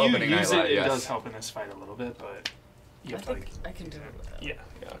going if to you opening night use it, live, it yes. does help in this fight a little bit, but you I have to think like, I can do it without. yeah,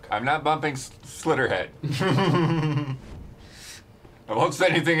 okay. I'm not bumping Slitterhead. I won't say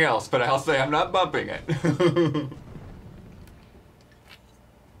anything else, but I'll say I'm not bumping it.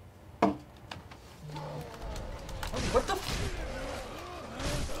 What the?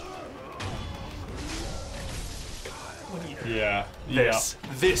 What do you- Yeah.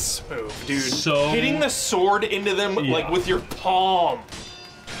 This move, dude. So- hitting the sword into them like Yeah. with your palm.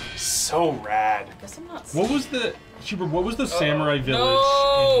 So rad. I guess I'm not. What was the Huber, what was the samurai village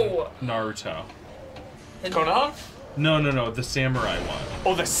No! in Naruto? Konoha? No, the samurai one.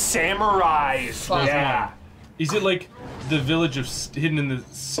 Oh, the samurais. Fuck. Yeah. Is it like the village of hidden in the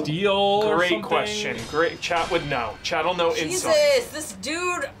steel or Great something? question. Great. Chat would know. Chat will know inside. Jesus, this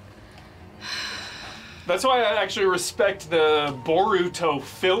dude. That's why I actually respect the Boruto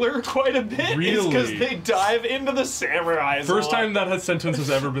filler quite a bit. Really? Because they dive into the samurais. First a lot. time that sentence has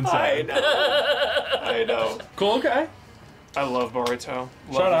ever been I said. know. I know. Cool, okay. I love Boruto. Love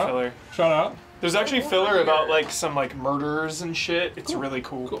Shout the out. filler. Shout out. There's actually filler about like some like murderers and shit. It's really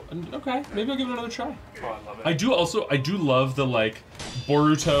cool. Cool. Okay, maybe I'll give it another try. Oh, I love it. I do love the like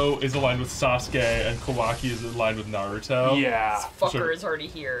Boruto is aligned with Sasuke and Kawaki is aligned with Naruto. Yeah. This fucker Sure. is already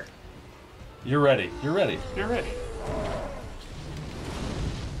here. You're ready. You're ready. You're ready.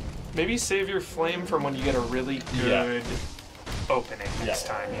 Maybe save your flame from when you get a really good opening next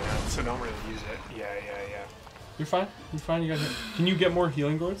Yeah. time, you know? So don't really use it. Yeah. You're fine. You're fine. You got it. Can you get more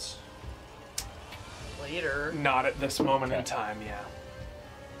healing gourds? Later. Not at this moment in Okay. time, yeah.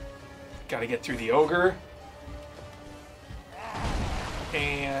 Gotta get through the ogre.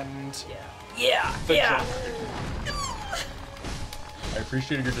 And Yeah. the Yeah. Joker. I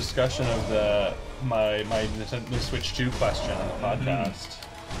appreciated your discussion of my Nintendo Switch 2 question on the podcast.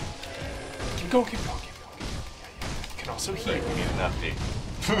 Keep going. Yeah. You can also heal. We need an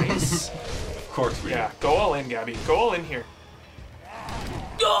update. Nice. Of course we Yeah, go all in, Gabby. Go all in here.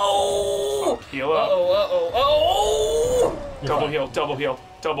 Go! Heal up. Oh! Double heal. Double.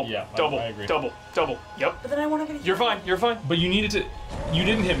 Yeah, double. I agree. Double. Yep. But then I want to get. You're fine. But you needed to. You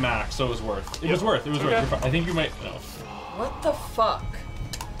didn't hit max, so it was worth. It was worth. It was worth. Okay. You're fine. I think you might. No. What the fuck?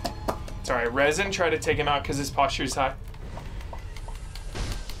 It's alright. Resin, try to take him out because his posture is high.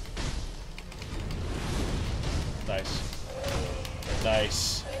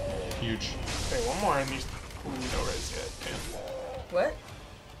 Nice. Huge. Okay, one more and there's no res yet. Yeah. What?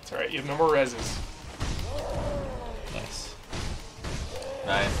 It's alright, you have no more reses. Nice.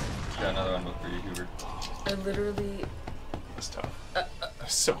 Nice. Got another one for you, Hubert. I literally. It's tough.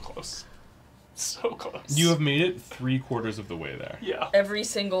 So close. So close. You have made it 3/4 of the way there. Yeah. Every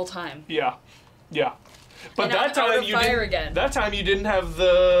single time. Yeah. Yeah. But And that I'm out time of you fire didn't. again. That time you didn't have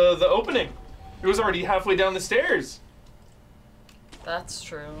the opening. It was already halfway down the stairs. That's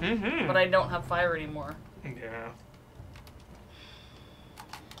true. Mm-hmm. But I don't have fire anymore. Yeah.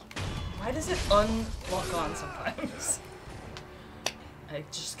 Why does it unlock on sometimes? I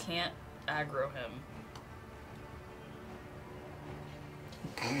just can't aggro him.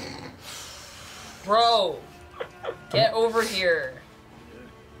 Bro! Get over here.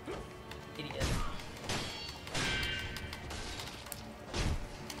 Idiot.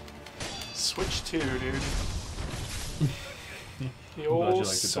 Switch 2, dude. The you old liked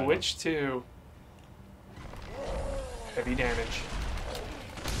it, Switch 2. Heavy damage.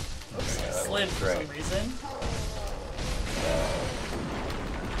 Slid for some reason.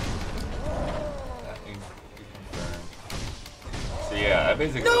 So yeah, I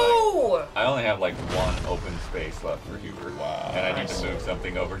basically No! I only have like one open space left for Hubert. Wow. And I need to move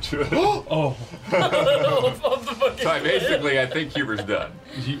something over to it. Oh. Of the fucking So I think Hubert's done.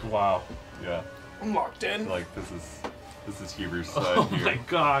 Wow. Yeah. I'm locked in. Like this is Huber's side Oh here. my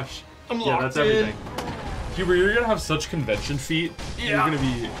gosh. I'm Yeah, locked that's in. everything. Huber, you're gonna have such convention feet. Yeah. You're gonna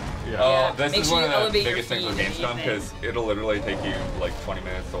be. Yeah. Oh, this make is sure one you of the elevate your biggest things for feet in the Gamescom evening. because it'll literally take you like 20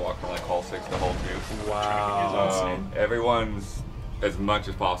 minutes to walk from like hall 6 to hall 2. Wow. Everyone's as much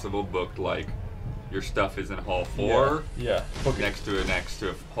as possible booked like your stuff is in hall 4. Yeah. Okay. Next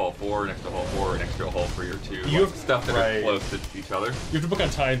to hall 4, next to hall 4, next to a hall 3 or 2. You Like, have- stuff that right. are close to each other. You have to book on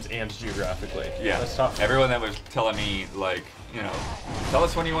times and geographically. Yeah. That's tough. Everyone that was telling me like, you know, tell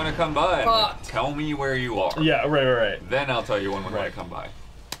us when you want to come by. I'm like, Fuck. tell me where you are. Yeah. Right. Then I'll tell you when we want Right. to come by.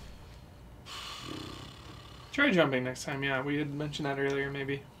 Try jumping next time, yeah. We had mentioned that earlier,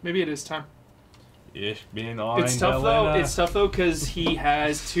 maybe. Maybe it is time. Ich bin ein It's tough, though. It's tough, though, because he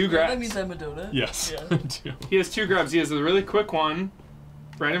has 2 That means grabs. I'm a donut. Yes. Yeah. Two. He has 2 grabs. He has the really quick one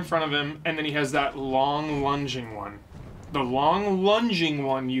right in front of him, and then he has that long lunging one. The long lunging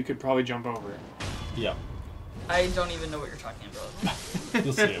one you could probably jump over. Yeah. I don't even know what you're talking about.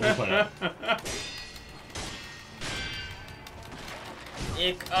 You'll see it. We'll find out.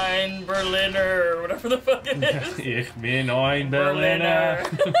 Ich ein Berliner, whatever the fuck it is. Ich bin ein Berliner.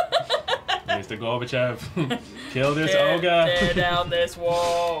 Mr. Gorbachev. Kill this ogre. Tear down this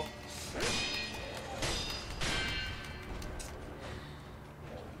wall.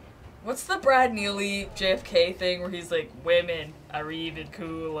 What's the Brad Neely JFK thing where he's like, women are even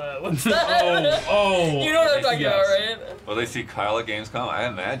cooler? What's that? Oh. You know what I'm talking Yes. about, right? Will they see Kyle at Gamescom? I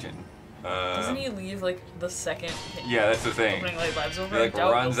imagine. Doesn't he leave like the second Yeah, that's the thing. opening light vibes over? He like I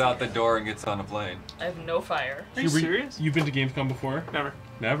doubt runs we'll out see the it. door and gets on a plane. I have no fire. Are you serious? You've been to Gamescom before? Never.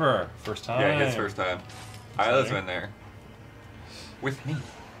 Never. First time. Yeah, his first time. Isla's Sorry. been there. With me.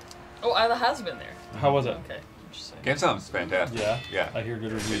 Oh, Isla has been there. How was it? Okay, interesting. Gamescom's fantastic. Yeah. Yeah. I hear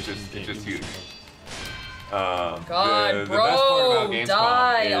good reviews. It's just huge. God, the best part bro, about Gamescom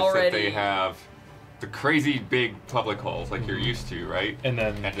die is already. that they have the crazy big public halls like you're used to, right? And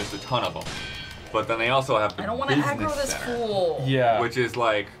then. And just a ton of them. But then they also have the I don't want to business aggro this center, fool. Yeah. which is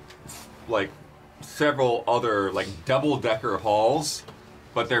like several other like double-decker halls,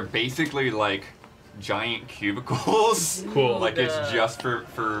 but they're basically like giant cubicles. Cool. Like it's Dude. just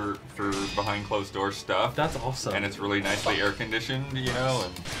for behind closed door stuff. That's awesome. And it's really nicely air conditioned, you know,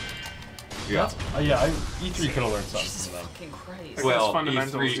 and yeah. E3 could have learned something Jesus from them. fucking Christ. Like, Well, that's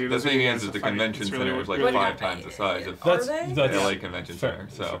fundamentals, E3, dude. the Those are thing the is, games the to fight. convention It's really center is like really 5 good. times the size of Are That's they? that's LA Convention fair.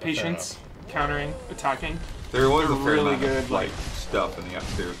 Center. So Patience, countering, attacking, there was they're a fair really amount of good, like, stuff in the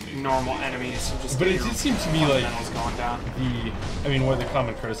upstairs meeting. normal enemies. So just But get it your did seem to me like fundamentals going down. one of the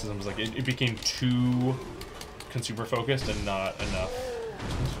common criticisms like it became too consumer focused and not enough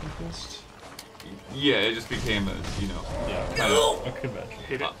focused. Yeah, it just became a, you know, Yeah. kind of, A convention.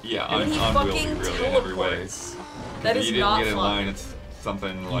 Hate it. yeah, And he unwieldy fucking really in every way. teleports. That If is you didn't not get in fun. line, it's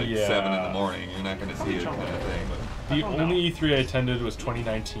something like Yeah. 7 in the morning. You're not going to see it kind of thing. But The I don't know. only E3 I attended was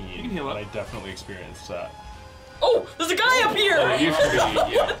 2019, You can heal and up. I definitely experienced that. Oh, there's a guy up here! it used to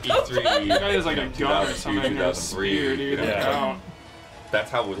be, E3. That is like a gun or 2002, something. Or a spear, dude. you know, Yeah. That's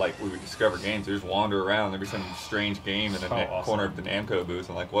how we would discover games. We just wander around. There'd be some strange game in the Oh, awesome. corner of the Namco booth.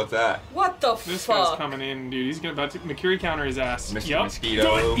 I'm like, what's that? What the This guy's fuck? coming in, dude. He's about to Mikiri counter his ass. Mr. Yup.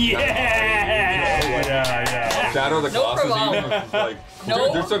 Mosquito. Yeah. Yeah. Shadow of the No Colossus Bravalo. even was like,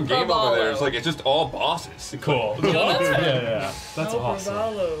 No there's some game over there. Bravalo. It's like, it's just all bosses. Cool. No, that's fair. Yeah. That's no awesome.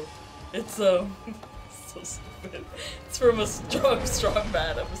 Bravalo. It's so stupid. It's from a strong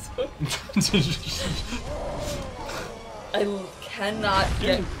bad episode. I cannot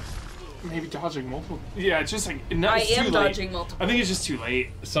get. Maybe dodging multiple. Yeah, it's just like no, I it's am too dodging late. multiple. I think it's just too late.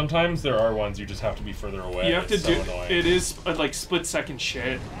 Sometimes there are ones you just have to be further away. You have to It's do. so annoying. It is like split second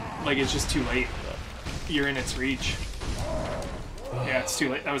shit. Like it's just too late. You're in its reach. Yeah, it's too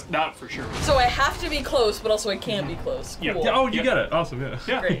late. That was not for sure. So I have to be close, but also I can't be close. Cool. Yeah. Yeah, oh, you Yeah. get it. Awesome, yeah.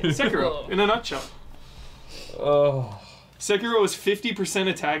 Yeah, Great. Sekiro Cool. in a nutshell. Oh. Sekiro was 50%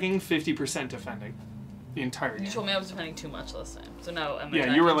 attacking, 50% defending. The entire game. You told me I was defending too much last time, so now am I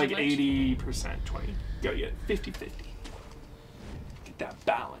Yeah, you were attacking like too much? 80%, 20. Go, yeah, 50-50. Get that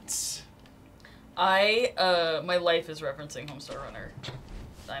balance. My life is referencing Homestar Runner.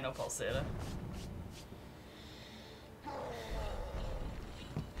 Dino Pulsata.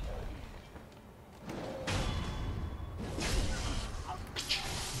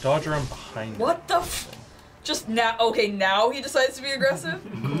 Dodge around behind you. What the f- Just now, okay, now he decides to be aggressive?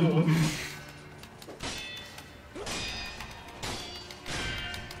 Cool.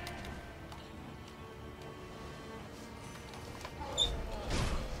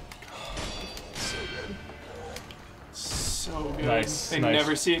 So good. Nice, They nice.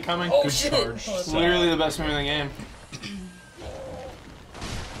 never see it coming. Oh Good shit! charge. Oh, that's So- Literally the best move in the game.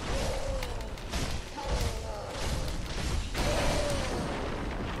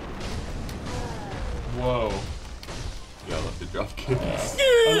 Whoa. Yeah, I love the drop kick.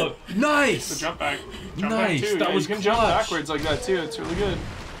 I love. Nice! So jump back. Jump Nice, back too. that Yeah, was you can jump clutch. backwards like that too. It's really good.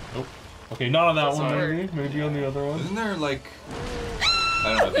 Nope. Okay, not on that That's one, hard. maybe. Maybe on the other one. Isn't there like,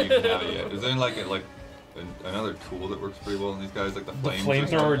 I don't know if you even have it yet. Is there like another tool that works pretty well on these guys, like the The flames?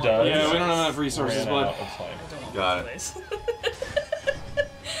 flamethrower does. Yeah, we don't have enough resources, Ran but out, that's fine. Got it. Place.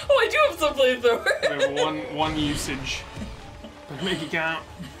 Oh, I do have some flamethrower. we have one usage. But make it count.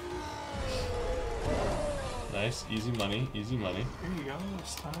 Nice, easy money, easy money. There you go.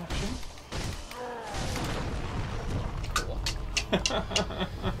 Stun action.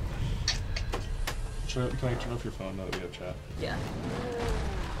 Can I turn off your phone now that we have chat? Yeah.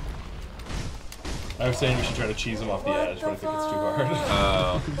 I was saying we should try to cheese him off the What edge, the but I think it's too hard.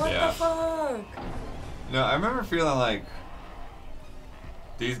 What Yeah. the fuck? No, I remember feeling like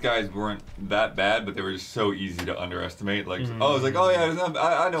these guys weren't that bad, but they were just so easy to underestimate. Like, oh, it's like, oh yeah,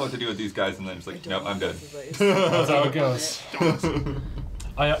 I know what to do with these guys, and then it's like, nope, I'm dead. That's how it goes.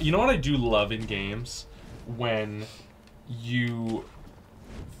 You know what I do love in games? When you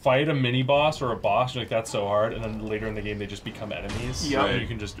fight a mini boss or a boss, you're like, that's so hard, and then later in the game they just become enemies. Yep. And you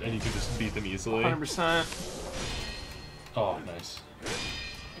can just beat them easily. 100%. Oh, nice.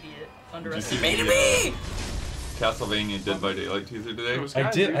 Idiot. Did Underestimated you me! see Castlevania Dead by Daylight teaser today? Those I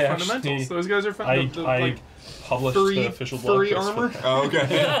guys did- are I fundamentals. actually- Those guys are fun. I like published furry- the official blog furry post for armor? that. Oh, okay.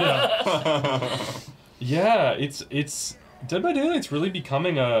 Yeah, it's Dead by Daylight's really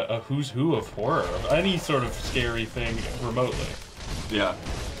becoming a who's who of horror, of any sort of scary thing remotely. Yeah.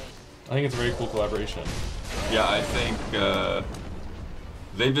 I think it's a very cool collaboration. Yeah, I think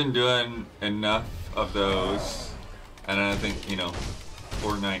they've been doing enough of those, and I think,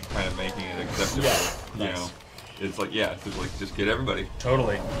 Fortnite kind of making it acceptable. Yeah, You nice. know, it's like, yeah, it's like just get everybody.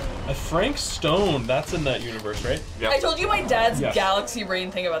 Totally. Frank Stone, that's in that universe, right? Yeah. I told you my dad's Yeah. galaxy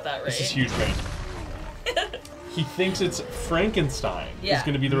brain thing about that, right? This is huge, right? He thinks it's Frankenstein Yeah. is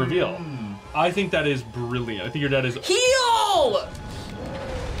going to be the reveal. I think that is brilliant. I think your dad is. Heal!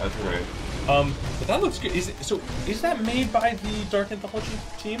 That's great. But that looks good. Is that made by the Dark Anthology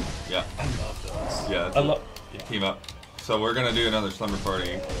team? Yeah. I love those. Yeah. That's I love. Yeah. team up. So we're gonna do another slumber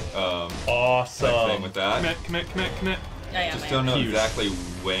party type thing Awesome. with that. Commit. I am. Just don't know Huge. exactly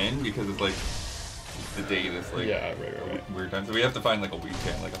when, because it's like the date is like Yeah, right. weird time. So we have to find like a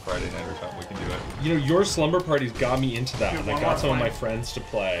weekend, like a Friday night or something. We can do it. You know, your slumber parties got me into that, and I one got more some of my flame. friends to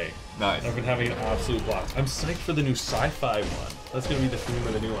play. Nice. And I've been having an absolute blast. I'm psyched for the new sci-fi one. That's gonna be the theme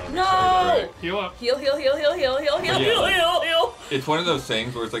of the new one. I'm No! excited. Right. Heal up. Heal. It's one of those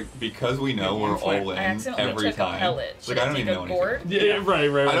things where it's like, because we know we're all in I accidentally every took a time. pellet. It's Should like I I don't take even a know gourd? anything. Yeah, right.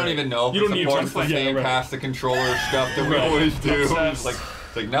 I don't even know if You it don't need supports to the same past the controller stuff that we Right. always do. Obsessed.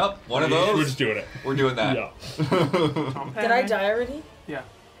 It's like nope, one of those. We're just doing it. We're doing that. Yeah. Did I die already? Yeah.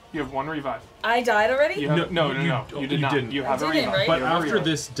 You have one revive. I died already? You have, no. You did you not. didn't. You have I a didn't, revive. right? But You have a after revive.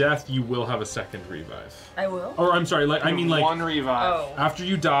 this death, you will have a second revive. I will? Or I'm sorry, like I You mean have like one revive. Oh. after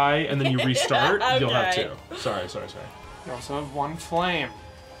you die and then you restart, you'll have Okay. two. Sorry. You also have one flame.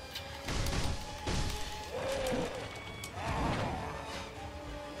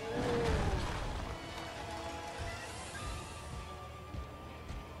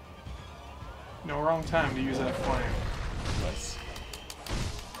 No wrong time to use that flame. Nice.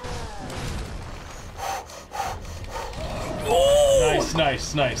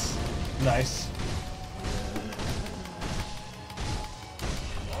 Nice, nice, nice. Nice.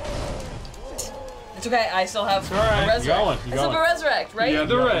 It's okay, I still have all right. a resurrect. You got one, you I got still have a resurrect, right? Yeah,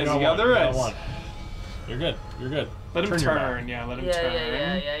 the res. You got the res. one. You're good. You're good. Let him Turn your back. turn. Yeah, let him Yeah,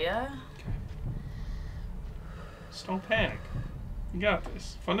 turn. yeah. Just don't panic. You got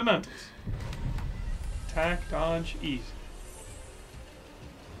this. Fundamentals. Attack, dodge, easy.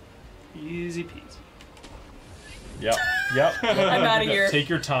 Easy peasy. Yep. Yep. I'm out of here. Take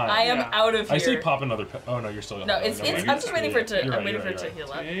your time. I am Yeah. out of here. I say pop another. Oh no, you're still. No, it's. I'm just waiting for it to. You're right, I'm waiting you're for it to right,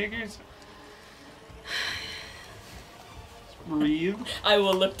 heal up. Take your time. Breathe. I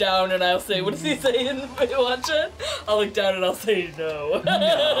will look down and I'll say, what does he say in Watch It? I'll look down and I'll say no.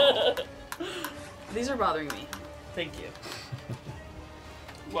 No. These are bothering me. Thank you.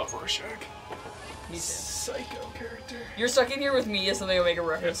 Love Rorschach. Me too. Psycho character. You're stuck in here with me as something I make a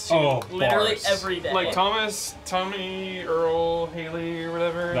reference to Oh, literally bars. every day. Like Tommy Earl Haley or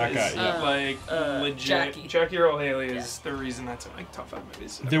whatever. That is, guy, yeah. Like legit. Jackie. Earl Haley is the reason that's in like top 5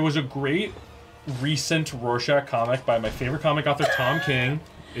 movies. There was a great recent Rorschach comic by my favorite comic author Tom King.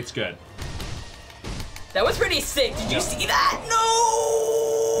 It's good. That was pretty sick. Did you see that?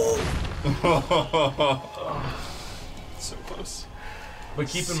 No! So close. But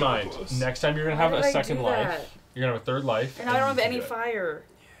keep in So mind, close. next time you're gonna Why have did a I second do life. that? You're gonna have a third life. And I don't have you any can do it. fire.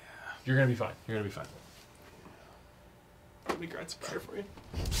 You're gonna be fine. You're gonna be fine. Let me grab some fire for you.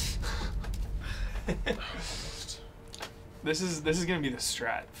 This is gonna be the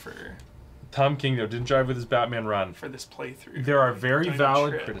strat for Tom King though didn't drive with his Batman run. this playthrough. There are very Don't even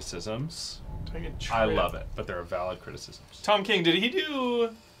valid trip. criticisms. Don't even I trip. love it, but there are valid criticisms. Tom King, did he do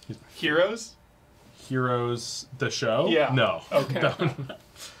He's my Heroes? Heroes, the show? Yeah. No. Okay.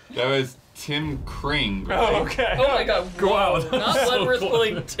 That was Tim Kring. Oh, right? okay. Oh my god. Go whoa. out. Not So Bloodworth close.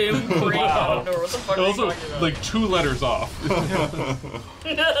 pulling Tim Crane out of nowhere. What the fuck are you Also, talking about? like 2 letters off.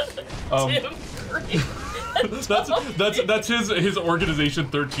 Tim Crane. that's his organization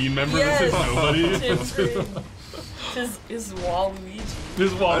 13 member. Yes. This is nobody. Tim Crane. His Waluigi.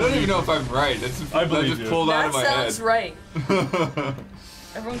 His I don't even know if I'm right. That's I believe that just you. pulled out That of my sounds head. right.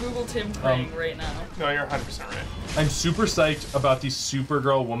 Everyone Google Tim Crane right now. No, you're 100% right. I'm super psyched about the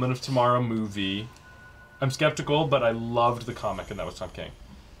Supergirl Woman of Tomorrow movie. I'm skeptical, but I loved the comic, and that was Tom King.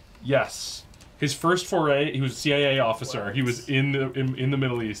 Yes. His first foray, he was a CIA officer. What? He was in the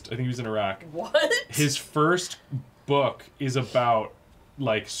Middle East. I think he was in Iraq. What? His first book is about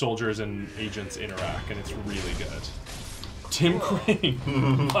like soldiers and agents in Iraq, and it's really good. Tim Crane.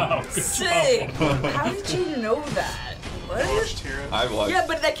 Wow. Good Sick! job. How did you know that? What? Watched Heroes. I watched. Yeah,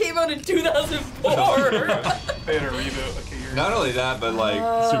 but that came out in 2004. They had a reboot like a year Not only that, but like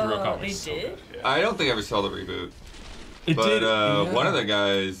Supergirl They comics. did? Yeah. I don't think I ever saw the reboot. It But did. Yeah. one of the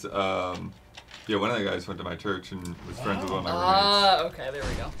guys, one of the guys went to my church and was friends with one of my roommates. Okay, there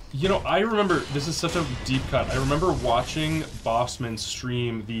we go. You know, I remember, this is such a deep cut. I remember watching Bossman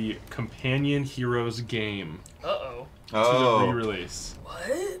stream the Companion Heroes game Uh-oh. to the Oh, re-release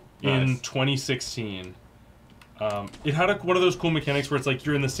What? in Nice. 2016. It had one of those cool mechanics where it's like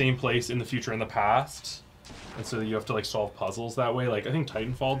you're in the same place in the future and the past. And so you have to like solve puzzles that way. Like I think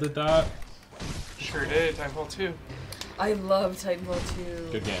Titanfall did that. Sure did. Timefall 2. I love Titanfall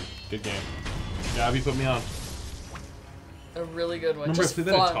 2. Good game. Good game. Gabby put me on. A really good one. Remember Just I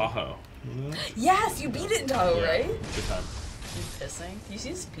played that fun. in Tahoe. Remember that? Yes, you beat it in Tahoe, Yeah, right? Good time. You pissing? Do you see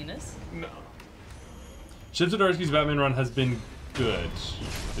his penis? No. Chip Zdarsky's Batman run has been good.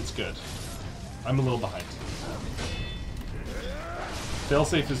 It's good. I'm a little behind.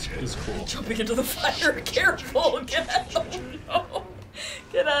 Failsafe is cool. Jumping into the fire. Careful. Get out. Oh, no.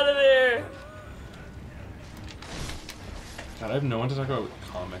 Get out of there. God, I have no one to talk about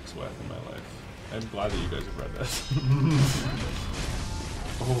comics with in my life. I'm glad that you guys have read this.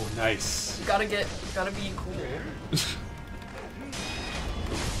 Oh, nice. Gotta be cool.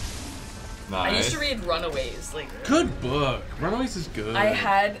 nice. I used to read Runaways. Like, Good book. Runaways is good.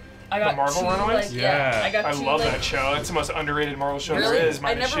 I got Marvel two, Runaways? Like, yeah. Yeah. I got I two, love like, that show. It's the most underrated Marvel show Really? there is. I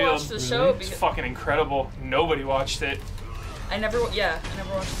Minus never Shield. watched the show It's because fucking incredible. Nobody watched it. I never watched the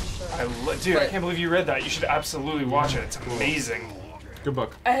show. Dude, I But- can't believe you read that. You should absolutely watch it. It's amazing. Good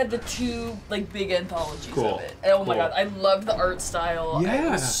book. I had the two like big anthologies Cool. of it. And, oh my Cool. god, I loved the art style. It Yeah.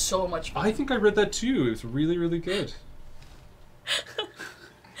 was so much fun. I think I read that too. It was really, really good.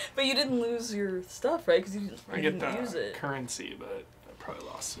 But you didn't lose your stuff, right? Because you I get didn't use the it. currency, but I probably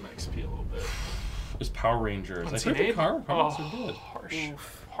lost some XP a little bit. It's Power Rangers. I heard the 188? comics Oh, are good. harsh.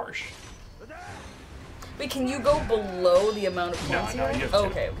 Harsh. Wait, can you go below the amount of No, points no, you you have? have to.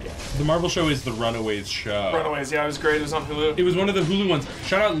 Okay, okay. The Marvel show is the Runaways show. Runaways, yeah, it was great. It was on Hulu. It was one of the Hulu ones.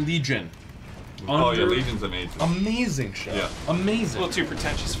 Shout out Legion. Oh yeah, Legion's amazing. Amazing show. Yeah. A Amazing. little too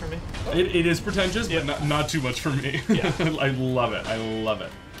pretentious for me. It is pretentious, Yeah. but not too much for me. Yeah. I love it. I love it.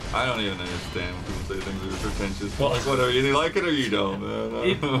 I don't even understand when people say things that are pretentious. Well, Like whatever, you like it or you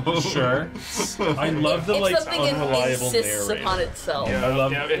don't. Sure. I love the It's like something it unreliable insists narrator. upon itself. Yeah, I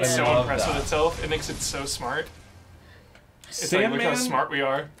love- it's I so love impressed that. with itself. It makes it so smart. It's Sandman, like, look how smart we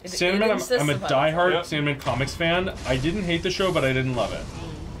are. Sandman, insists I'm a upon diehard Yep. Sandman comics fan. I didn't hate the show, but I didn't love it.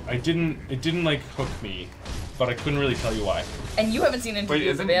 It didn't like hook me, but I couldn't really tell you why. And you haven't seen Wait, Interview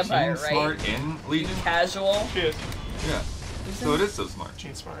with the isn't Vampire, Gene right? Smart in Legion? Casual. She is. Yeah. So it is so smart.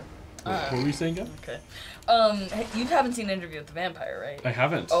 Gene Smart. What were you saying again? Okay. You haven't seen Interview with the Vampire, right? I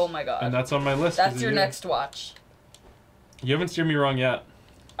haven't. Oh my god. And that's on my list. 'cause That's of your you. next watch. You haven't steered me wrong yet.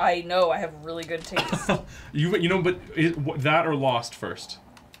 I know, I have really good taste. You know, but that or Lost first.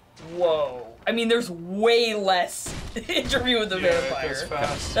 Whoa. I mean, there's way less Interview with the Yeah, it Vampire. goes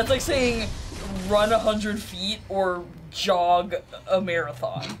fast. That's like saying run 100 feet or jog a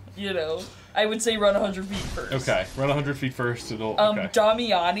marathon, you know? I would say run 100 feet first. Okay, run 100 feet first. It'll. Okay.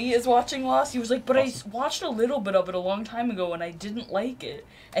 Damiani is watching Lost. He was like, but Awesome. I watched a little bit of it a long time ago and I didn't like it.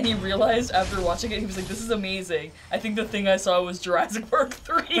 And he realized after watching it, he was like, this is amazing. I think the thing I saw was Jurassic Park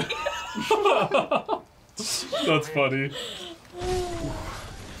 3. That's funny.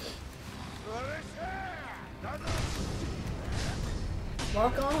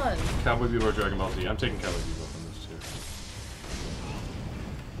 Walk on. Cowboy Bebop or Dragon Ball Z. I'm taking Cowboy Bebop on this too.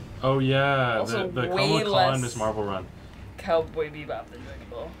 Oh yeah, Also the way Kamala Khan less- Miss Marvel run. Cowboy Bebop than Dragon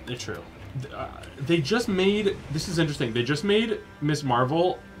Ball. It's true. They just made. This is interesting. They just made Miss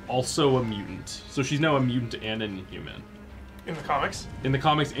Marvel also a mutant. So she's now a mutant and an Inhuman In the comics? in the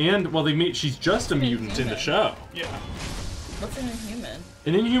comics, and well, they made she's just a mutant in the show. Yeah. What's an Inhuman?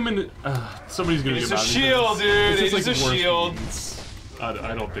 An Inhuman. Somebody's gonna It's get a mad at me. shield, dude. It's It's just like a worse shield. mutants.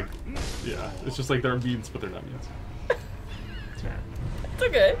 I don't think. Yeah, it's just like they're mutants, but they're not mutants. It's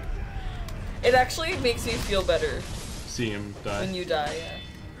okay. It actually makes me feel better See him die. when you die,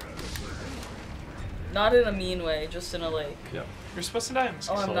 yeah. Not in a mean way, just in a like, Yep. You're supposed to die in this.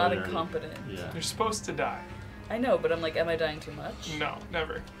 oh, I'm not Solidarity. incompetent. Yeah. You're supposed to die. I know, but I'm like, am I dying too much? No,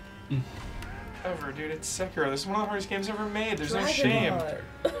 never. Mm. Ever, dude. It's Sekiro. This is one of the hardest games ever made. There's no Dragon shame. rot.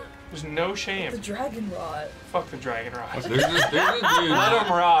 There's no The shame. dragon rot. Fuck the dragon rot. There's a dude Let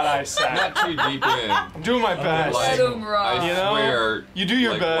him rot, I said. not too deep in. I'm doing my best. Let him rot. I You know, swear, you do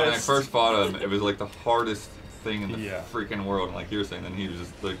your like, when I best. first fought him, it was like the hardest thing in the Yeah. freaking world. And like you were saying, then he was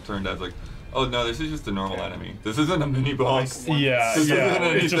just like turned out like, oh no, this is just a normal enemy. This isn't a mini boss. Yeah, This yeah. isn't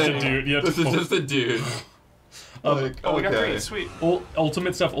It's just a anything. dude. You have This to is just a dude. Like, Oh, we got okay. three. Sweet.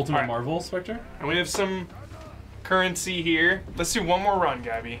 Ultimate stuff. Ultimate Alright. Marvel Spectre. And we have some currency here. Let's do one more run,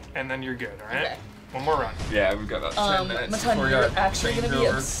 Gabby, and then you're good, alright? Okay. One more run. Yeah, we've got about 10 minutes Matan, before we you're got actually gonna Chained be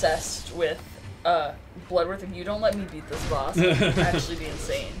Ogre. obsessed with Bloodworth. If you don't let me beat this boss, it'll actually be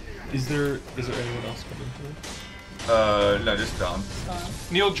insane. Is there anyone else coming through? No, just Dom.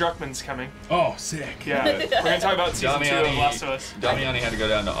 Neil Druckmann's coming. Oh, sick. Yeah, we're gonna talk about season 2 of Last of Us. Damiani had to go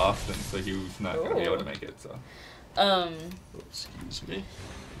down to Austin, so he was not going to be able to make it. So. Excuse me.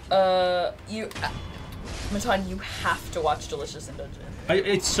 Matan, you have to watch Delicious in Dungeon.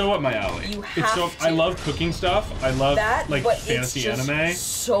 It's so up my alley. You It's so. have I to. love cooking stuff. I love That, like but fantasy it's just anime.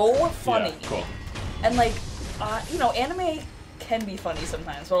 so funny. Yeah, cool. And like, you know, anime can be funny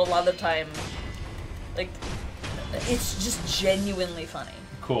sometimes, but a lot of the time, like, it's just genuinely funny.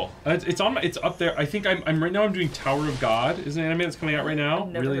 Cool. It's on. It's up there. I think I'm right now. I'm doing Tower of God. Is an anime that's coming out right now. I've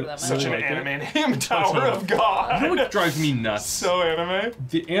never really, heard of that Such an like it. anime name, Tower of God. You know what drives me nuts? So anime.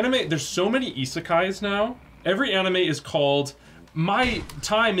 The anime. There's so many isekais now. Every anime is called "My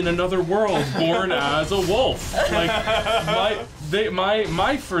Time in Another World, Born as a Wolf." Like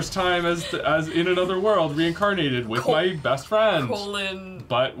my first time as in another world, reincarnated with my best friend.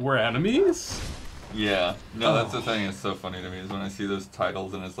 But we're enemies. Yeah. No, that's the thing. It's so funny to me is when I see those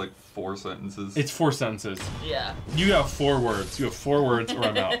titles and it's like 4 sentences. It's 4 sentences. Yeah. You have 4 words. You have 4 words, or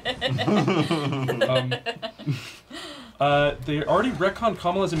I'm out. They already retconned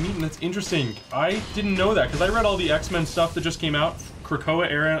Kamala as a mutant. That's interesting. I didn't know that because I read all the X-Men stuff that just came out. Krakoa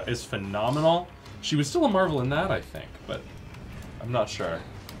era is phenomenal. She was still a Marvel in that, I think, but I'm not sure.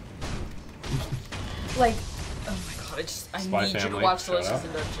 Like, oh my god, I Spy need you Family, to watch shout Delicious out.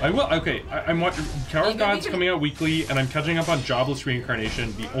 in Dungeon. I will. Okay, I'm watching. Tower of Maybe we God's can- coming out weekly, and I'm catching up on Jobless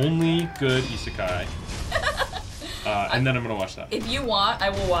Reincarnation, the only good isekai. And then I'm gonna watch that. If you want, I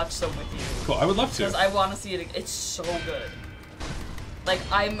will watch some with you. Cool. I would love Because to. I want to see it. It's so good. Like,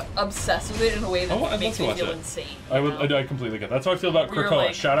 I'm obsessed with it in a way that Oh, I'd love makes to me watch feel it. insane. I you would. know? I completely get. That's how I feel about We're Krakoa.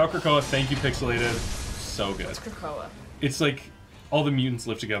 like- Shout out Krakoa. Thank you, Pixelated. So good. What's Krakoa? It's like all the mutants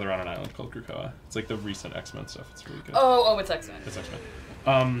live together on an island called Krakoa. It's like the recent X-Men stuff. It's really good. Oh, it's X-Men. It's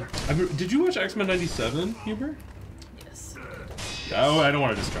X-Men. Did you watch X-Men 97, Huber? Yes. Oh, I don't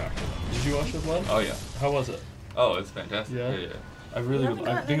want to distract you. Did you watch it, Blood? Oh yeah. How was it? Oh, it's fantastic. Yeah. Yeah. I really haven't would.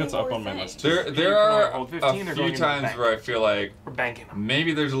 I gotten think any it's up more on my things. list. There are Hold a 15 or going few into the times bank? where I feel like We're banking them.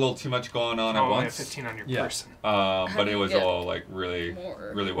 maybe there's a little too much going on at Oh, yeah, once. 15 on your Yeah. person. But do it you was get all like really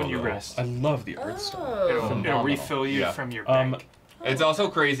more? well When you done. rest. I love the art style. It'll Phenomenal. refill you Yeah. from your Um, bank. It's also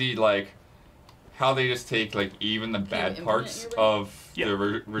crazy, like how they just take like even the bad implement parts your brain? of Yeah. the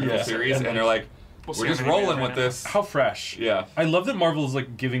original Yeah. series, And and they're like, We'll see we're how just many we have rolling right with now. this. How fresh. Yeah. I love that Marvel is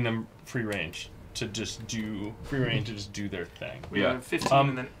like giving them free range to just do their thing. We Yeah. have 15 Um,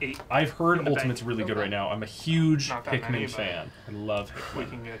 and then 8. I've heard In the Ultimate's bank. really good Okay. right now. I'm a huge Not that Hickman many, but- fan. I love We Hickman.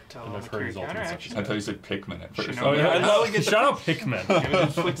 can get And I've heard Mikiri his Ultimate's counteraction. actually I thought you said Pikmin at first. Shinobi. Oh yeah, I Yeah. love shout out Hickman. It was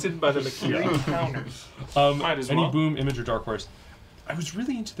inflicted by the Mikiri counters. Might as Any well. Boom, Image, or Dark Horse. I was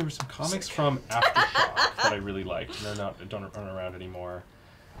really into. There were some comics from Aftershock that I really liked. And they're don't run around anymore.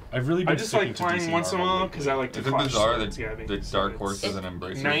 I've really been I just sticking like to playing DC once in a Marvel while because I like to Is it clash bizarre swords, that Gabby. the So Dark it's- Horse is an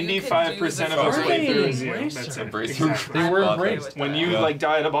embracer? 95% of our Right. playthrough is you. Embracer. That's it. Embracer. Exactly. They were Well, embraced. When you Yeah. like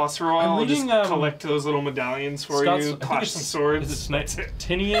die at a boss for a while, I'm I'll just reading, collect those little medallions for Scott's- I you, think clash it's- some swords. Is it That's it.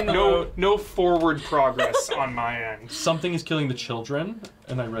 Tinian No, about no forward progress on my end. Something is Killing the Children,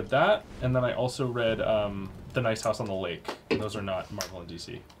 and I read that, and then I also read The Nice House on the Lake. Those are not Marvel and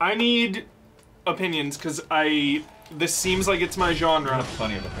DC. I need opinions because this seems like it's my genre.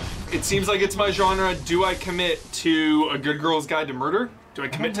 Plenty of it. It seems like it's my genre. Do I commit to A Good Girl's Guide to Murder? Do I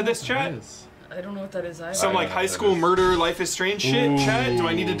commit to this, chat? I don't know what that is either. Some I like know high what that school is. murder, Life is Strange shit, chat? Do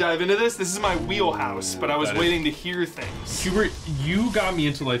I need to Ooh. dive into this? This is my wheelhouse, but I was That is- waiting to hear things. Hubert, you got me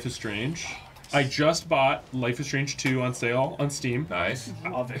into Life is Strange. I just bought Life is Strange 2 on sale on Steam. Nice.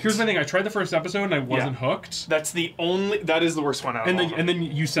 Love it. Here's my thing, I tried the first episode and I wasn't hooked. That is the worst one out of And all then, of and them.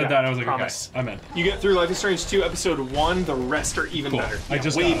 then you said Yeah, that, and I was like, promise. okay, I'm in. You get through Life is Strange 2, episode 1, the rest are even Cool. better. I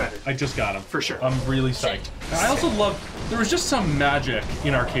just way got better. him. I just got him. For sure. I'm really psyched. And I also love, there was just some magic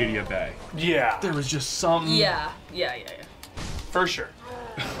in Arcadia Bay. Yeah, There was just some... Yeah. for sure.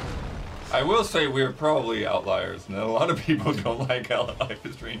 I will say we're probably outliers, and a lot of people don't like how Life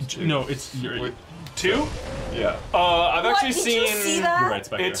is Strange 2. No, it's... You're 2? Yeah. I've What? actually Did seen... you see that? right,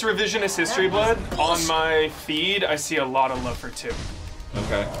 Spectre. It's revisionist history blood. On my feed, I see a lot of love for 2.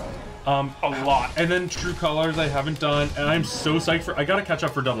 Okay. A lot. And then True Colors I haven't done, and I'm so psyched for... I gotta catch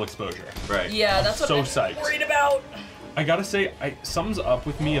up for Double Exposure. Right. Yeah, that's what So I'm psyched. worried about. I gotta say, something's up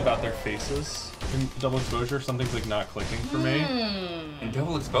with me about their faces in Double Exposure. Something's like not clicking for me. And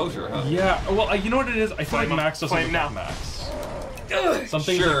double exposure, huh? Yeah, well, you know what it is? I feel Flame like up. Max doesn't Flame look now. like Max. Ugh.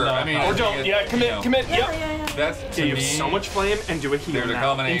 Something's Sure, like not I mean, Or happening. don't. Yeah, commit, You know. commit. Yeah, Yep. yeah. That's to Yeah, you me, have so much flame and do a heal There's a now.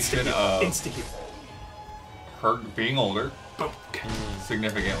 combination Insta-heal. of- Insta-heal. her being older Boom.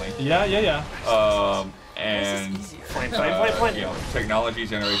 significantly, Yeah. and This is easier. Flame. you know, technology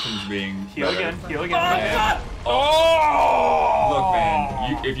generations being Heal better. again. Heal again. And Oh! look,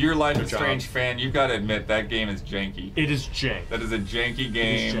 man, if you're a Life is job. Strange fan, you've got to admit that game is janky. It is jank. That is a janky It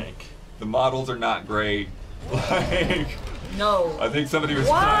is game. jank. The models are not great. Like, No. I think somebody was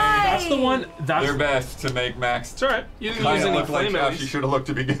Why? trying That's the one. That's their best to make Max It's alright. You didn't kind use of any look like flame how at she least. should have looked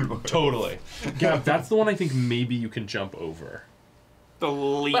to begin with. totally. Yeah, that's the one I think maybe you can jump over. The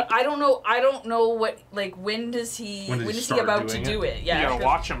leap. But I don't know what, like, when does he When does he is he start about to doing do it? it? Yeah. You gotta 'cause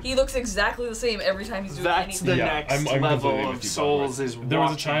watch him. He looks exactly the same every time he's doing That's the anything. Yeah, next I'm level completely of with you, Souls by is the way. There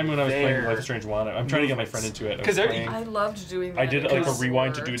was a time when I was playing their Life is Strange 1. I'm trying to get my friend into it. I was 'Cause playing- I loved doing that. I did like a because-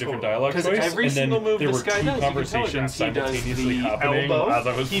 rewind to do a different dialogue 'Cause choice, every and then single move there this were guy two does, you can conversations telegraph. simultaneously He does the happening elbow, as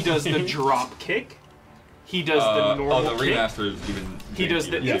I was he does the playing. drop kick, he does the normal the kick, remaster is even. he does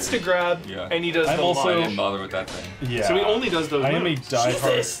the Yeah. insta grab, Yeah. and he does I'm the also- I launch. didn't bother with that thing. Yeah. So he only does those I am a moves.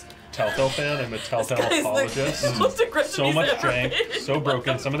 diehard Jesus. Telltale fan. I'm a Telltale Guy's the apologist. most aggressive So he's much ever jank, been. so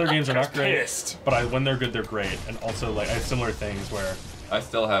broken. Some of their games are not great, Pissed. but when they're good, they're great. And also, like, I have similar things where I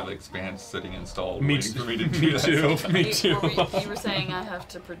still have Expanse sitting installed, me, waiting for me to do me that too, sometime. me You too. were saying I have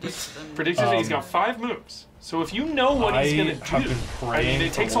to predict them. Predicted he's got 5 moves. So if you know what he's I gonna have do, been I mean, praying it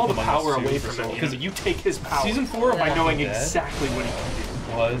for takes all the Wolf Among Us power 2 away for from so- him. You know, 'cause you take his power Season 4 of by Yeah. knowing Walking Dead exactly what he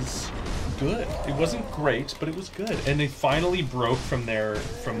can do. was good. It wasn't great, but it was good. And they finally broke from their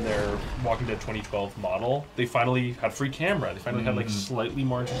Walking Dead 2012 model. They finally had free camera. They finally had like slightly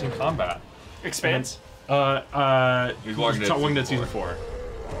more interesting combat. Expanse. He's Walking Dead Walking Dead season season 4.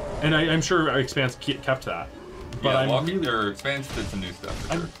 And I'm sure Expanse kept that. But Yeah, I'm Walking really, Expanse did some new stuff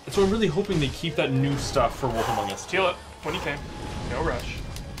for sure. so I'm really hoping they keep that new stuff for Wolf Among Us 2. Heal it when you can. No rush.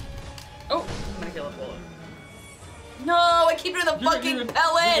 Oh, I'm gonna kill a bullet. No, I keep it in the fucking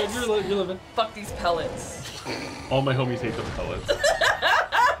pellets! You're living. Fuck these pellets. All my homies hate the pellets.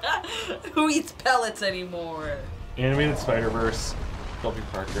 Who eats pellets anymore? Animated Spider-Verse, Shelby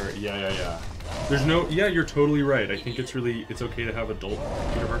Parker. Yeah. There's no. Yeah, you're totally right. I think it's okay to have adult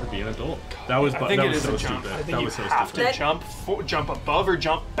Peter Parker be an adult. That was. I think that it was is so a jump. stupid. I think that you was so have stupid. to jump above or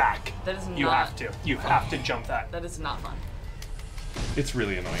jump back. That is You not. have to. You have to jump that. That is not fun. It's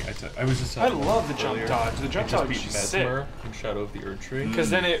really annoying. I was just. I love the jump dodge. The jump dodge is sick. From Shadow of the Erd Tree. Because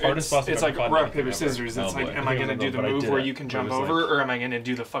then it's like rock, paper, scissors. It's like, boy. am I going to do the move where you can jump over, or am I going to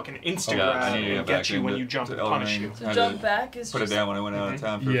do the fucking instant grab and get you when you jump and punish you? To jump back is Put it just... down when I went out of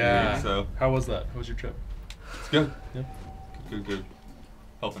town for a few weeks, so. How was that? How was your trip? It's good. Yeah. Good.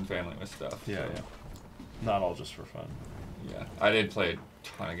 Helping family with stuff. Yeah. Not all just for fun. Yeah. I did play a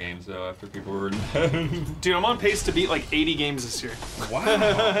ton of games though after people were Dude, I'm on pace to beat like 80 games this year. Wow.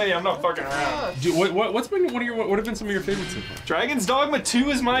 Hey, I'm not fucking around. Dude, what have been some of your favorites so far? Dragon's Dogma 2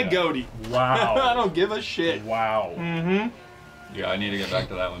 is my goatee. Wow. I don't give a shit. Wow. Yeah, I need to get back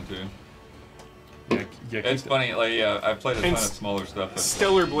to that one too. Yeah, It's funny, like I've played a ton of smaller stuff. But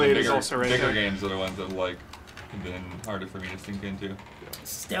Stellar Blade is also right bigger there. games are the ones that like have been harder for me to sink into.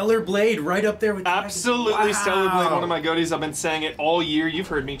 Stellar Blade, right up there with Absolutely, Wow. Stellar Blade, one of my goatees. I've been saying it all year. You've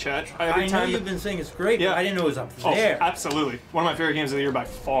heard me, chat. I know you've been saying it's great, Yeah. but I didn't know it was up Oh, there. absolutely. One of my favorite games of the year by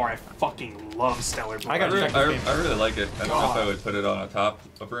far. I fucking love Stellar Blade. I got check I this game. really like it. I don't know if God. I would put it on a top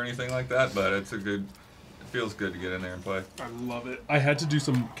up or anything like that, but it's a good. It feels good to get in there and play. I love it. I had to do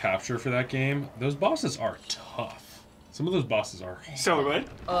some capture for that game. Those bosses are tough. Some of those bosses are. Stellar Blade?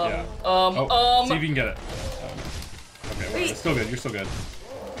 Yeah. See if you can get it. Okay, well, Wait. it's still good. You're still good.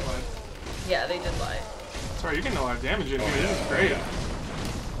 Yeah, they did lie. Sorry, you're getting a lot of damage in here. yeah. This is great.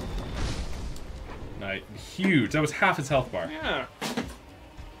 Nice. Huge. That was half his health bar. Yeah.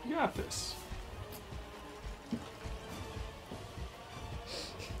 You got this.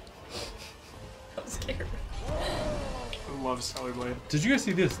 I'm scared. I love Stellar Blade. Did you guys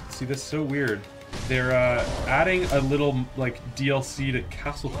see this? See this? So weird. They're adding a little like DLC to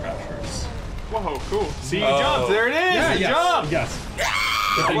Castle Crashers. Whoa, cool. See, you Oh. jumped. There it is. You jumped. Yes.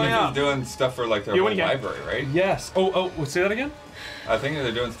 I think Way they're up. doing stuff for like their You whole win again. library, right? Yes. Oh, say that again. I think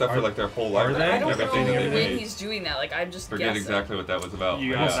they're doing stuff for like their whole library. they? I don't Everything know that they when made. he's doing that. Like, I'm just Forget guessing. exactly what that was about.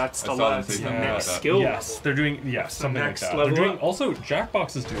 You but guys, yeah, that's I the saw them last say something next about skill. Yes, they're doing That's the something like next that. level They're doing up. also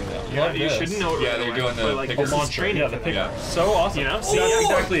Jackbox is doing that. Yeah, Love you this. should know it. Yeah, right they're away. doing the But, like, picker this is Launcher. training Yeah, for the them. picker. Yeah. So awesome. You know? That's See, yeah,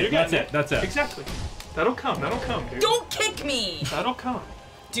 exactly you're it. That's getting it. That's it. Exactly. That'll come, dude. Don't kick me! That'll come.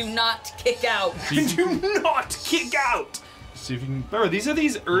 Do not kick out. Do not kick out! See if you can. Remember, these are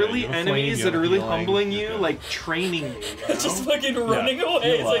these early you have a enemies flame, that you are have really healing, humbling you're you, good. like training you. You know? Just fucking running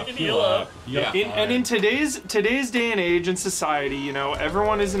away so I can heal up. Yeah. And in today's day and age in society, you know,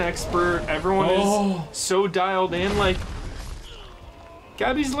 everyone is an expert. Everyone Oh. is so dialed in. Like,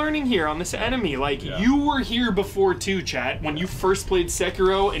 Gabby's learning here on this enemy. Like, Yeah. you were here before too, chat. When you first played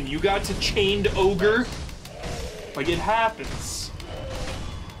Sekiro and you got to Chained Ogre, like it happens.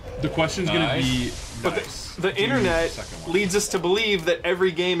 The question's gonna be. But nice. the internet second one. leads us to believe that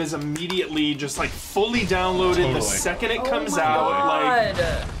every game is immediately just like fully downloaded the Totally. second it Oh comes my out. Like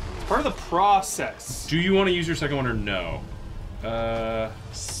God. part of the process. Do you want to use your second one or no? I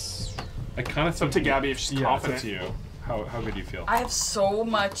kind of. It's up to Gabby if she's Yeah, confident. it's up to you. How good do you feel? I have so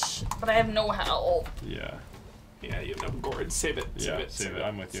much, but I have no help. Yeah. Yeah, you have no gourd. Save it. Save Yeah, it. save it.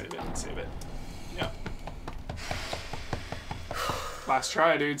 I'm with you. Save it. Save it. Yeah. Last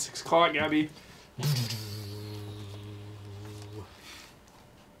try, dude. 6 o'clock, Gabby.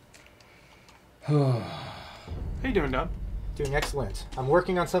 How you doing, Don? Doing excellent. I'm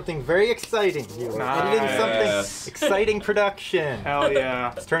working on something very exciting. Editing Nice. something exciting production. Hell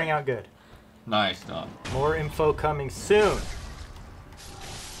yeah. It's turning out good. Nice, Don. More info coming soon.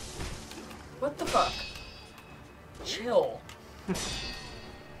 What the fuck? Chill. It's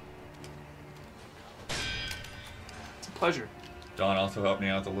a pleasure. Don also helped me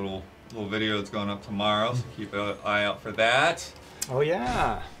out with the little video that's going up tomorrow, so keep an eye out for that. Oh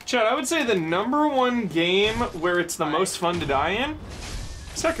yeah. Chad, I would say the #1 game where it's the most fun to die in,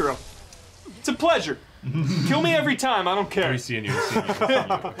 Sekiro. It's a pleasure. Kill me every time, I don't care. We're seeing you.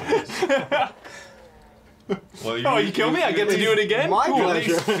 Well, Oh, you kill me? I get to do it again? My Cool. At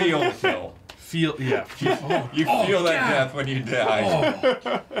least feel the kill. Yeah. You feel that death when you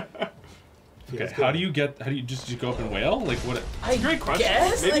die. Okay. How do you just go up and wail? Like what? I Great question.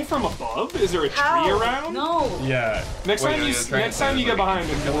 guess? Maybe Like, from above? Is there a how? tree around? No. Yeah. Next Wait, time yeah, you the train next time you says, get like, behind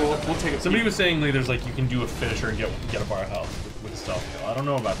it, we'll take a Somebody peek. was saying like there's like you can do a finisher and get a bar of health with stealth kill. I don't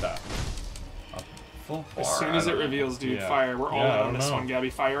know about that. Full As bar, soon as I it don't know. reveals, dude, Yeah. fire. We're all Yeah, in I on don't this know. one, Gabby.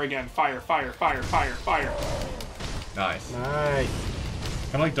 Fire again. Fire, fire, fire, fire, fire. Nice. Nice.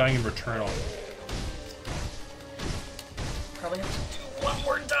 I like dying in Returnal. Probably have to do one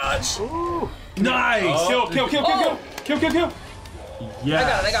more dodge. Ooh. Nice! Kill.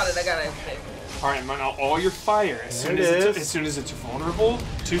 Yeah. I got it. All right, now all your fire. As soon as it's vulnerable.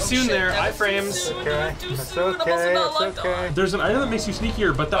 Too soon shit, there. that was too Iframes. soon. Okay. Too That's soon. okay. I must It's have not okay. There's an item that makes you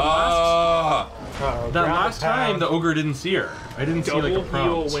sneakier, but that Ah. Uh-oh, that ground last and time pound. the ogre didn't see her. I didn't see like a Double heal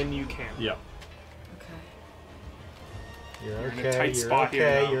prompt. when you can. Yeah. You're You're okay. in a tight You're spot okay.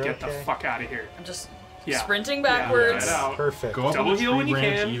 here. Now. You're Get okay. the fuck out of here. I'm just Yeah. sprinting backwards. Get out. Perfect. Go up Double on the heal tree when you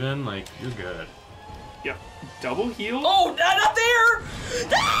branch can. even, like, you're good. Yep. Double heal. Oh, not there!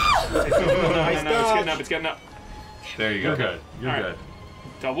 Ah! No, it's getting up. There you go. You're good. You're All right. good.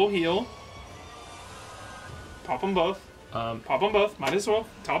 Double heal. Pop them both. Pop them both. Might as well.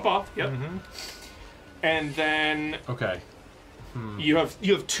 Top off. Yep. Mm-hmm. And then Okay. you have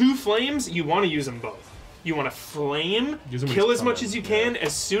 2 flames. You want to use them both. You want to flame, Use 'em when kill it's as much coming, as you can.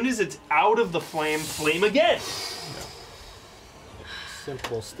 As soon as it's out of the flame, flame again.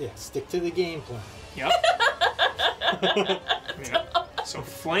 Simple. Yeah, stick to the game plan. Yep. Yeah. So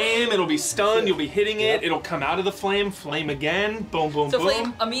flame, it'll be stunned. You'll be hitting it. It'll come out of the flame. Flame again. Boom, boom, So boom.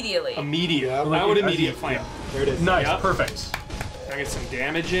 flame immediately. Immediate. Yeah, I would like- immediate flame. There it is. Nice. Yep. Perfect. I get some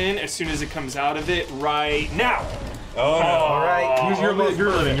damage in as soon as it comes out of it right now. Oh no. All right. You're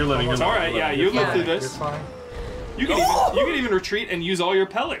living. It's all right. Yeah, you Yeah. live through You're this. fine. You can even retreat and use all your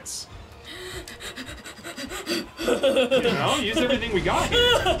pellets. Use everything we got here.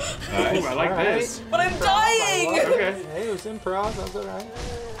 Nice. Ooh, I like All right. this. But I'm dying! Okay. Hey, it was improv. That's all right.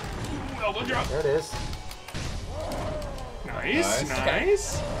 Elbow drop. There it is. Nice, Nice.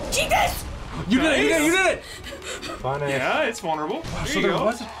 nice. Jesus! You did it. You did it. Fun. Yeah, it's vulnerable. There So you there go.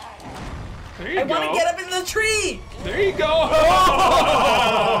 was. There you I go. want to get up in the tree! There you go.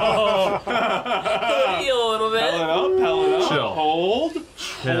 Heal a little bit. Pellet up. Chill. Hold.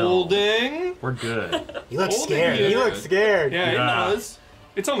 Chill. Holding. We're good. He looks Holding scared. it. He looks scared. Yeah, Yeah. it does.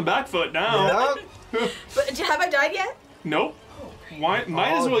 It's on the back foot now. Yep. But have I died yet? Nope. Might as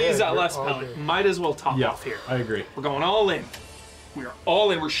all well use good. that We're last all pellet. good. Might as well top Yeah, off here. I agree. We're going all in. We are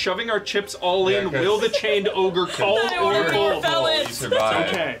all in. We're shoving our chips all in. 'cause- Will the chained ogre call I want or more cold? pellets. You survived.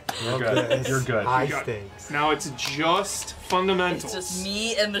 Okay. You're This good. You're good. High got- stakes. Now it's just fundamentals. It's just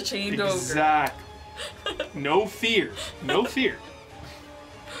me and the chained ogre. Exactly. No fear. No fear.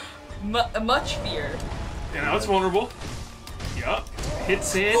 Much fear. And now it's vulnerable. Yup.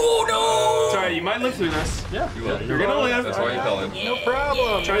 Hits in. Oh no! Sorry, you might live through this. Yeah. You will. You're gonna live. That's why you fell in. No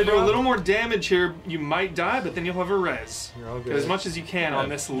problem. Try to do a little more damage here. You might die, but then you'll have a res. You're all Get good. as much as you can on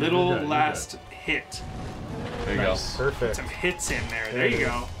this You're little good, you're last hit. There you Nice. Perfect. Some hits in there. There There you it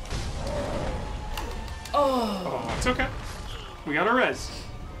go. Oh. Oh, it's okay. We got a res.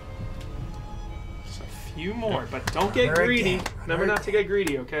 Just a few more, but don't get Another greedy. again. Remember not to get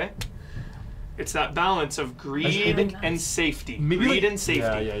greedy, okay? It's that balance of greed think- and safety. Maybe Greed like- and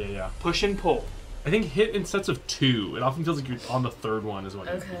safety. Yeah. Push and pull. I think hit in sets of 2. It often feels like you're on the third one is when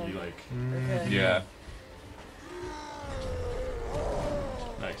Okay. you like. Okay. Yeah.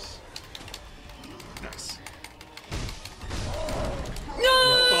 Nice. Nice. No!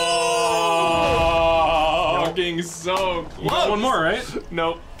 Oh, fucking so You got close. one more, right?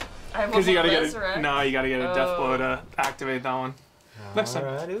 Nope. I have one Because you more gotta get resurrect. a you gotta get a death Oh. blow to activate that one. Next time.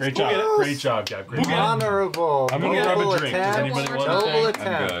 All right, it was Great close. job. Great job, Gab. Great We'll get it. job. Honorable. I'm gonna grab a Noble drink. Does attempt. anybody want Noble anything?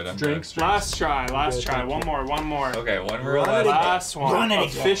 I'm attempt. good. I'm Drinks. Last try. Last Good, try. thank One you. more. One more. good. Okay, one real Run it last. again. Last one. Run it again.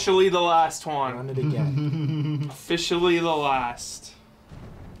 Officially the last Run one. it again. Officially the last.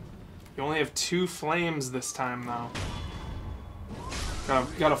 You only have 2 flames this time, though.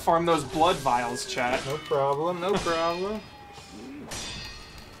 Gotta farm those blood vials, chat. No problem. No problem.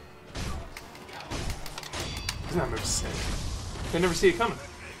 That move's sick. They never see it coming.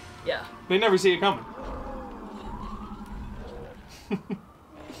 Yeah. They never see it coming. You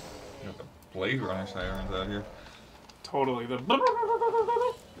got the Blade Runner sirens out here. Totally. The.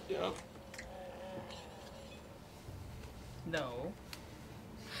 Yep. No.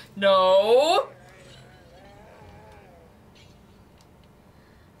 No!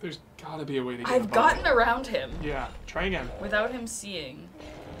 There's gotta be a way to get I've above gotten it. around him Yeah. Try again. without him seeing.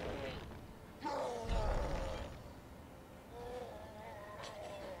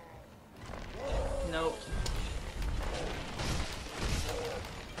 Nope.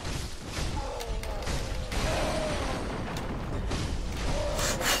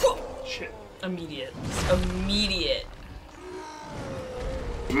 Shit. Immediate. Immediate.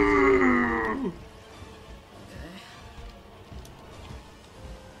 Okay.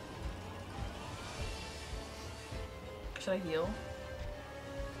 Should I heal?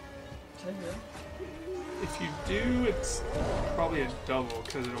 Should I heal? if you do, it's probably a double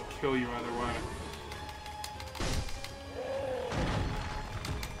because it'll kill you either way.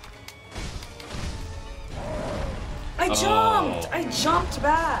 I jumped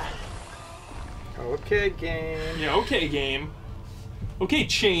back. Okay, game. Yeah, okay, game. Okay,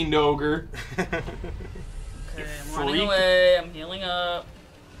 Chained Ogre. Okay, I'm running freak. away. I'm healing up.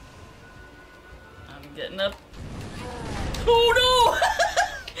 I'm getting up. Oh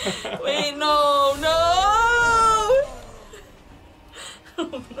no! Wait, no, no!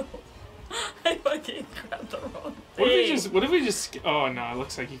 Oh no! I fucking grabbed the wrong thing. What if we just oh no, it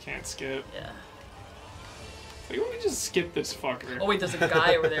looks like you can't skip. Yeah. Like, what if we just skip this fucker? Oh wait, there's a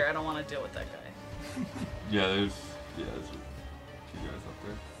guy over there. I don't want to deal with that guy. Yeah, there's two guys up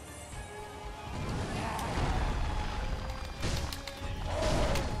there.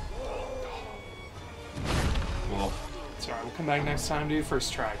 Well, It's alright, we'll come back next time, dude.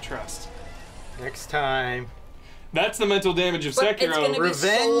 First try, trust. Next time. That's the mental damage of But it's Sekiro. gonna be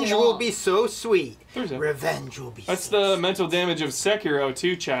Revenge so will long. be so sweet. There's a- Revenge will be That's so the mental damage of Sekiro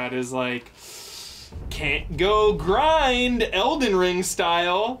too, Chad, is like, can't go grind Elden Ring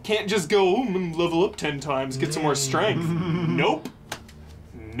style. Can't just go, I'm gonna level up 10 times, get some more strength. Nope.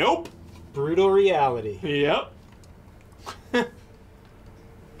 Nope. brutal reality. Yep. I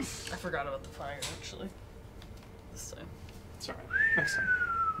forgot about the fire actually. This time. It's alright. Next time.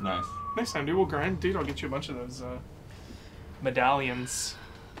 nice. Next time, dude, we'll grind. Dude, I'll get you a bunch of those medallions.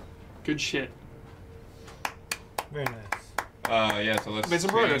 Good shit. Very nice. Yeah, so let's Made some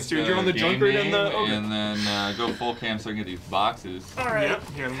progress, change dude. You're on the game Drunkard and the name Ogre. and then go full cam so I can get these boxes. Alright. Yep.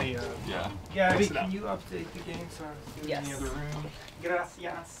 Here, let me, Yeah. Gabby, Mix it up. can you update the game so I'm in Yes. the other room?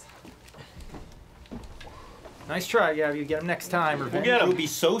 Gracias. Nice try, Gabby. You get him next time. Revenge get 'em. will be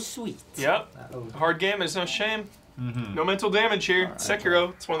so sweet. Yep. Uh-oh. Hard game, it's no shame. Mm-hmm. No mental damage here.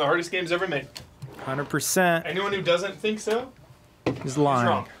 Sekiro, it's one of the hardest games ever made. 100% Anyone who doesn't think so is is lying.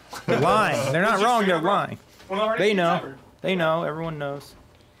 wrong. They're lying. They're not It's just wrong. straight They're up wrong. lying. One of the hardest They games know. ever. They know. Everyone knows.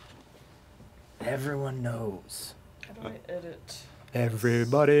 Everyone knows. How do I edit?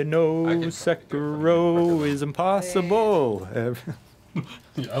 Everybody knows Sekiro is impossible.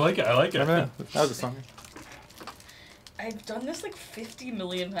 I like it. I like it. That was a song. I've done this like 50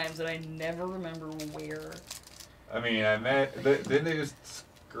 million times and I never remember where. I mean, didn't they just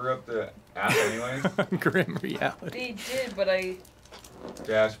screw up the app anyways? Grim reality. They did, but I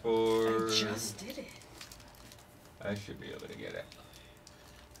Dashboard. just did it. I should be able to get it.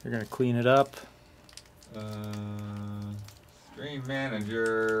 They're gonna clean it up. Stream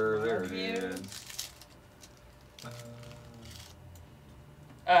manager. There it Review. is.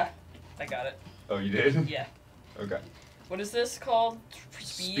 Ah, I got it. Oh, you did? Yeah. Okay. What is this called?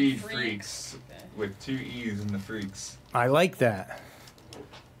 Speed Freaks. Okay. With 2 E's in the freaks. I like that.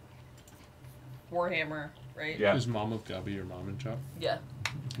 Warhammer, right? Yeah. Is mom of Gabby your mom in chat? Yeah.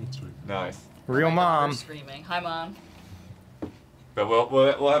 That's sweet. Nice. Real My mom. daughter's screaming. Hi, mom. But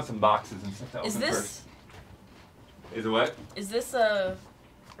we'll have some boxes and stuff to Is open this first. Is it what? is this a?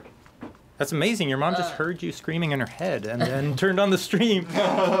 That's amazing. Your mom just heard you screaming in her head and then turned on the stream.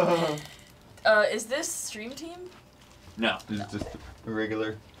 Is this Stream Team? No. This is just a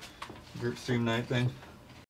regular group stream night thing.